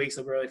 so he wakes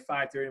up early at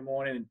 5:30 in the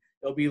morning, and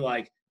it'll be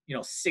like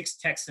 6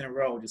 texts in a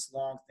row, just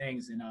long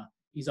things. And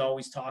he's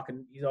always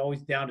talking. He's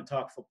always down to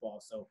talk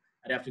football. So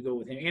I'd have to go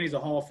with him. And he's a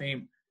Hall of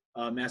Fame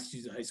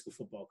Massachusetts high school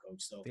football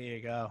coach. So there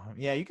you go.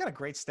 Yeah, you got a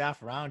great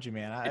staff around you,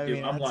 man. I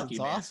do. I'm lucky,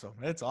 it's man. Awesome.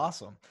 It's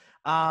awesome.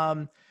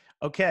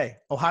 Okay,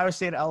 Ohio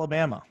State,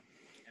 Alabama.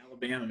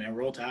 Alabama, man,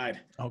 roll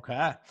tide.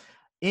 Okay.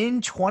 In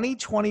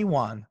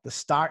 2021, the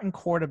starting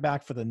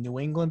quarterback for the New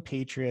England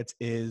Patriots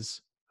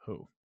is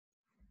who?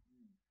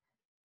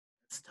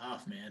 It's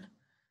tough, man.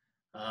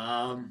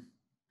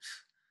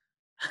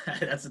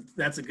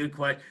 That's a good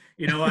question.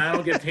 I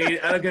don't get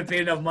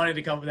paid enough money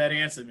to come up with that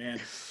answer, man.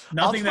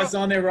 Nothing that's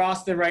on their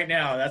roster right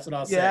now. That's what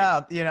I'll say.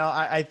 Yeah,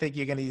 I think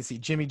you're going to see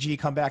Jimmy G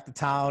come back to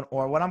town,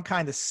 or what I'm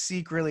kind of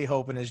secretly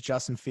hoping is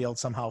Justin Fields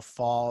somehow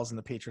falls and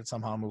the Patriots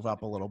somehow move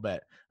up a little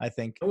bit. I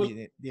think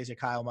there's your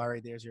Kyle Murray,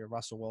 there's your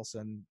Russell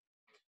Wilson,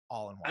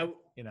 all in one.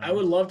 I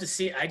would love to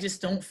see. I just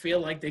don't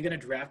feel like they're going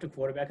to draft a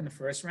quarterback in the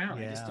first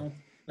round. Yeah. I just don't.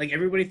 Like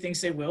everybody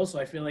thinks they will, so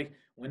I feel like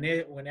when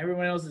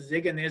everyone else is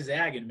zigging, they're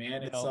zagging,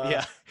 man. It's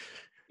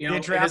they're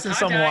drafting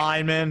some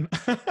linemen.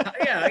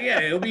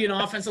 It'll be an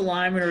offensive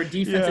lineman or a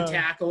defensive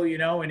tackle, and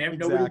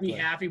nobody would be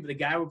happy, but the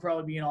guy would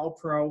probably be an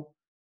all-pro.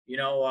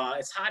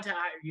 It's hard to,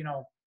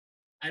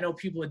 I know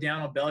people are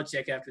down on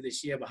Belichick after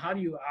this year, but how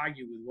do you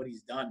argue with what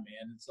he's done,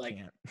 man? It's like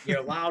you're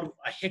allowed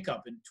a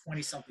hiccup in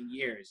 20-something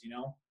years,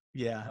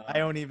 Yeah,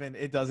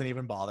 it doesn't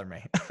even bother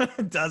me.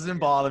 It doesn't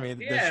bother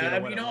me.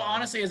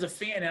 Honestly, as a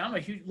fan, and I'm a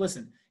huge,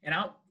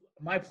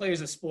 my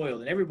players are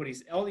spoiled,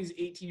 and all these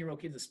 18-year-old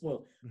kids are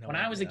spoiled. When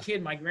I was a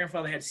kid, my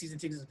grandfather had season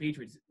tickets to the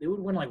Patriots. They would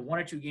win like 1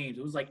 or 2 games.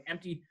 It was like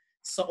empty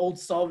old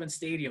Sullivan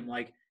Stadium.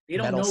 Like, they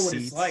don't know what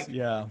it's like.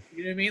 Yeah.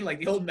 You know what I mean? Like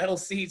the old metal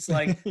seats.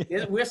 Like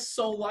we're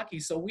so lucky.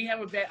 So we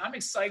have I'm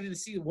excited to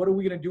see what are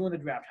we going to do in the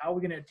draft? How are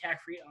we going to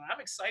attack free? I'm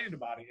excited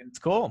about it. It's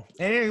cool.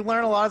 And you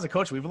learn a lot as a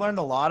coach. We've learned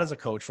a lot as a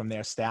coach from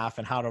their staff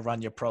and how to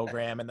run your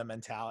program and the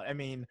mentality. I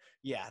mean,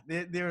 Bill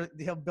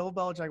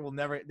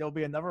Belichick there'll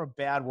be another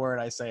bad word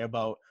I say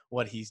about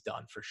what he's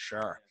done for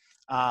sure.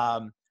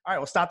 All right,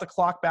 we'll start the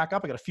clock back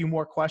up. I got a few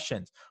more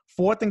questions.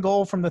 4th and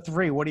goal from the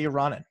 3. What are you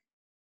running?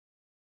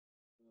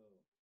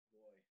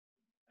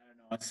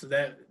 So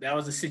that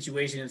was a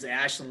situation in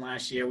Ashland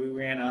last year. We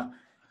ran a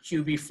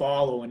QB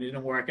follow and it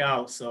didn't work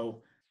out.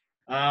 So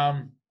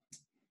I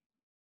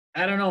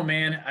don't know,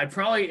 man.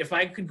 If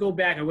I could go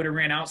back, I would have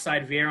ran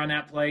outside veer on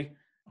that play.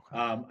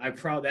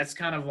 That's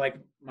kind of like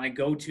my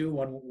go-to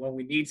when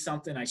we need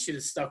something. I should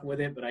have stuck with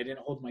it, but I didn't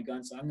hold my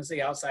gun. So I'm gonna say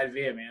outside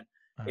veer, man.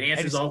 It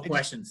answers all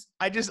questions.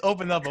 I just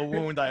opened up a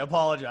wound. I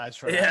apologize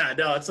for that. Yeah,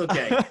 no, it's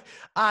okay.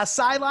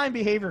 Sideline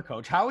behavior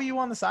coach. How are you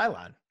on the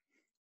sideline?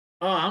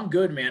 Oh, I'm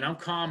good, man. I'm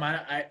calm.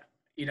 I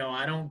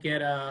don't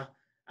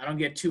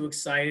get too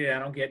excited. I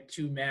don't get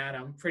too mad.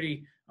 I'm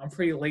pretty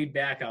laid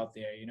back out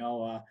there.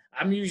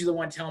 I'm usually the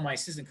one telling my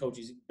assistant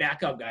coaches,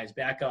 back up, guys,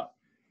 back up.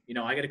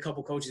 I got a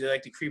couple coaches that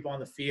like to creep on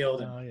the field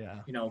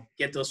and,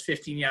 get those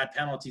 15-yard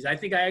penalties. I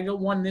think I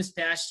got one this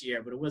past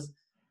year, but it was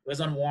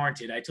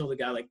unwarranted. I told the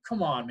guy, like,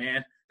 come on,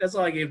 man. That's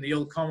all I gave him, the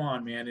old come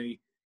on, man. And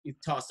he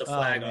tossed a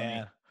flag on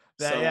me.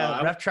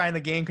 Ref trying to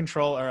gain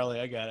control early.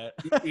 I got it.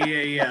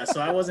 Yeah.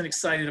 So I wasn't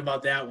excited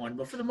about that one.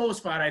 But for the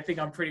most part, I think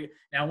I'm pretty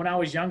 – now, when I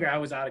was younger, I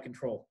was out of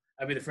control.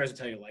 I'd be the first to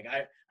tell you. Like,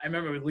 I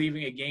remember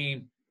leaving a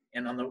game,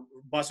 and on the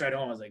bus ride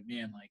home, I was like,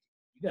 man, like,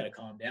 you got to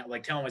calm down.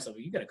 Like, telling myself,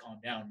 you got to calm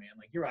down, man.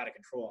 Like, you're out of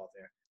control out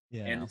there.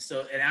 Yeah. And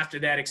after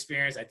that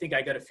experience, I think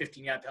I got a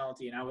 15-yard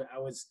penalty, and I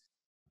was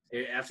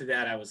 – after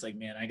that, I was like,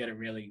 man, I got to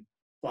really –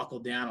 buckle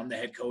down. I'm the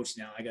head coach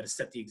now. I got to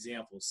set the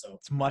example. So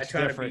it's much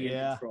different.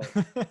 In control.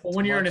 But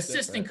when you're an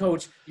assistant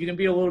coach, you can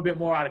be a little bit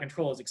more out of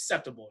control. It's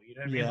acceptable. You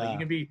know what I mean? Like, you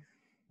can be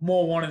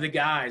more one of the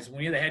guys.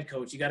 When you're the head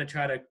coach, you got to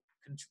try to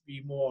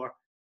be more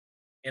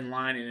in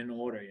line and in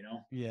order,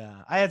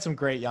 Yeah. I had some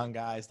great young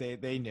guys. They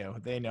knew.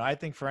 I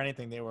think for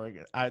anything they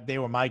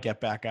were my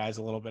get back guys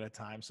a little bit of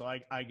time. So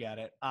I get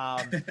it.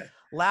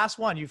 Last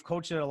one, you've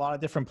coached at a lot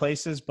of different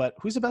places, but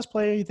who's the best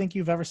player you think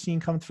you've ever seen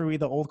come through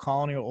either Old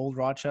Colony or Old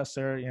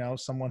Rochester?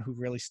 Someone who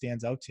really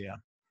stands out to you.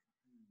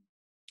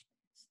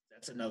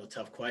 That's another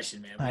tough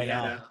question, man. I We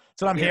had know. a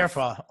That's what I'm we had here a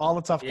for. All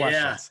the tough yeah.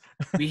 questions.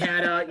 We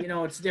had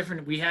it's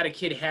different. We had a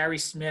kid, Harry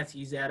Smith.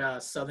 He's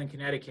at Southern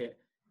Connecticut,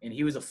 and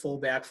he was a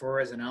fullback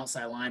for us, an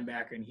outside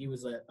linebacker, and he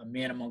was a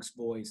man amongst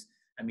boys.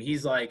 I mean,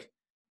 he's like,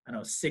 I don't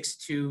know,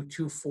 6'2",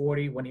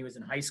 240 when he was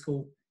in high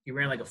school. He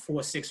ran like a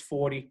 4.6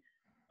 40.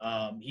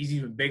 He's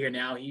even bigger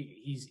now.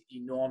 He's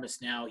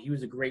enormous now. He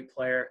was a great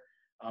player.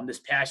 This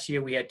past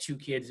year, we had two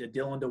kids,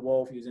 Dylan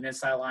DeWolf. He was an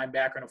inside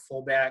linebacker and a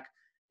fullback.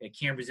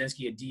 Cam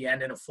Brzezinski, a D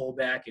end and a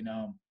fullback. And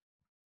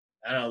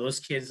I don't know, those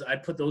kids,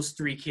 I'd put those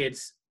three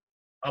kids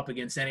up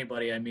against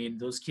anybody. I mean,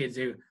 those kids,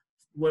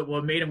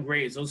 what made them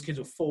great is those kids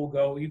were full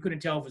go. You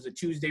couldn't tell if it was a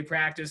Tuesday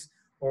practice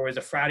or it was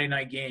a Friday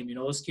night game. You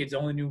know, those kids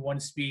only knew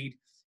one speed,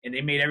 and they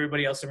made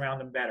everybody else around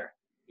them better.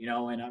 You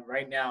know, and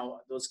right now,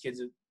 those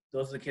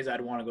are the kids I'd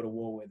want to go to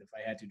war with if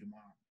I had to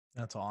tomorrow.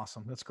 That's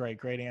awesome. That's great.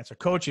 Great answer.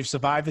 Coach, you've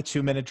survived the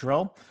 2-minute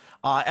drill.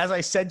 As I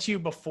said to you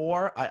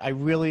before, I'm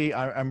really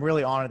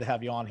honored to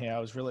have you on here. I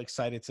was really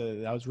excited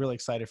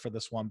for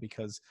this one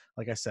because,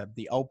 like I said,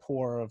 the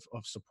outpour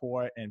of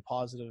support and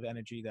positive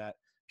energy that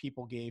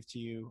people gave to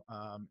you,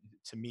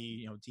 to me,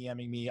 you know,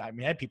 DMing me. I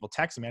mean, I had people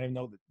texting me. I didn't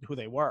know who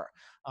they were.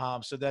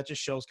 So that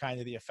just shows kind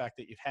of the effect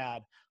that you've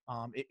had.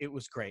 It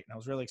was great. And I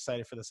was really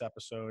excited for this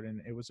episode,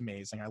 and it was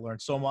amazing. I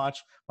learned so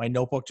much. My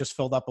notebook just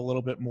filled up a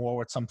little bit more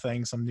with some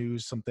things, some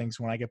news, some things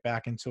when I get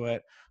back into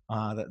it,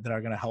 that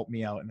are going to help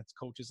me out. And it's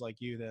coaches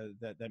like you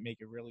that make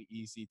it really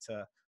easy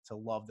to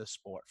love this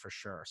sport for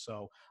sure.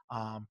 So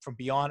from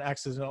Beyond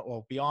X's,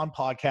 well, Beyond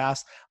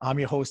Podcast, I'm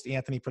your host,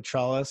 Anthony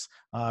Petrellis,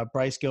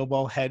 Bryce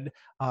Guilbeault, head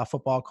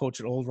football coach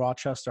at Old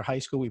Rochester High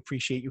School. We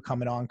appreciate you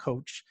coming on,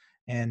 Coach.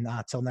 And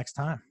till next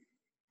time.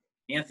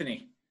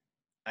 Anthony,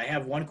 I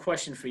have one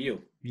question for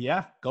you.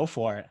 Yeah, go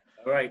for it.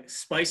 All right,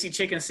 spicy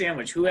chicken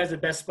sandwich. Who has the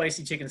best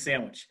spicy chicken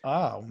sandwich?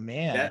 Oh,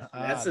 man.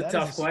 That's a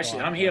tough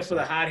question. I'm here for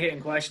the hard-hitting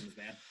questions,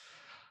 man.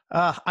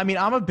 I mean,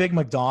 I'm a big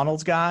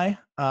McDonald's guy,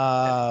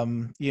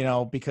 you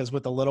know, because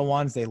with the little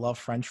ones, they love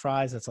French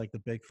fries. That's like the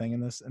big thing in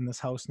this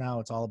house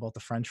now. It's all about the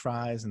French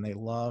fries, and they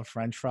love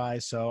French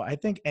fries. So I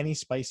think any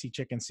spicy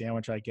chicken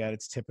sandwich I get,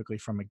 it's typically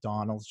from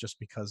McDonald's just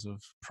because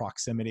of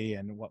proximity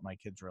and what my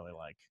kids really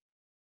like.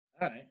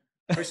 All right.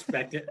 I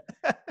respect it.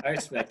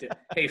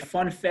 Hey,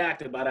 fun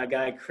fact about our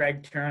guy,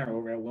 Craig Turner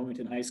over at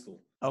Wilmington High School.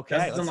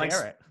 Okay, let's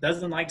hear it.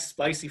 Doesn't like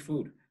spicy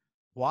food.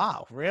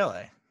 Wow,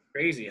 really?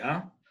 Crazy,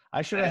 huh?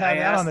 I should have had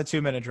that on the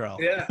 2-minute drill.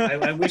 Yeah,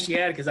 I wish he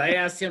had, because I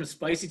asked him,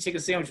 spicy chicken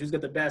sandwich, who's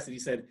got the best? And he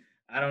said,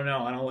 I don't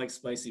know. I don't like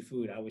spicy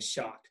food. I was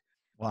shocked.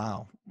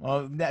 Wow.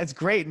 Well, that's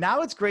great.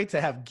 Now it's great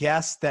to have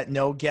guests that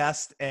know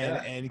guests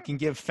and can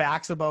give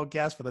facts about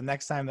guests for the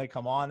next time they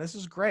come on. This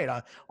is great.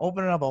 I'm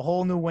opening up a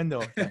whole new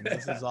window of things.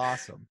 This is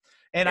awesome.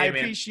 And hey, I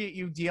appreciate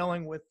you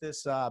dealing with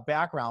this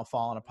background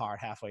falling apart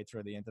halfway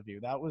through the interview.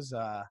 That was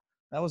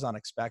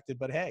unexpected,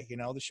 but hey, you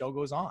know, the show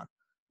goes on.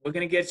 We're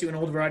going to get you an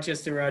Old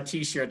Rochester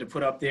t-shirt to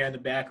put up there in the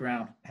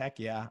background. Heck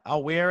yeah.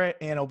 I'll wear it,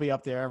 and it'll be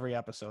up there every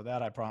episode.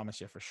 That I promise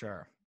you for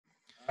sure.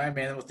 All right,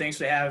 man. Well, thanks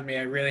for having me.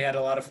 I really had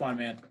a lot of fun,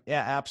 man.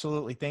 Yeah,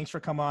 absolutely. Thanks for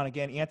coming on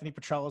again. Anthony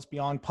Petrellis,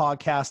 Beyond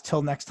Podcast.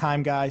 Till next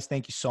time, guys.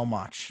 Thank you so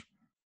much.